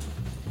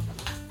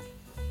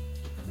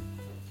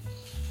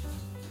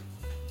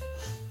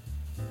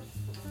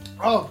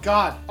 Oh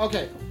God.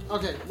 Okay.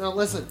 Now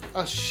listen.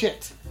 Oh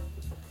shit.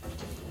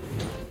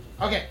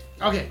 Okay.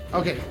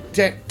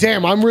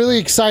 Damn, I'm really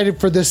excited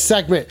for this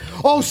segment.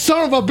 Oh,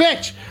 son of a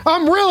bitch!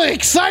 I'm really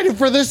excited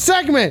for this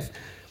segment.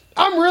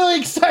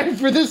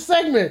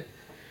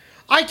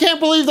 I can't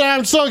believe that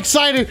I'm so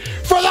excited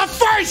for the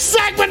first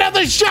segment of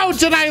the show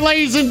tonight,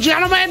 ladies and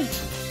gentlemen.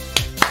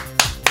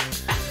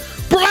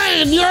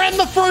 Brian, you're in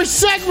the first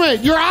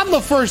segment. You're on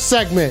the first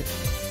segment.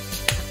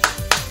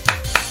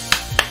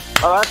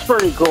 Oh, that's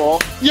pretty cool.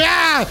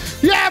 Yeah,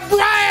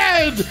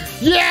 Brian.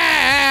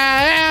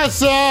 Yeah,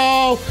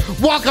 so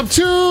welcome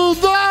to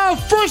the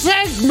first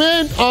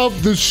segment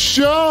of the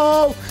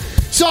show.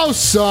 So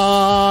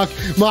suck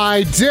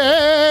my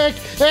dick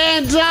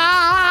and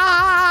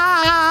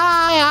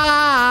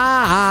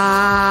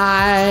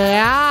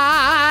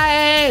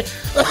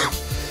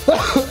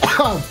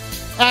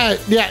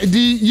yeah,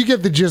 you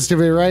get the gist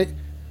of it, right?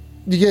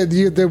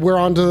 We're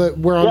on to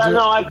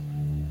the.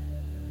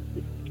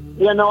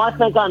 I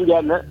think I'm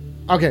getting it.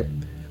 Okay,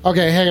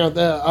 hang on.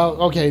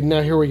 Okay,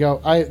 now here we go.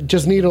 I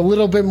just need a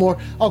little bit more.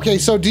 Okay,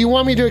 so do you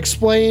want me to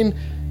explain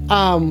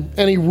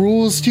any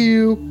rules to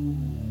you?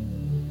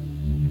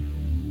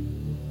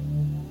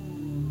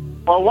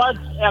 Well, is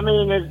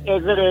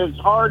it as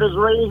hard as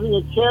raising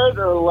a kid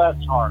or less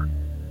hard?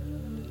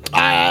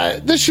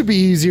 This should be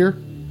easier.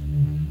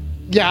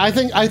 Yeah, I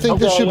think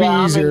this should be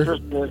easier.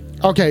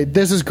 Okay,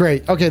 this is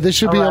great. Okay, this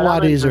should be a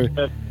lot easier.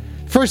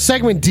 First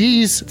segment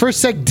D's.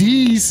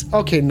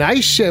 Okay,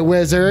 nice shit,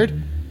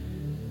 wizard.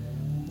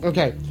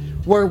 Okay,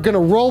 we're gonna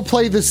role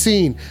play the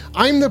scene.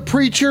 I'm the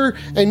preacher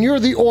and you're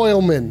the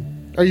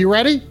oilman. Are you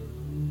ready?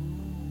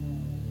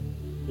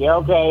 Yeah,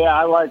 okay, yeah,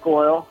 I like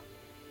oil.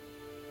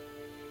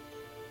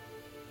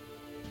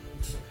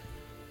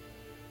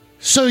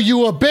 So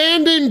you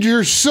abandoned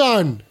your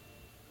son.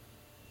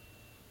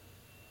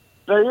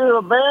 So you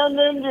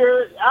abandoned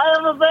I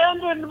have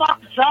abandoned my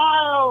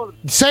child.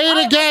 Say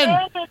it again.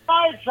 I've abandoned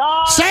my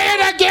child. Say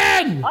it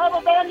again. I've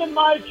abandoned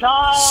my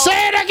child.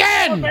 Say it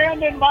again. I've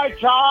abandoned my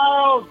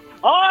child.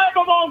 I'm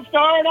a monster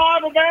and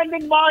I've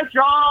abandoned my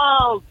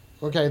child.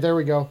 Okay, there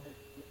we go.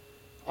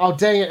 Oh,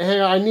 dang it.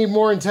 Hang on, I need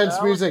more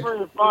intense music. That was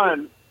pretty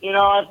fun. You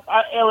know,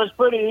 it was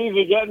pretty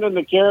easy getting in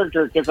the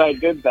character because I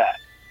did that.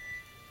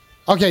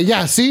 Okay,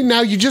 yeah, see,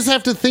 now you just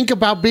have to think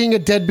about being a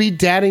deadbeat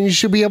dad and you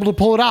should be able to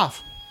pull it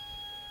off.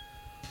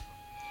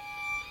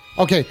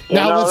 Okay,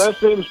 now this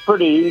seems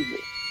pretty easy.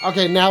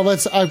 Okay, now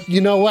let's,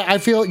 you know what,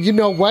 you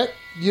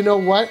know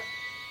what?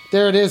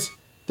 There it is.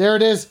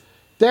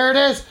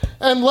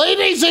 And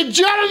ladies and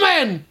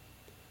gentlemen,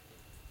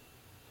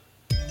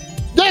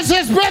 this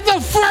has been the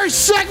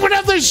first segment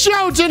of the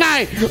show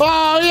tonight.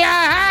 Oh,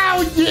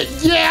 yeah,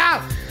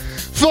 yeah.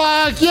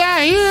 Fuck,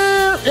 yeah,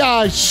 here.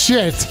 Oh,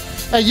 shit.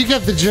 Hey, you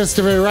get the gist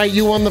of it, right?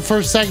 You won the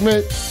first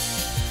segment.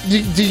 Do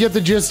you get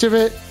the gist of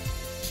it?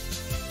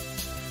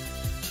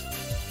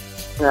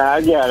 Yeah,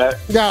 I get it.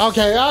 Yeah,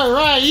 okay, all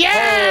right,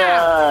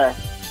 yeah!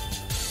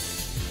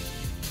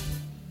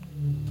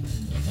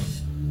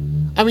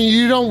 I mean,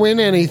 you don't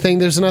win anything.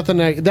 There's nothing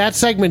that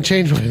segment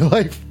changed my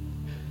life.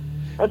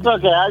 It's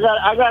okay.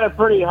 I got a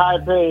pretty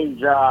high-paying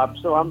job,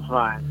 so I'm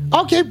fine.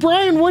 Okay,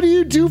 Brian, what do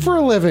you do for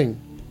a living?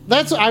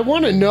 I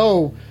want to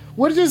know.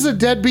 What does a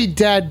deadbeat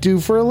dad do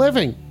for a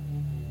living?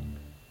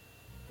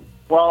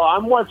 Well,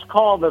 I'm what's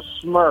called a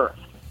Smurf.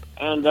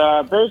 And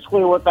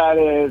basically what that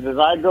is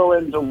I go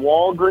into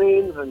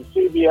Walgreens and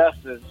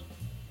CVS's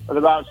with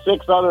about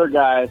 6 other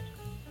guys,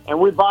 and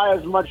we buy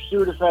as much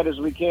Sudafed as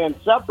we can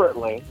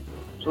separately,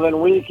 so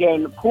then we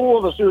can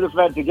pool the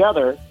Sudafed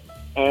together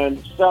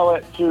and sell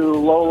it to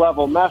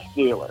low-level meth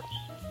dealers.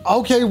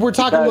 Okay, we're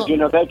talking because,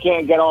 about... they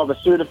can't get all the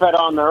Sudafed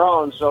on their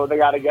own, so they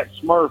got to get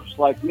Smurfs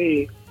like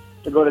me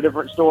to go to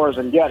different stores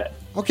and get it.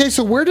 Okay,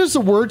 so where does the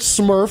word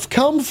Smurf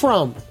come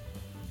from?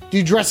 Do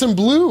you dress in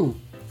blue?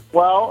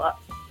 Well,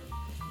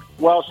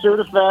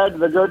 Sudafed,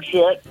 the good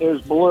shit,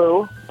 is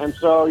blue, and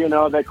so,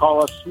 they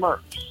call us Smurfs.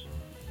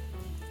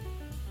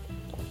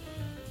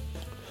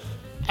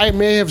 I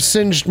may have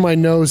singed my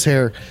nose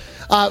hair.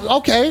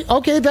 Okay,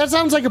 that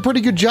sounds like a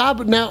pretty good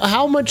job. Now,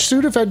 how much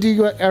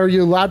Sudafed are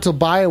you allowed to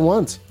buy at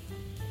once?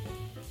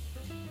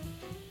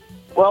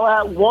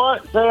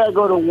 Well, say I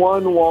go to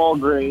one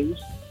Walgreens,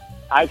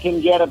 I can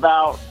get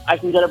about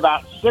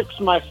 6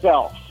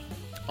 myself.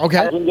 Okay.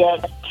 I can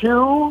get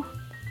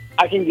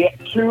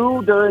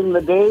two during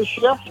the day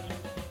shift,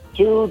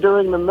 2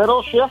 during the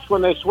middle shift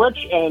when they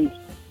switch, and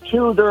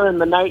 2 during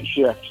the night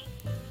shift.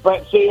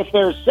 But see, if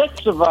there's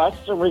 6 of us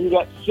and we can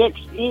get 6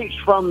 each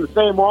from the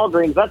same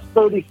Walgreens, that's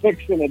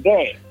 36 in a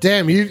day.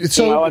 Damn,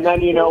 and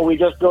then we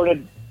just go to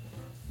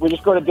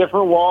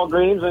different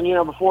Walgreens,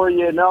 and before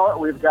you know it,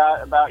 we've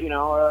got about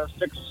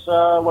 6.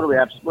 What do we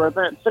have? We're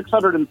at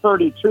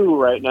 632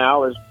 right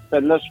now. Has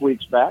been this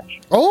week's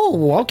batch.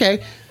 Oh,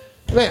 okay.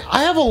 Man,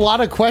 I have a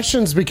lot of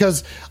questions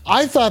because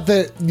I thought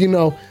that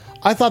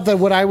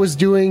what I was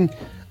doing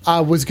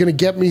was going to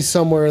get me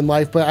somewhere in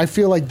life, but I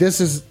feel like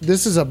this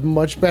is a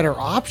much better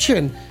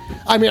option.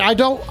 I mean, I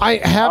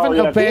haven't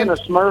abandoned. Being a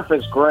Smurf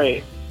is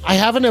great. I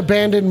haven't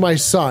abandoned my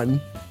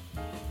son.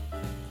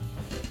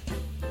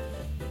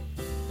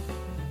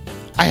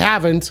 I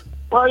haven't.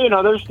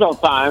 Well, there's still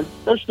time.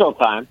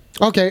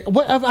 Okay,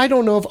 I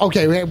don't know if...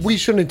 Okay, we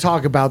shouldn't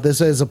talk about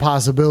this as a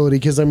possibility,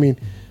 because, I mean...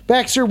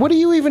 Baxter, what do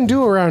you even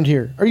do around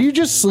here? Are you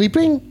just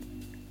sleeping?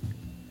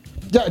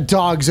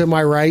 Dogs, am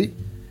I right?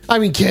 I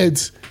mean,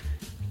 kids.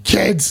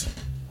 Kids.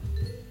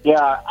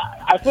 Yeah,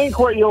 I think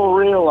what you'll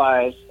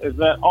realize is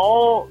that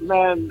all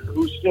men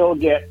who still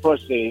get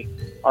pussy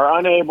are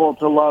unable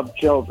to love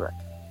children.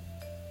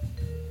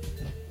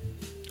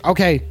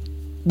 Okay,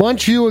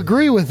 once you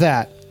agree with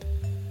that.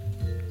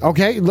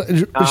 Okay.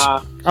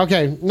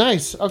 Okay.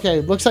 Nice.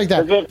 Okay. Looks like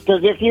that.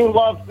 Because if you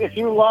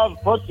love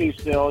pussy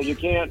still, you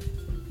can't,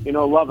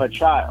 love a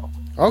child.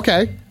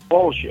 Okay.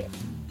 Bullshit.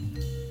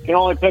 You can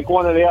only pick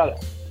one or the other.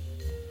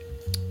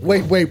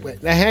 Wait.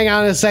 Hang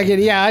on a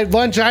second. Yeah,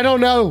 Lunch. I don't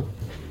know.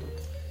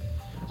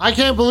 I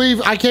can't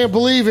believe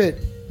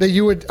it that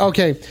you would.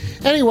 Okay.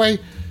 Anyway,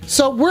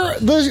 so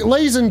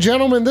ladies and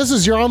gentlemen, this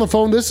is You're on the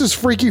Phone. This is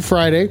Freaky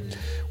Friday.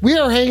 We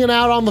are hanging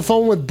out on the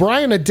phone with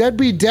Brian, a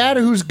deadbeat dad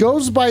who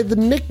goes by the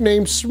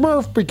nickname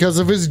Smurf because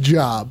of his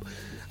job.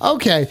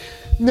 Okay,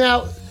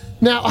 now,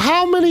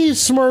 how many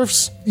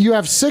Smurfs? You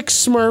have 6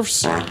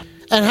 Smurfs,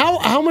 and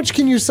how much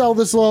can you sell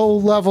this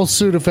low-level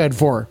Sudafed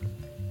for?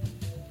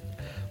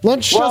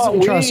 Lunch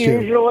doesn't trust you.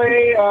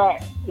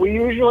 We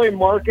usually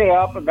mark it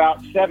up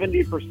about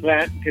 70%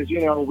 because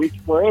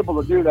we're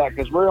able to do that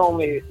because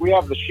we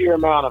have the sheer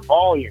amount of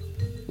volume.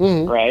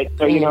 Mm-hmm. Right,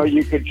 so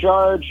you could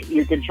charge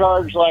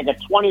like a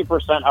 20%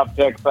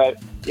 uptick, but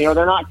they're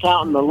not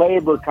counting the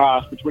labor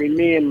cost between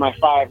me and my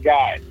 5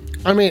 guys.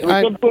 I mean, so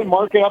we typically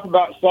mark it up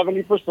about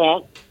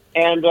 70%,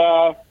 and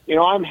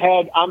I'm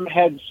head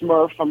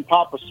Smurf, I'm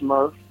Papa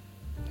Smurf,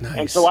 nice.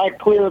 And so I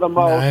clear the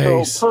most.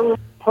 Nice. So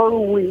per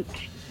week,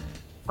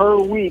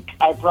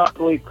 I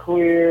probably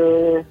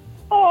clear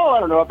I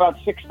don't know, about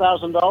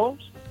 $6,000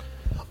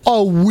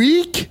 a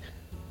week.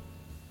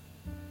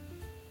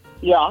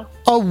 Yeah.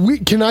 A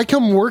week? Can I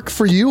come work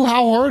for you?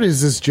 How hard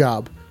is this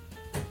job?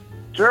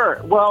 Sure.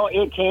 Well,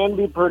 it can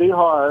be pretty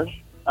hard,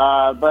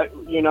 but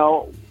we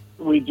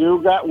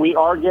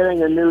are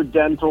getting a new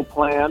dental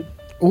plan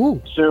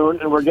soon,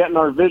 and we're getting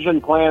our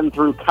vision plan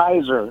through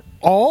Kaiser.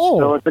 Oh.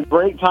 So it's a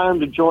great time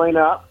to join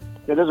up.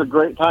 It is a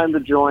great time to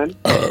join.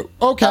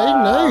 Okay,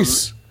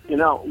 nice. We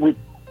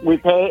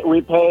pay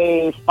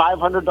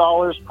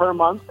 $500 per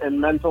month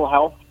in mental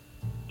health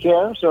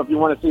care. So if you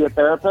want to see a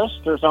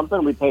therapist or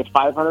something, we pay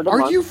 $500 a month.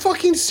 Are you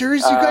fucking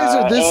serious? You guys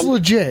are this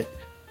legit?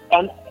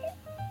 And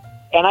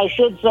I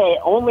should say,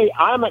 only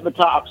I'm at the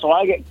top, so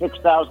I get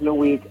 $6,000 a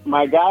week.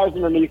 My guys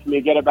underneath me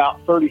get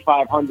about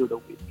 $3,500 a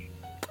week.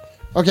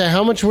 Okay,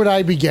 how much would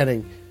I be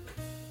getting?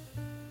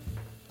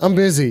 I'm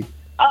busy.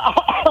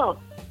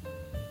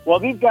 Well,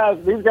 these guys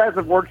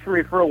have worked for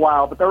me for a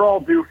while, but they're all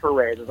due for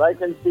raises. I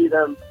can see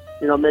them,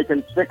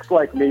 making 6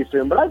 like me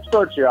soon. But I'd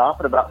start you off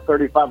at about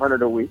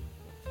 $3,500 a week.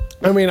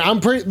 I mean,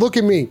 look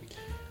at me.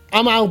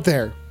 I'm out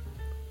there.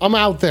 I'm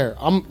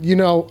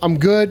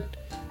good.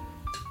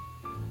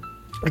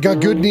 I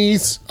got good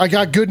knees.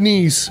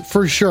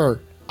 For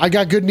sure. I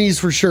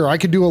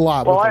could do a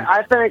lot. Well,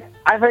 I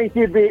think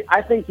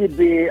you'd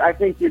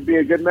be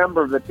a good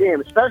member of the team,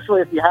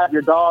 especially if you have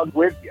your dog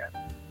with you.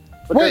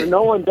 Because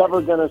no one's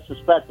ever going to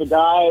suspect a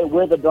guy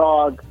with a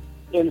dog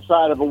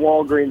inside of a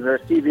Walgreens or a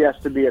CVS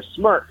to be a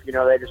Smurf.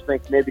 They just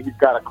think maybe he's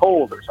got a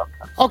cold or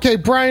something. Okay,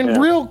 Brian,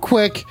 real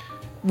quick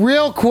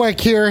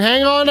here.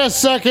 Hang on a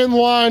second,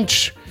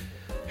 Lunch.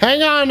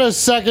 Hang on a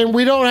second.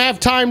 We don't have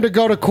time to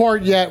go to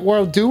court yet.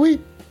 Well, do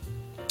we?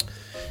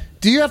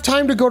 Do you have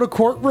time to go to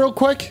court real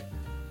quick?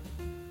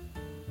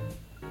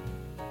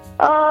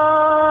 Yeah,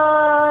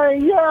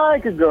 I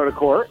could go to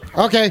court.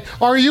 Okay.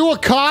 Are you a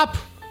cop?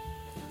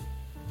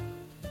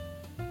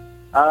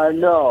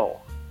 No,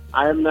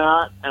 I am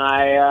not. And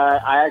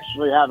I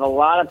actually have a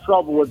lot of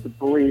trouble with the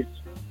police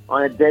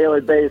on a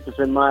daily basis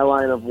in my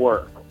line of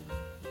work.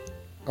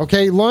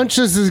 Okay, Lunch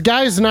says this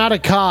guy's not a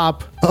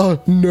cop.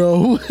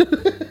 No.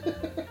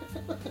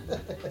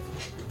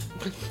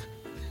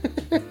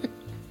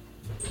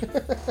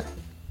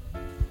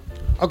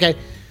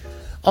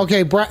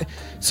 Okay, Brian.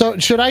 So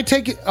should I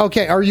take it?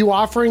 Okay, are you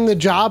offering the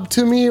job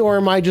to me, or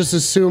am I just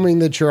assuming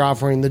that you're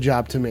offering the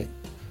job to me?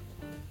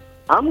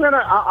 I'll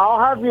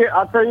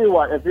tell you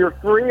what, if you're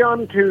free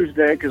on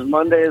Tuesday, because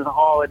Monday is a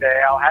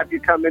holiday, I'll have you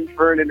come in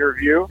for an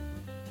interview.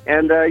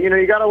 And,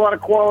 you got a lot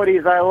of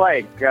qualities I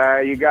like.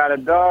 You got a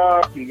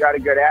dog. You got a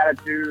good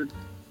attitude.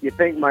 You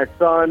think my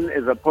son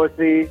is a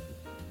pussy.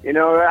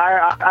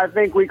 I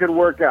think we could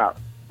work out.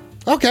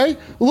 Okay.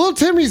 Little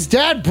Timmy's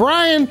dad,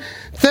 Brian,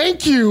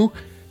 thank you.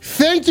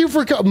 Thank you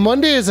for...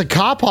 Monday is a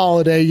cop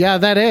holiday. Yeah,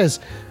 that is.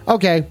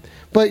 Okay.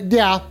 But,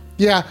 yeah.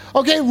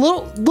 Okay,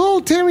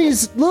 little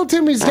Timmy's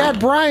dad,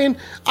 Brian,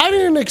 I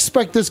didn't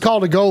expect this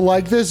call to go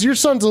like this. Your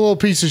son's a little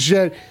piece of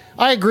shit.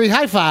 I agree.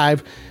 High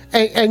five.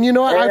 And you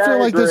know what? I feel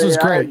like this was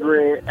great. I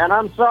agree. And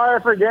I'm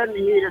sorry for getting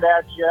heated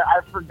at you.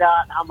 I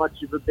forgot how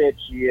much of a bitch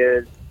he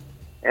is.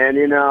 And,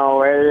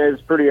 it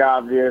is pretty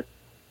obvious.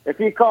 If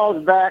he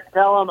calls back,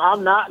 tell him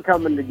I'm not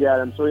coming to get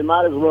him, so he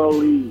might as well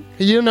leave.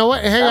 You know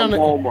what? Hang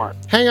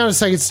on a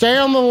second. Stay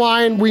on the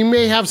line. We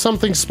may have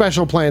something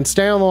special planned.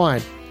 Stay on the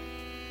line.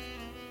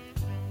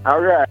 All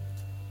right.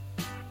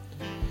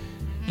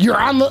 You're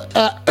on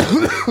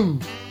the...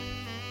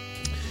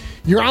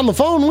 You're on the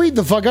phone. Weed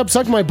the fuck up.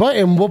 Suck my butt.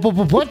 And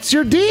what's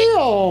your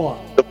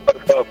deal? The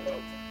fuck up.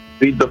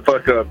 Beat the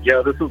fuck up.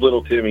 Yeah, this is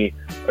Little Timmy.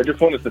 I just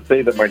wanted to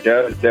say that my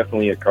dad is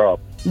definitely a cop.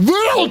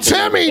 Little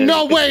Timmy?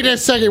 No, wait a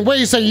second.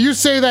 You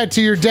say that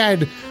to your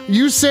dad.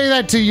 You say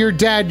that to your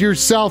dad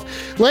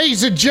yourself.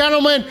 Ladies and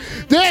gentlemen,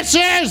 this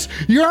is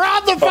You're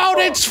on the Phone.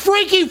 It's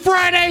Freaky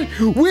Friday.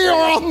 We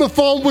are on the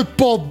phone with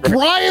both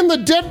Brian, the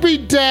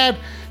deadbeat dad,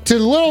 to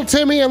Little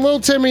Timmy and Little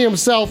Timmy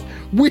himself.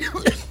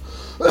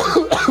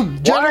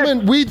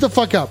 Gentlemen, weed the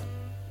fuck up.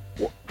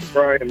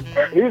 Brian.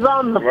 He's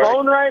on the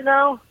phone right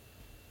now?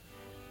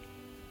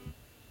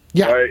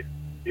 Yeah. Right.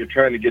 You're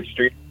trying to get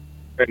stream.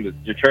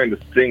 You're trying to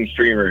sing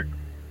streamer.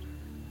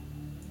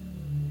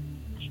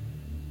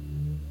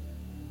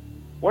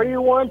 What do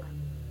you want?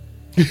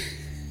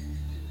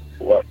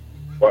 What?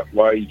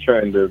 Why are you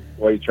trying to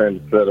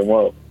set him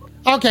up?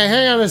 Okay,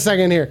 hang on a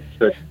second here.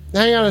 Listen,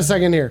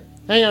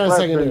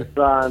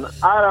 son,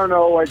 I don't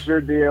know what your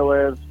deal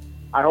is.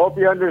 I hope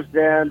you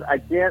understand. I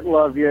can't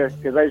love you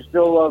because I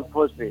still love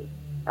pussy.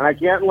 And I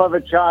can't love a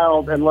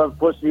child and love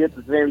pussy at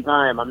the same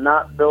time. I'm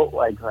not built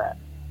like that.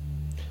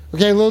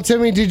 Okay, Little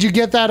Timmy, did you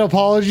get that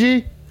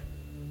apology?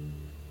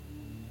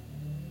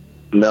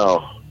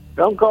 No.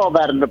 Don't call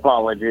that an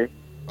apology.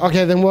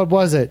 Okay, then what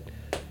was it?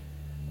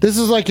 This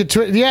is like a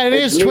Twitch. Yeah, it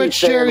is Twitch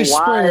Jerry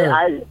Springer.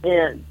 I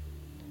can't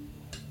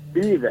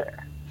be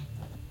there.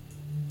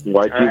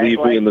 Why'd you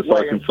leave me in the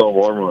Arkansas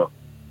warm-up?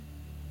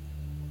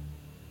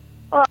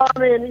 I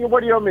mean,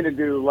 what do you want me to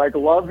do? Like,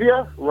 love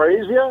you?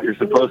 Raise you? You're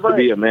supposed to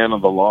be a man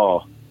of the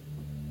law.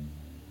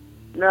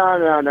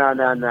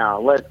 No.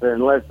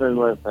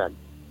 Listen.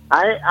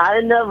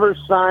 I never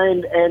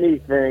signed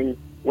anything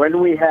when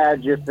we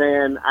had you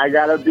saying, I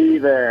gotta be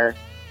there.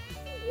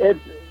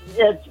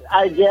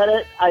 I get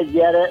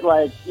it.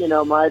 Like,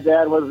 my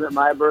dad wasn't at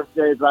my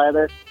birthdays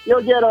either.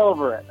 You'll get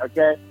over it,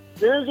 okay? As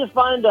soon as you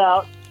find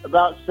out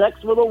about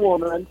sex with a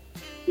woman,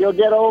 you'll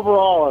get over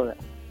all of it.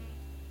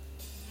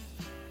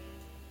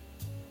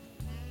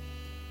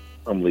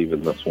 I'm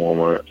leaving this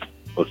Walmart.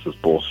 This is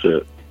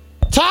bullshit.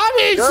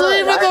 Tommy's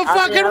leaving the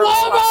fucking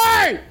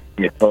Walmart!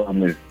 You told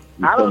me.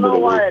 I don't know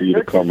why it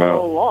took you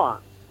so long.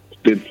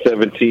 It's been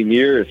 17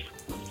 years.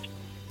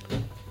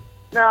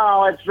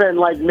 No, it's been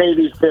like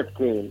maybe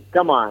 15.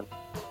 Come on.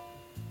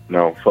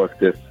 No, fuck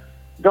this.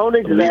 Don't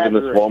exaggerate. I'm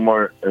leaving this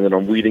Walmart, and then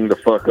I'm weeding the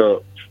fuck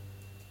up.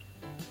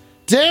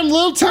 Damn,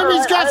 Little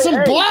Timmy's got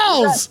some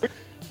balls!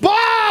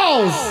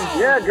 Balls!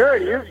 Yeah,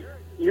 good.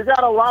 You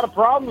got a lot of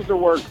problems to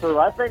work through.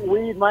 I think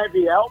weed might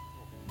be helpful.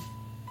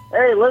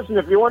 Hey, listen,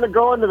 if you want to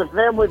go into the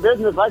family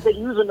business, I could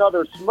use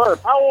another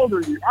Smurf. How old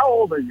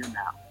are you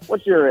now?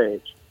 What's your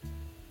age?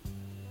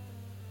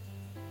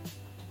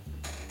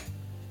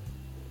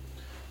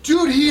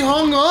 Dude, he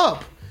hung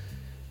up.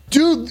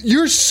 Dude,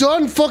 your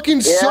son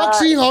fucking sucks.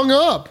 He hung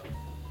up.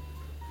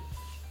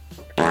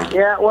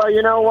 Yeah, well,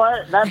 you know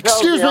what? That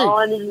tells me all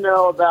I need to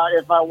know about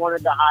if I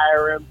wanted to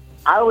hire him.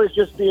 I was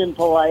just being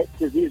polite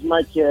because he's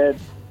my kid.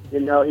 He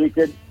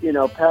could,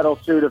 peddle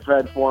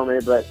Sudafed for me,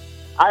 but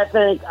I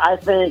think I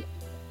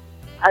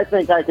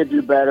could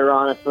do better,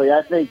 honestly.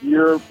 I think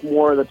you're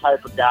more the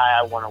type of guy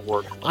I want to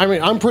work with. I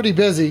mean, I'm pretty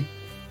busy.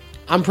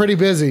 All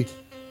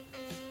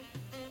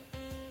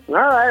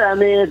right. I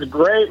mean, it's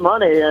great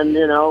money, and,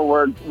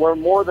 we're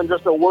more than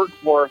just a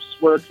workforce.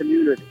 We're a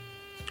community.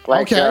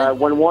 Like,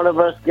 when one of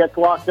us gets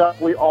locked up,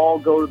 we all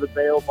go to the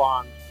bail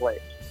bonds place.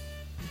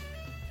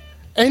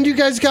 And you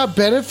guys got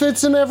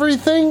benefits and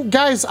everything?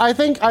 Guys, I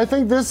think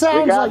this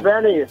sounds like... We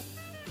got bennies.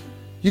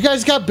 You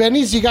guys got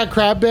bennies? You got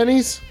crab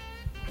bennies?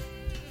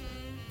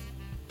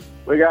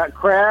 We got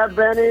crab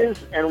bennies,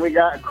 and we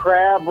got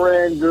crab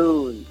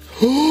rangoons.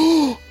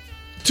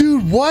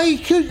 Dude, why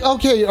could...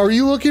 Okay, are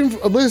you looking...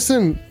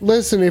 Listen,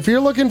 if you're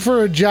looking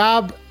for a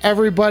job,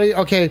 everybody...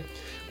 Okay,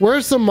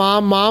 where's the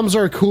mom? Moms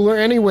are cooler.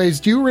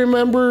 Anyways, do you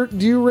remember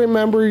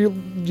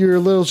your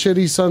little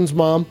shitty son's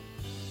mom?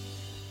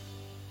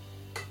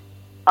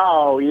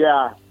 Oh,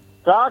 yeah.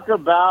 Talk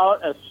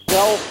about a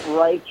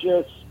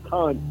self-righteous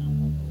cunt.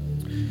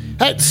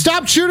 Hey,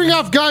 stop shooting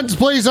off guns,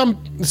 please.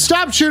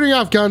 Stop shooting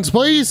off guns,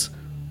 please.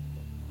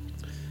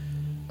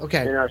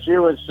 Okay. You know, she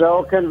was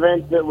so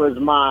convinced it was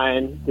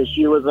mine because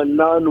she was a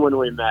nun when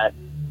we met.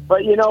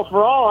 But, you know,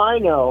 for all I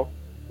know,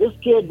 this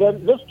kid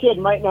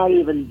might not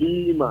even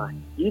be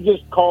mine. He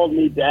just called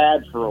me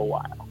dad for a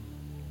while.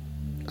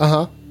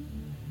 Uh-huh.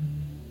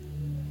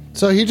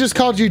 So he just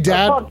called you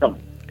dad? Fuck him.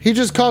 He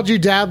just called you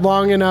dad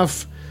long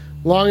enough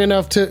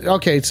to...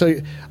 Okay, so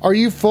are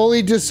you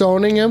fully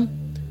disowning him?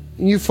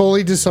 You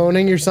fully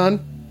disowning your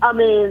son? I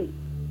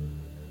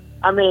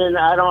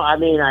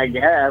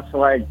guess,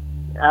 like,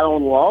 I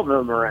don't love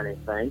him or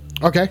anything.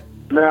 Okay.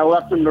 I mean, I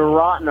left him to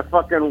rot in a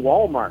fucking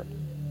Walmart.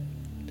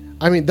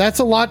 I mean, that's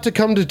a lot to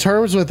come to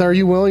terms with. Are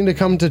you willing to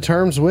come to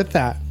terms with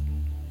that?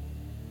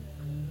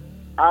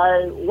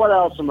 What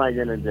else am I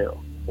going to do?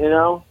 You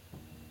know?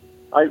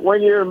 Like,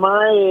 when you're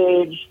my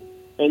age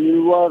and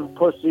you love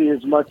pussy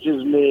as much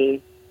as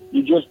me,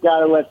 you just got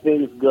to let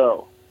things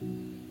go.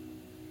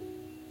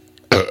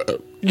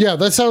 Yeah,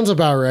 that sounds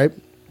about right.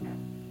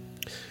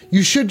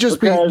 You should just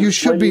because be. You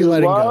should be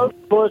letting go. When you love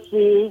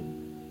pussy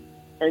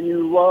and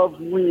you love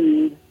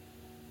weed,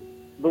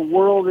 the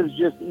world is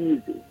just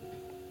easy.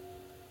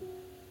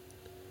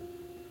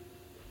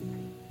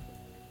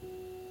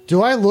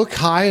 Do I look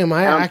high? Am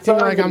I acting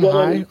like I'm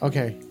high?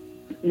 Okay.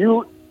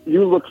 You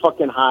look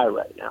fucking high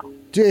right now.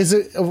 Is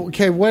it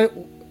okay? What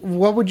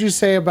would you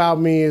say about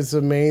me is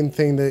the main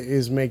thing that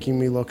is making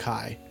me look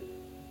high?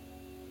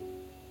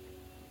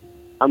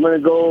 I'm gonna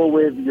go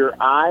with your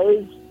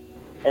eyes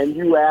and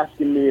you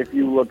asking me if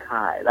you look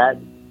high. That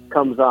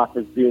comes off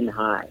as being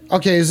high.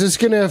 Okay, is this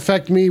going to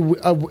affect me?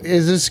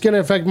 Is this going to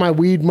affect my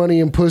weed, money,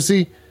 and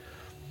pussy?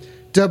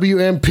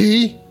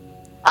 WMP?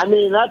 I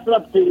mean, that's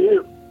up to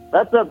you.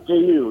 That's up to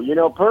you. You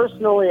know,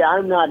 personally,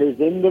 I'm not as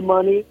into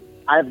money.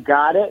 I've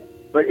got it.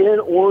 But in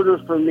order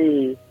for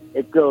me,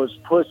 it goes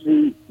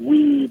pussy,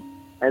 weed,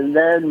 and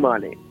then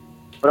money.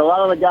 But a lot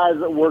of the guys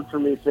that work for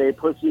me say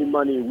pussy,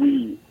 money,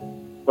 weed.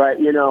 But,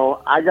 you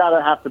know, I got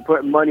to have to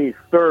put money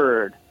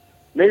third,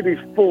 maybe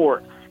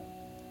fourth,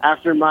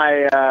 after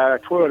my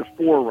Toyota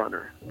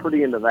 4Runner.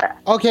 Pretty into that.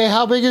 Okay,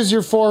 how big is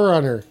your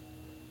 4Runner?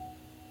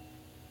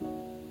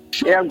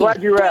 Yeah, I'm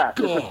glad you asked.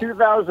 It's a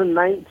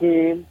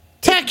 2019.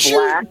 Tech, it's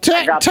black.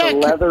 I got the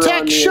leather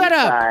on the shut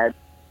inside. up.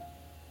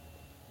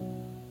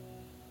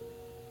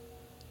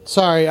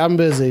 Sorry, I'm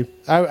busy.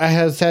 I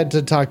had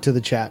to talk to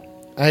the chat.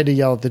 I had to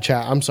yell at the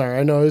chat. I'm sorry.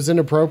 I know it was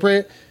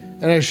inappropriate,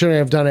 and I shouldn't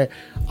have done it.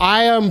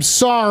 I am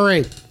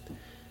sorry.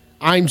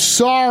 I'm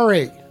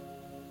sorry.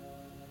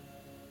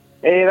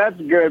 Hey, that's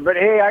good. But,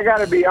 hey, I got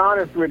to be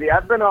honest with you.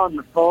 I've been on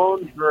the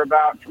phone for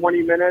about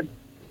 20 minutes,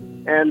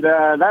 and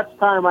that's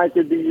time I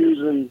could be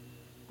using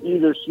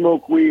either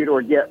smoke weed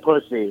or get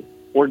pussy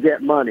or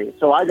get money.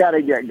 So I got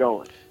to get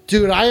going.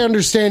 Dude, I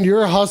understand.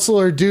 You're a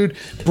hustler, dude.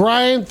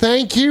 Brian,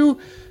 thank you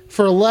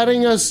for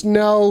letting us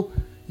know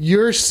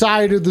your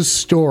side of the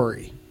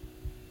story.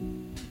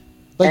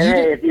 Like, and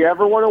hey, if you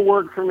ever want to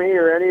work for me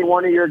or any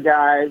one of your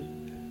guys,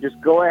 just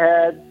go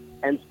ahead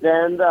and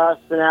send us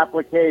an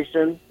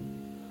application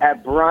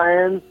at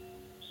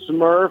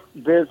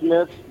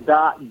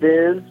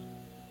briansmurfbusiness.biz.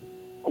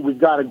 We've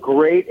got a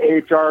great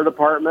HR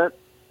department,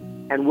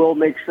 and we'll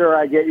make sure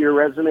I get your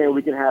resume and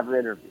we can have an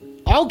interview.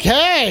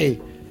 Okay.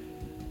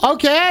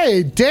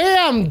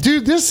 Damn,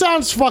 dude, this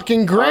sounds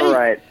fucking great. All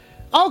right.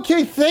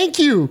 Okay, thank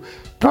you.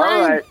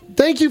 Brian, all right.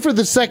 Thank you for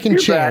the second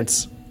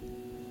chance.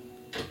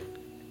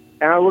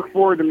 And I look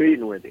forward to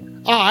meeting with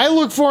you. I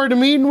look forward to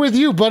meeting with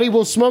you, buddy.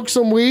 We'll smoke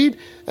some weed,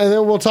 and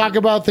then we'll talk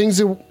about things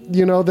that,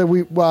 you know, that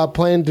we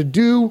plan to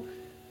do,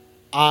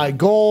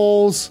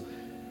 goals,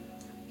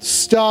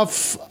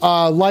 stuff,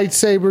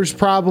 lightsabers.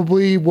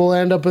 Probably will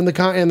end up in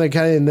the and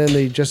then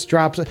they just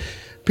drop.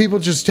 People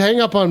just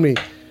hang up on me.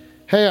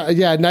 Hey,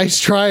 yeah, nice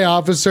try,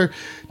 officer.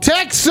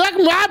 Tech, suck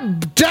my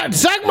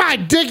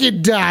dick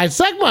and die.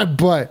 Suck my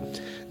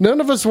butt.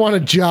 None of us want a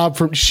job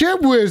from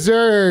Shit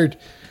Wizard.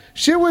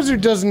 Shit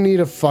Wizard doesn't need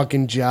a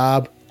fucking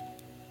job.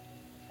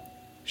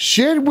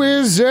 Shit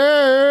Wizard.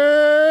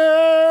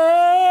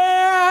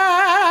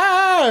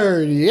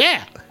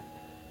 Yeah.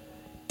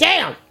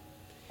 Damn.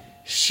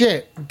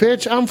 Shit.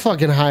 Bitch, I'm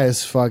fucking high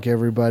as fuck,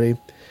 everybody.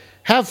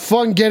 Have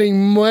fun getting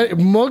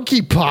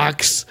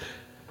monkeypox.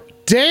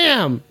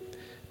 Damn.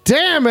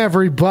 Damn,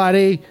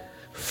 everybody.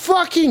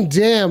 Fucking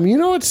damn. You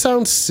know what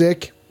sounds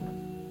sick?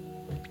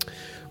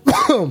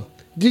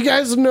 Do you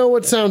guys know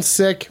what sounds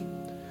sick?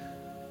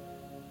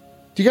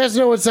 Do you guys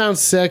know what sounds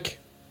sick?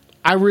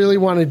 I really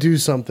want to do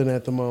something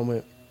at the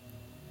moment.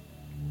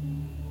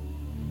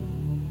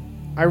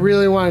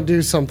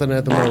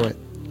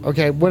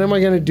 Okay, what am I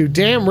going to do?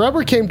 Damn,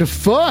 Rubber came to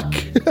fuck.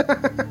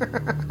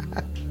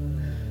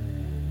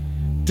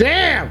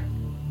 Damn.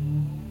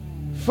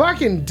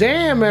 Fucking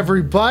damn,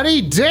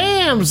 everybody.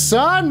 Damn,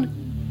 son.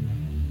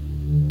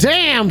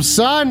 Damn,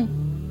 son.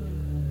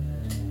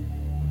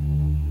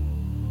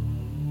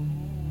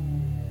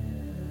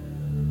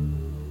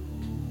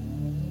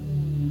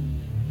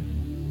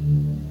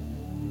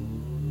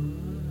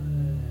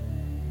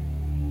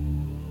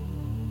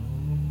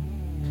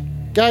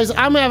 Guys,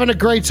 I'm having a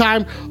great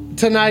time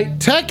tonight.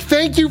 Tech,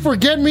 thank you for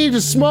getting me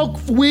to smoke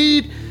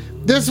weed,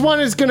 This one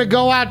is going to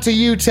go out to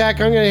you,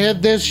 Tech. I'm going to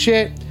hit this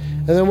shit,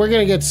 and then we're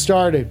going to get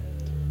started.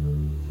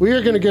 We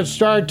are going to get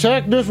started,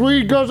 Tech. This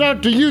week goes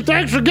out to you.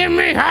 Thanks for giving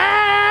me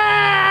high!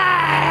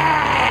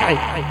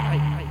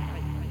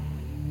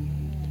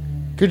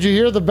 Could you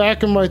hear the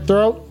back of my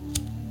throat?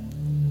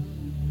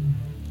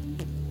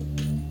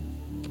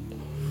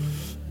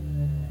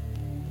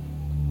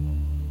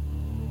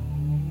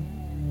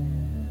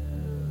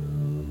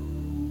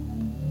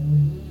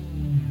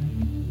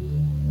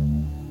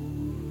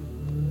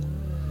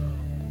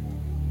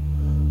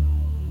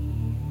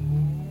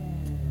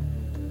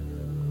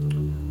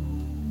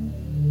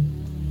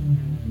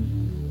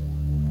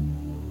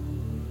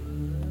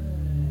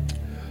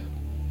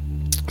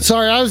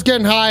 Sorry, I was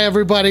getting high,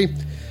 everybody.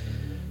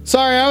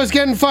 Sorry, I was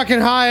getting fucking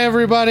high,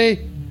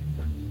 everybody.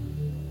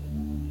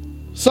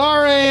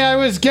 Sorry, I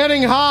was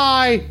getting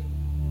high.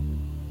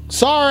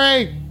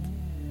 Sorry.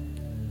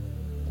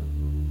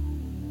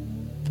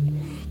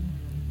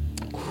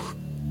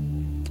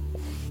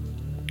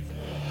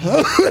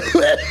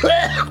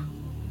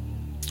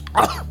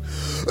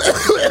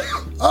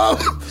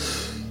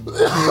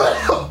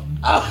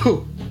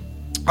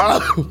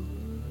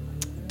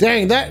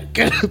 Dang, that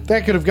could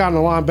have gotten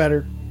a lot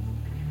better.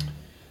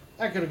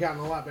 That could have gotten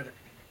a lot better.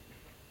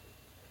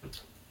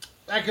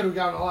 That could have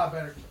gotten a lot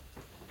better.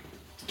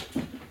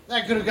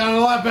 That could have gotten a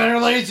lot better,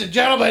 ladies and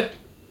gentlemen.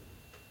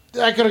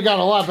 That could have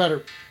gotten a lot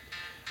better.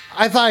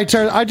 I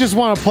just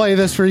want to play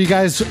this for you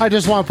guys. I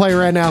just want to play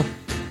right now.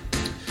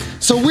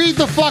 So weed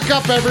the fuck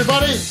up,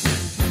 everybody.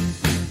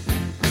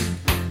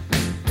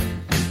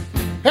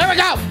 Here we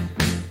go.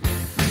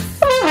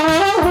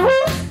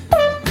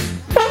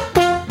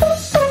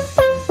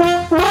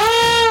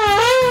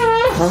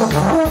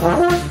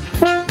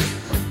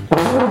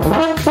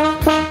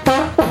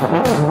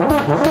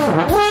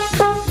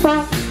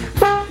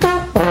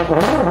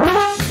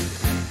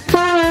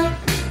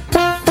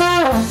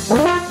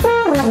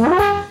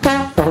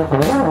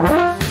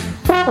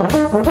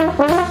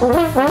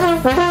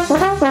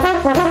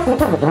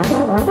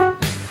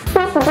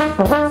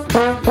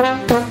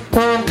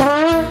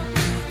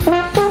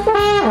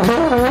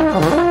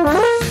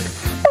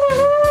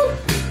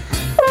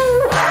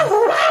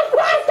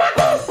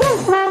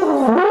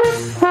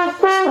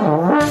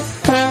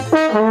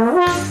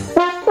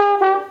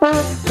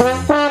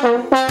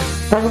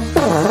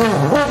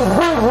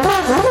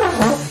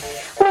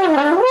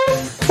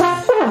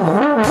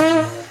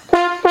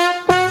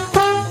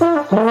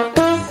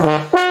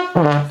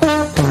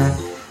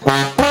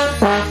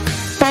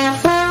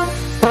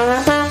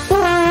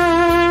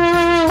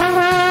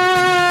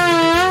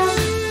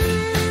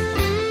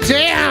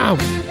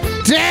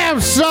 Damn,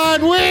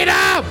 son, weed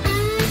up!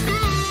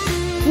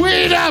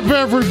 Weed up,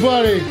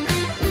 everybody!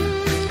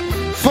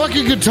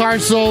 Fucking guitar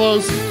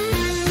solos.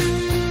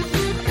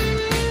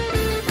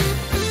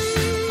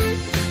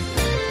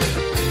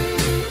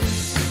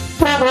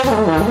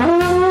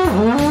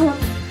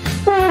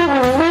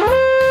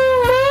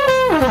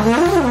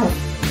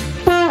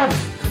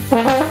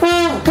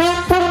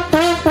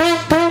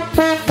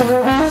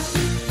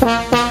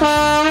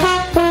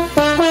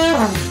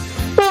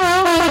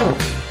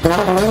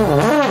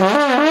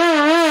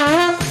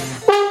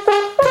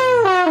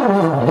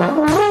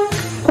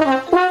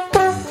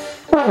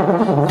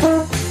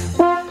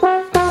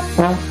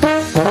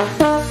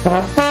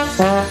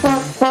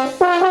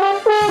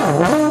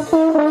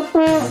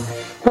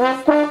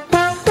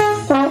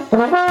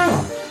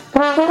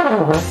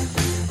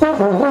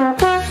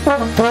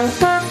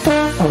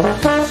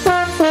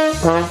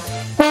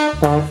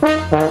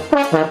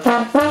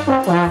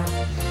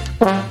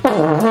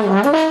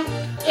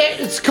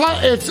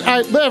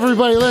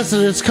 Everybody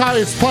listen, it's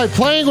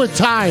playing with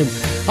time.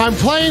 I'm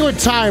playing with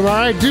time, all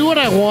right? Do what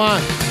I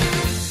want.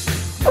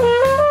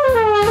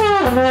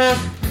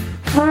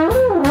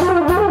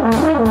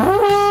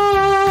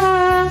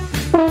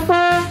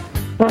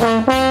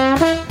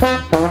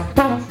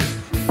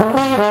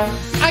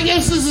 I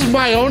guess this is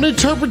my own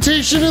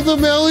interpretation of the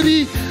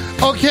melody.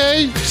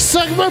 Okay,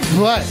 suck my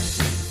butt.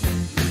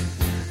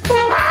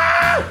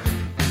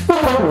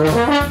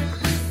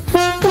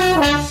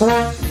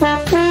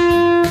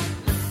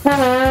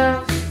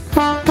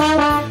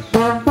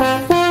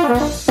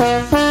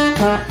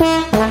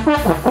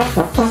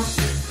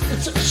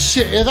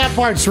 Shit, that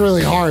part's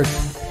really hard.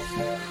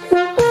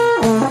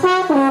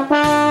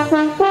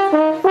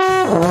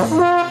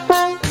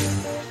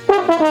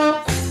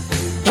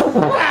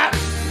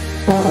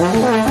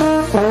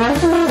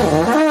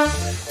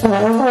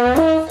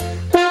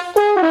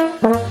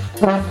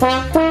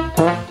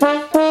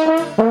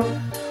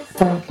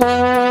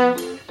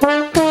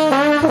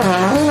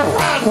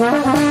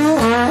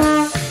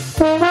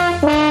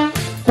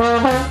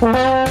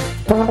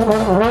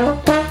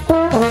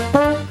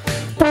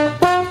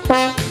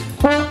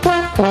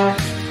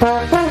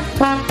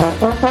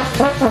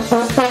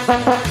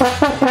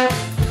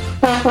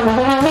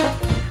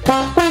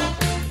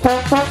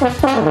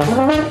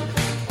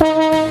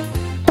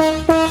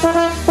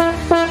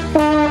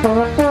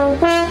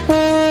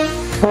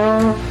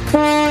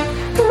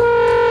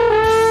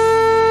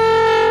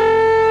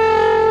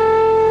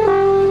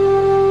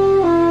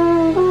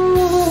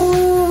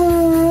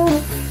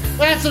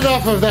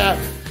 enough of that.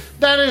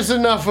 That is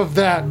enough of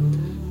that.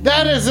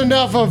 That is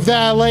enough of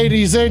that,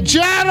 ladies and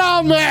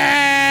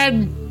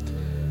gentlemen.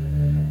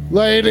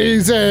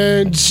 Ladies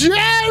and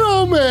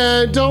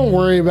gentlemen, don't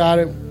worry about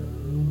it.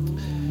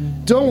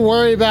 Don't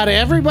worry about it.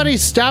 Everybody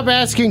stop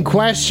asking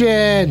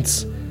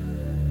questions.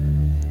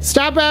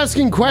 Stop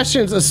asking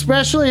questions,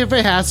 especially if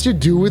it has to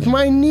do with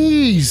my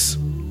knees.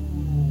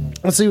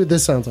 Let's see what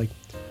this sounds like.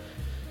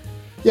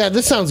 Yeah,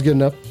 this sounds good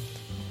enough.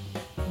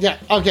 Yeah,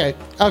 okay.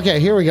 Okay,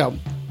 here we go.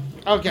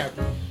 Okay.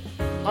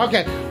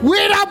 Okay.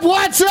 Weed Up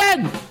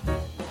Watson!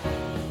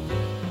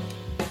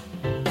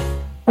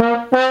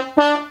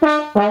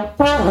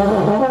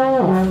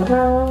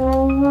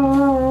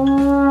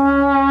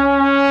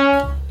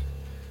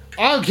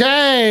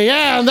 Okay,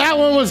 yeah, and that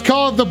one was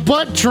called The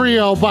Butt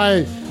Trio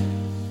by...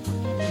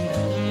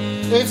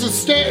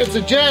 It's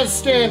a jazz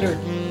standard.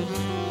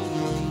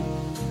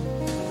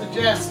 It's a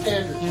jazz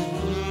standard.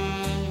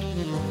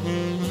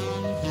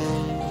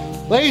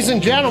 Ladies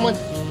and gentlemen.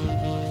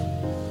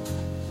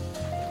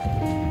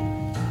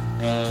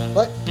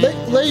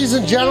 Ladies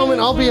and gentlemen,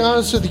 I'll be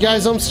honest with you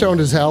guys, I'm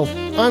stoned as hell.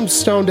 I'm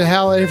stoned to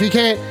hell, and if you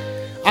can't,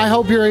 I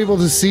hope you're able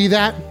to see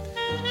that.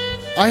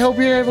 I hope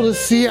you're able to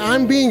see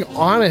I'm being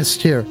honest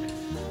here.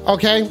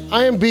 Okay?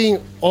 I am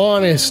being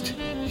honest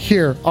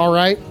here,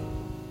 alright?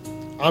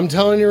 I'm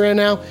telling you right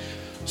now,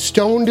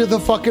 stoned to the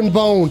fucking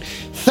bone.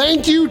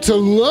 Thank you to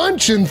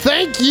lunch and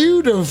thank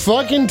you to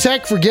fucking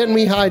tech for getting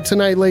me high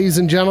tonight, ladies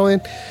and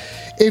gentlemen.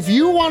 If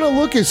you want to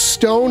look as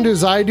stoned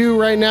as I do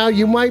right now,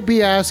 you might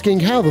be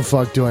asking, how the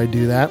fuck do I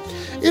do that?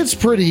 It's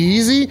pretty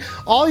easy.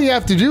 All you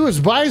have to do is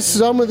buy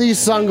some of these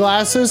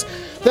sunglasses.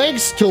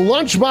 Thanks to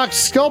Lunchbox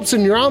Sculpts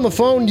and you're on the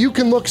phone, you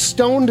can look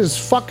stoned as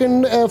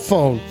fucking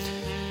phone.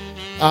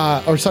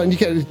 Or something.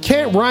 You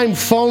can't rhyme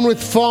phone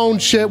with phone,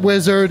 shit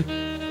wizard.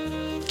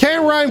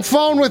 Can't rhyme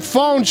phone with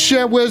phone,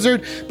 shit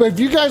wizard. But if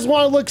you guys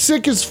want to look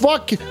sick as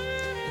fuck,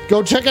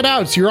 go check it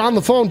out. It's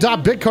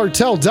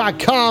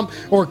you'reonthephone.bitcartel.com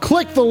or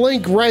click the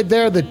link right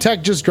there that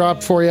Tech just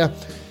dropped for you.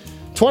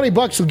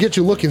 $20 will get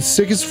you looking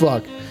sick as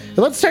fuck. And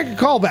let's take a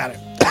call about it.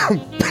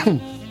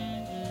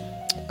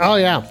 Oh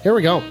yeah, here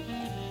we go.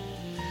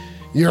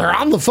 You're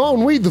on the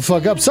phone. Weed the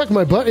fuck up. Suck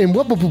my butt. And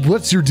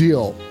what's your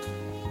deal?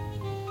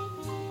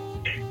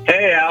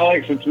 Hey,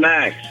 Alex, it's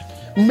Max.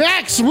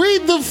 Max,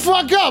 weed the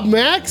fuck up,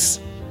 Max.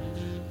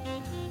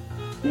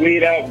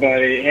 Weed up,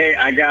 buddy. Hey,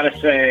 I gotta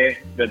say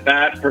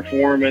that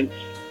performance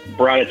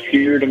brought a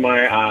tear to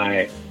my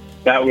eye.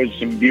 That was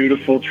some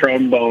beautiful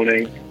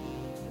tromboning,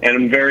 and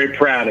I'm very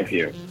proud of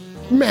you.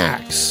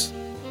 Max,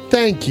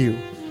 thank you.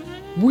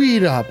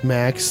 Weed up,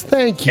 Max.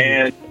 Thank you.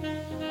 And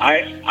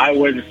I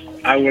was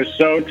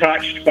so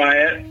touched by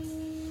it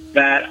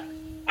that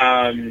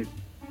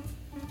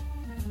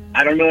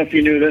I don't know if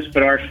you knew this,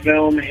 but our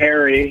film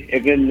Harry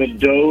is in the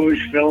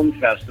Doge Film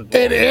Festival.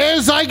 It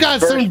is. I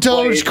got some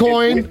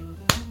Dogecoin.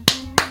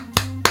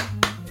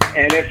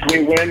 And if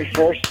we win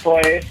first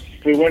place,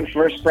 if we win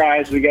first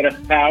prize, we get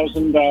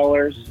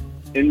 $1,000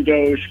 in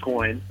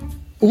Dogecoin.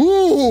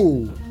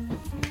 Ooh!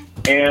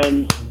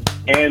 And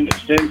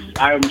since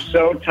I'm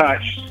so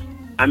touched,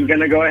 I'm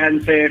gonna go ahead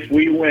and say if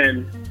we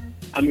win,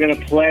 I'm gonna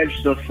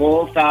pledge the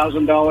full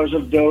 $1,000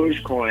 of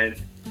Dogecoin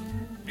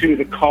to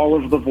the Call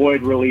of the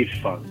Void Relief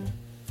Fund.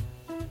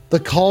 The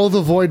Call of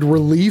the Void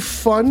Relief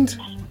Fund?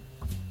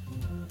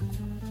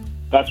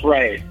 That's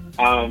right.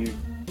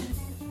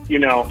 You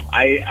know,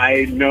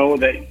 I know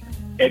that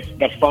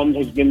the fund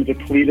has been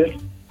depleted,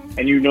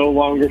 and you no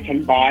longer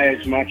can buy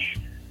as much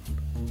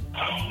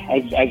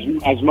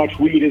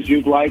weed as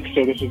you'd like.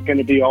 So this is going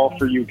to be all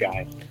for you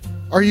guys.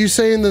 Are you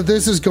saying that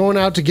this is going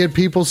out to get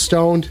people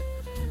stoned?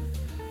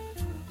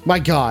 My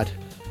God.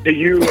 To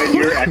you and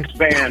your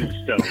ex-band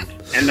stoned,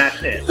 and that's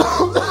it.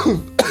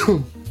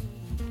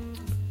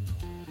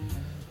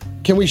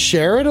 Can we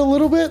share it a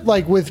little bit,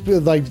 like with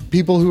like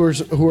people who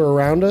are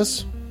around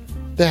us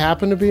that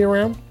happen to be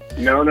around?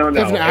 No.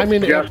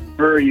 It's just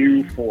for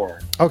you four.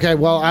 Okay,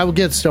 well, I will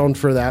get stoned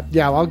for that.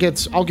 Yeah, I'll get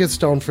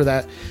stoned for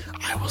that.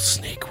 I will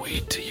sneak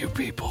weed to you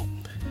people.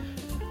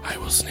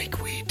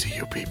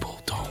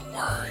 Don't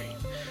worry.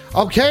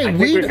 Okay, I think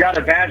we've got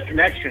a bad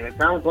connection. It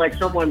sounds like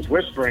someone's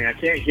whispering. I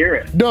can't hear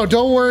it. No,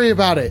 don't worry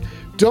about it.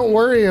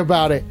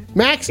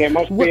 Max, it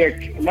must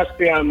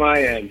be on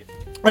my end.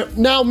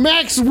 Now,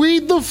 Max,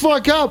 weed the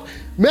fuck up.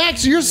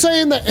 Max, you're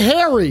saying that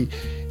Harry,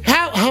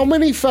 how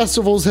many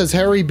festivals has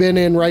Harry been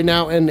in right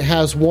now and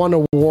has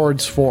won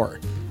awards for?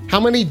 How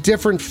many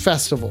different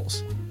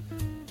festivals?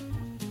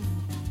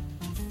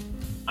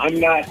 I'm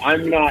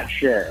not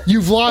sure.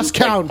 You've lost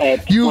count.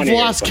 You've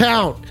lost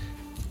count.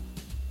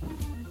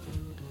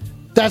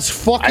 That's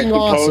fucking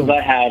awesome. I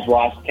have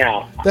lost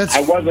count. I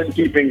wasn't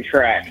keeping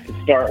track to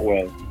start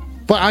with.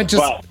 But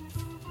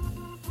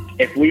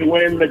if we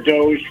win the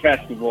Doge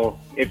Festival,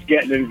 it's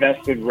getting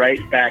invested right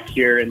back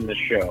here in the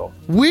show.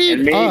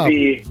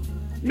 Maybe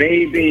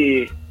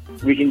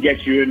we can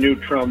get you a new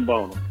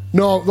trombone.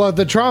 No,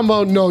 the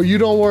trombone. No, you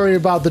don't worry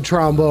about the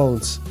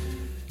trombones.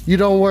 You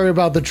don't worry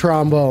about the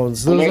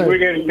trombones. Those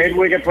Maybe are- maybe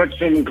we could put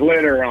some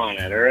glitter on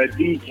it or a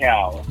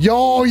decal.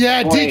 Yo,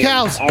 yeah, Plain.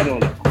 decals. I don't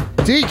know.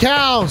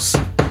 Decals.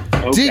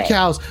 Okay.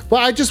 Decals. But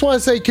I just want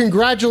to say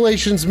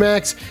congratulations,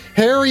 Max.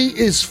 Harry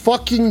is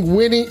fucking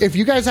winning. If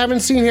you guys haven't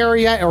seen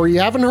Harry yet or you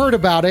haven't heard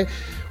about it,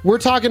 we're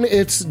talking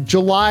it's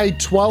July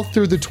 12th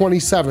through the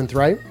 27th,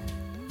 right?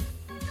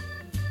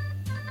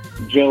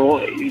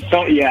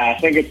 I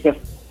think it's the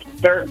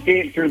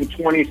 13th through the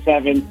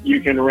 27th. You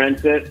can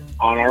rent it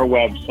on our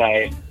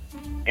website.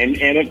 And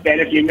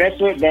if you miss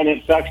it, then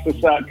it sucks to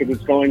suck because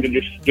it's going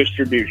to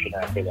distribution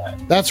after that.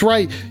 That's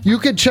right. You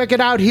can check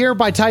it out here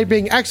by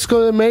typing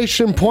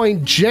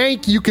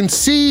 !jank. You can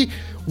see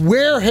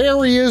where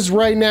Harry is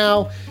right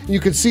now. You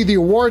can see the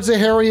awards that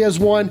Harry has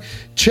won.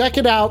 Check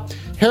it out.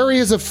 Harry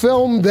is a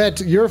film that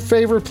your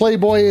favorite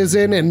Playboy is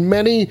in and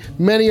many,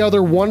 many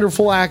other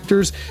wonderful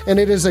actors. And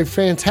it is a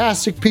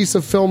fantastic piece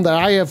of film that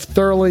I have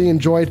thoroughly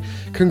enjoyed.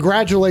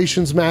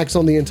 Congratulations, Max,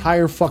 on the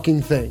entire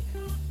fucking thing.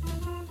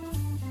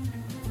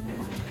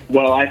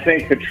 Well, I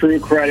think the true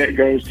credit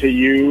goes to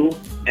you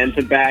and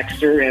to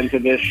Baxter and to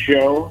this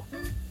show.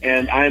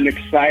 And I'm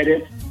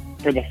excited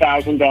for the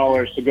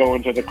 $1,000 to go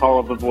into the Call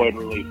of the Void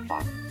relief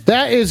fund.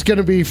 That is going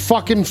to be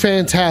fucking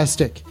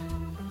fantastic.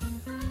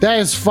 That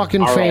is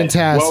fucking All right.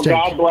 fantastic.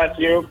 Well, God bless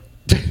you.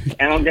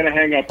 And I'm going to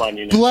hang up on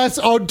you now. Bless.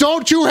 Oh,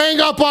 don't you hang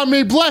up on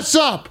me. Bless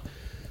up.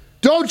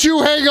 Don't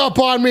you hang up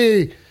on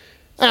me.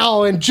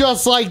 Oh, and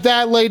just like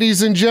that,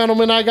 ladies and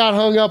gentlemen, I got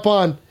hung up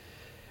on.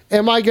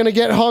 Am I going to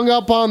get hung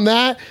up on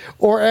that?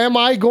 Or am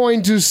I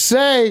going to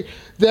say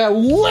that,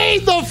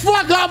 wait the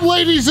fuck up,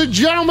 ladies and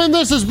gentlemen,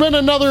 this has been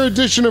another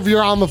edition of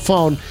You're on the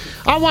Phone.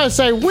 I want to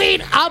say,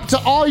 wait up to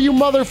all you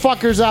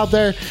motherfuckers out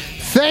there.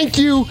 Thank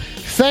you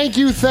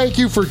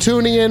for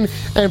tuning in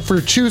and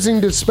for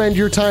choosing to spend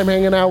your time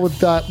hanging out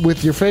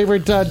with your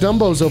favorite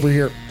Dumbos over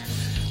here.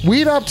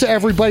 Weed up to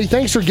everybody.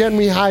 Thanks for getting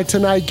me high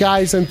tonight,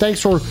 guys, and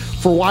thanks for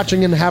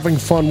watching and having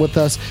fun with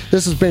us.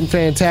 This has been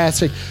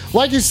fantastic.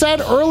 Like you said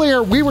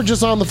earlier, we were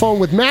just on the phone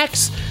with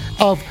Max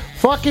of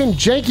fucking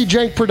Janky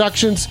Jank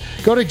Productions.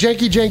 Go to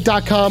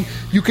jankyjank.com.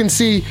 You can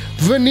see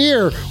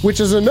Veneer, which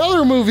is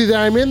another movie that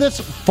I'm in that's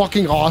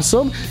fucking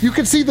awesome. You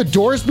can see The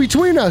Doors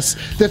Between Us.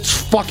 That's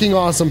fucking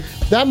awesome.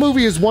 That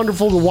movie is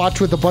wonderful to watch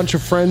with a bunch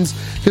of friends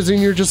because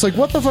then you're just like,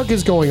 what the fuck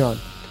is going on?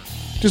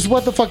 Just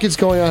what the fuck is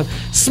going on?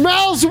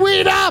 Smells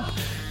weed up!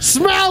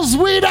 Smells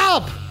weed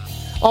up!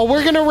 Oh,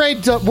 we're gonna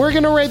raid the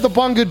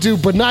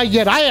Bungadoo, but not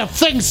yet. I have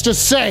things to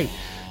say.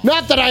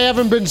 Not that I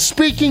haven't been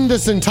speaking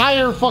this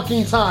entire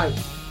fucking time,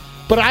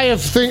 but I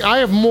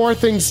have more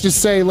things to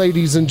say,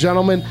 ladies and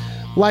gentlemen.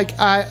 Like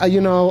I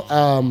do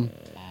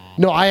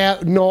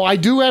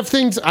have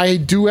things. I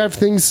do have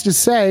things to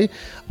say.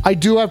 I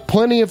do have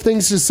plenty of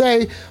things to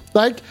say.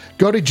 Like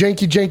go to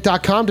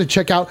jankyjank.com to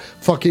check out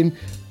fucking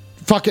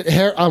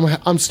Harry.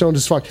 I'm stoned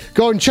as fuck.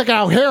 Go and check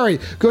out Harry.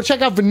 Go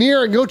check out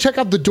Veneer and go check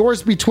out The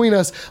Doors Between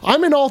Us.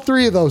 I'm in all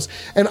three of those,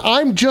 and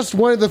I'm just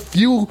one of the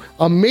few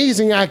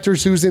amazing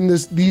actors who's in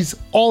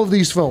all of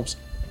these films.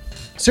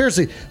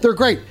 Seriously, they're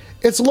great.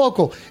 It's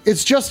local.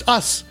 It's just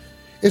us.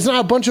 It's not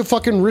a bunch of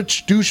fucking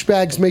rich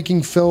douchebags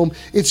making film.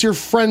 It's your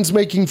friends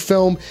making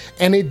film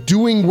and it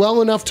doing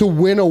well enough to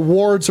win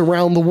awards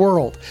around the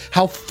world.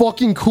 How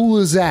fucking cool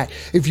is that?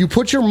 If you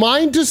put your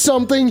mind to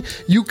something,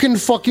 you can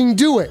fucking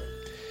do it.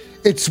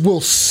 It will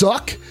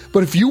suck,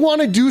 but if you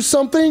want to do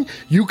something,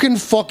 you can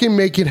fucking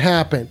make it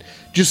happen.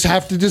 Just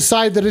have to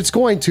decide that it's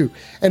going to,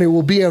 and it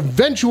will be an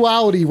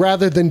eventuality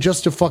rather than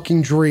just a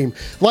fucking dream.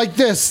 Like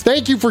this.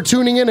 Thank you for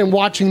tuning in and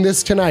watching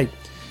this tonight.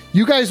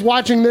 You guys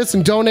watching this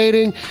and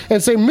donating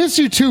and say, miss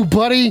you too,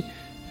 buddy.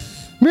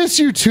 Miss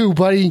you too,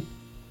 buddy.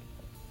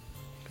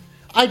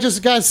 I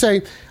just gotta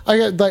say,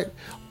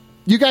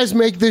 you guys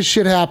make this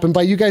shit happen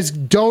by you guys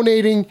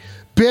donating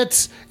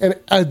bits and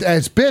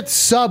as bits,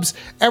 subs,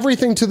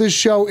 everything to this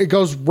show. It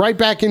goes right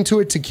back into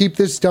it to keep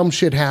this dumb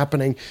shit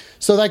happening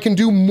so that I can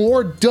do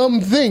more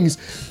dumb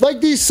things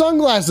like these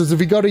sunglasses. If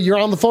you go to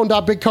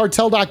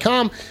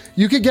you'reonthephone.bigcartel.com,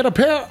 you could get a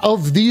pair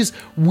of these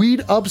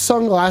weed up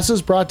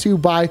sunglasses brought to you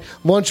by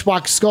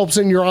Lunchbox Sculpts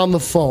and You're on the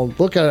Phone.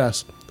 Look at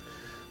us.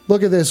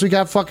 Look at this. We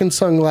got fucking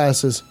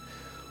sunglasses.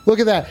 Look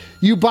at that.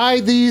 You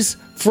buy these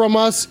from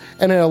us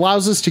and it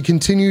allows us to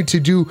continue to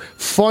do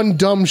fun,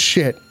 dumb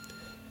shit.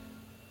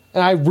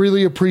 And I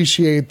really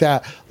appreciate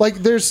that. Like,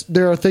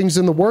 there are things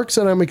in the works,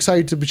 and I'm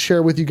excited to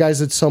share with you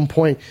guys at some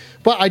point.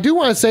 But I do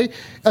want to say,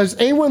 does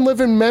anyone live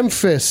in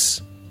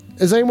Memphis?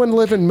 Does anyone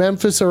live in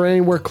Memphis or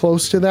anywhere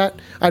close to that?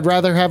 I'd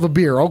rather have a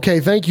beer. Okay,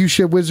 thank you,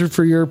 Shit Wizard,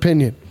 for your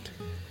opinion.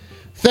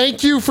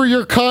 Thank you for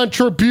your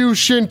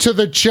contribution to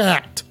the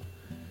chat.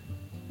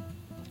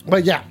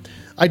 But yeah,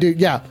 I do.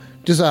 Yeah,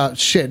 just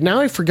shit. Now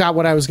I forgot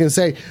what I was going to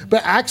say.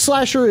 But Axe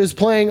Slasher is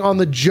playing on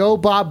the Joe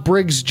Bob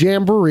Briggs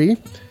Jamboree.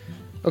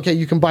 Okay,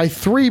 you can buy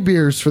 3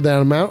 beers for that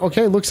amount.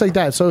 Okay, looks like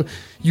that. So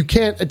you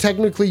can't,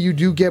 technically you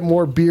do get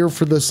more beer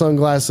for the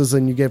sunglasses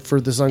than you get for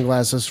the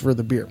sunglasses for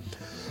the beer.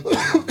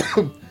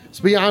 To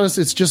be honest,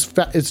 it's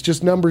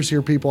just numbers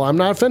here, people. I'm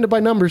not offended by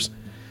numbers.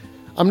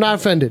 I'm not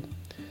offended.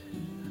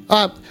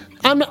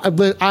 I'm not.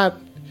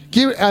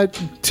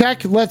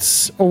 Tech,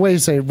 let's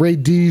always say Ray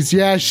D's.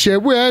 Yeah,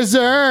 shit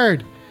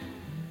wizard.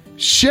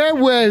 Shit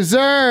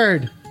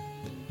wizard.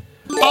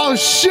 Oh,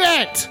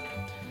 shit.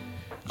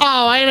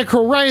 Oh,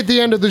 Annika, right at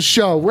the end of the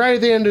show. Right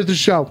at the end of the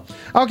show.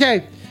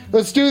 Okay,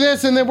 let's do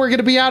this, and then we're going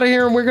to be out of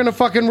here, and we're going to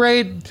fucking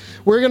raid.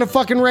 We're going to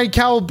fucking raid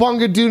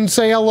Cowabunga, dude, and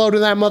say hello to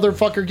that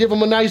motherfucker. Give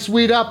him a nice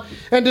weed up.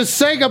 And to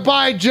say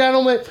goodbye,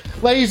 gentlemen,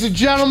 ladies and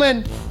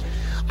gentlemen,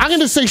 I'm going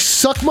to say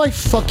suck my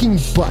fucking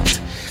butt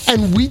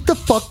and weed the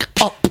fuck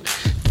up.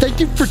 Thank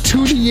you for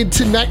tuning in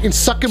tonight and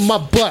sucking my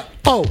butt.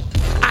 Oh,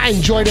 I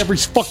enjoyed every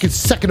fucking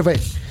second of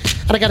it.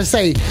 And I gotta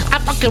say, I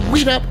fucking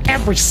weed up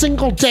every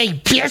single day,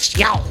 bitch,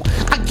 yo.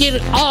 I get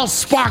it all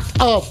sparked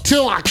up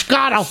till I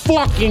gotta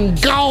fucking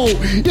go.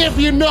 If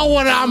you know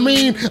what I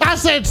mean. I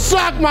said,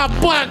 suck my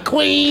butt,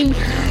 queen.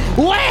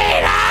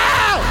 Weed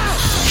up!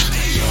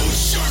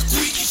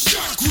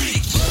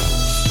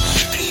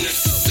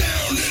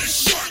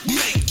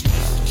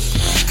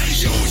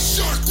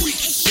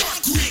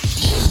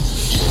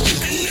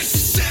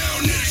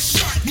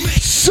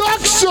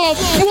 Suck some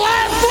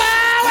butt,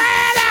 flower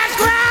in the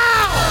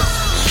ground!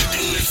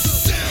 And that's the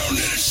sound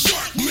that a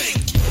shark make.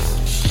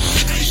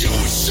 Hey, yo,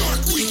 a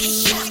shark week,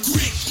 shark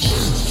week.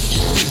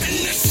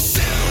 And that's the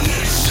sound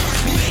that a shark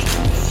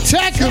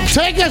make.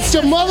 Take us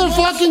to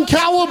motherfucking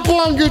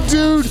Cowabunga,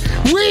 dude.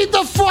 Weed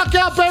the fuck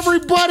up,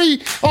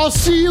 everybody. I'll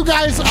see you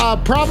guys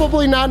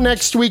probably not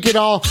next week at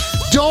all.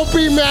 Don't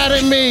be mad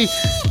at me.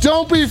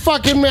 Don't be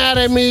fucking mad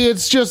at me.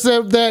 It's just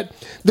that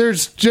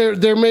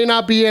there may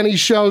not be any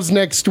shows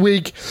next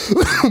week.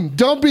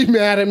 Don't be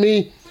mad at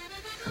me.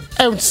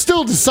 I'm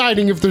still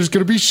deciding if there's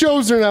going to be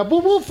shows or not,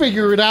 but we'll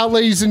figure it out,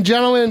 ladies and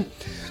gentlemen.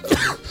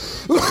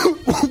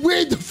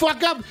 Weed the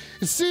fuck up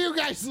and see you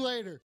guys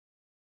later.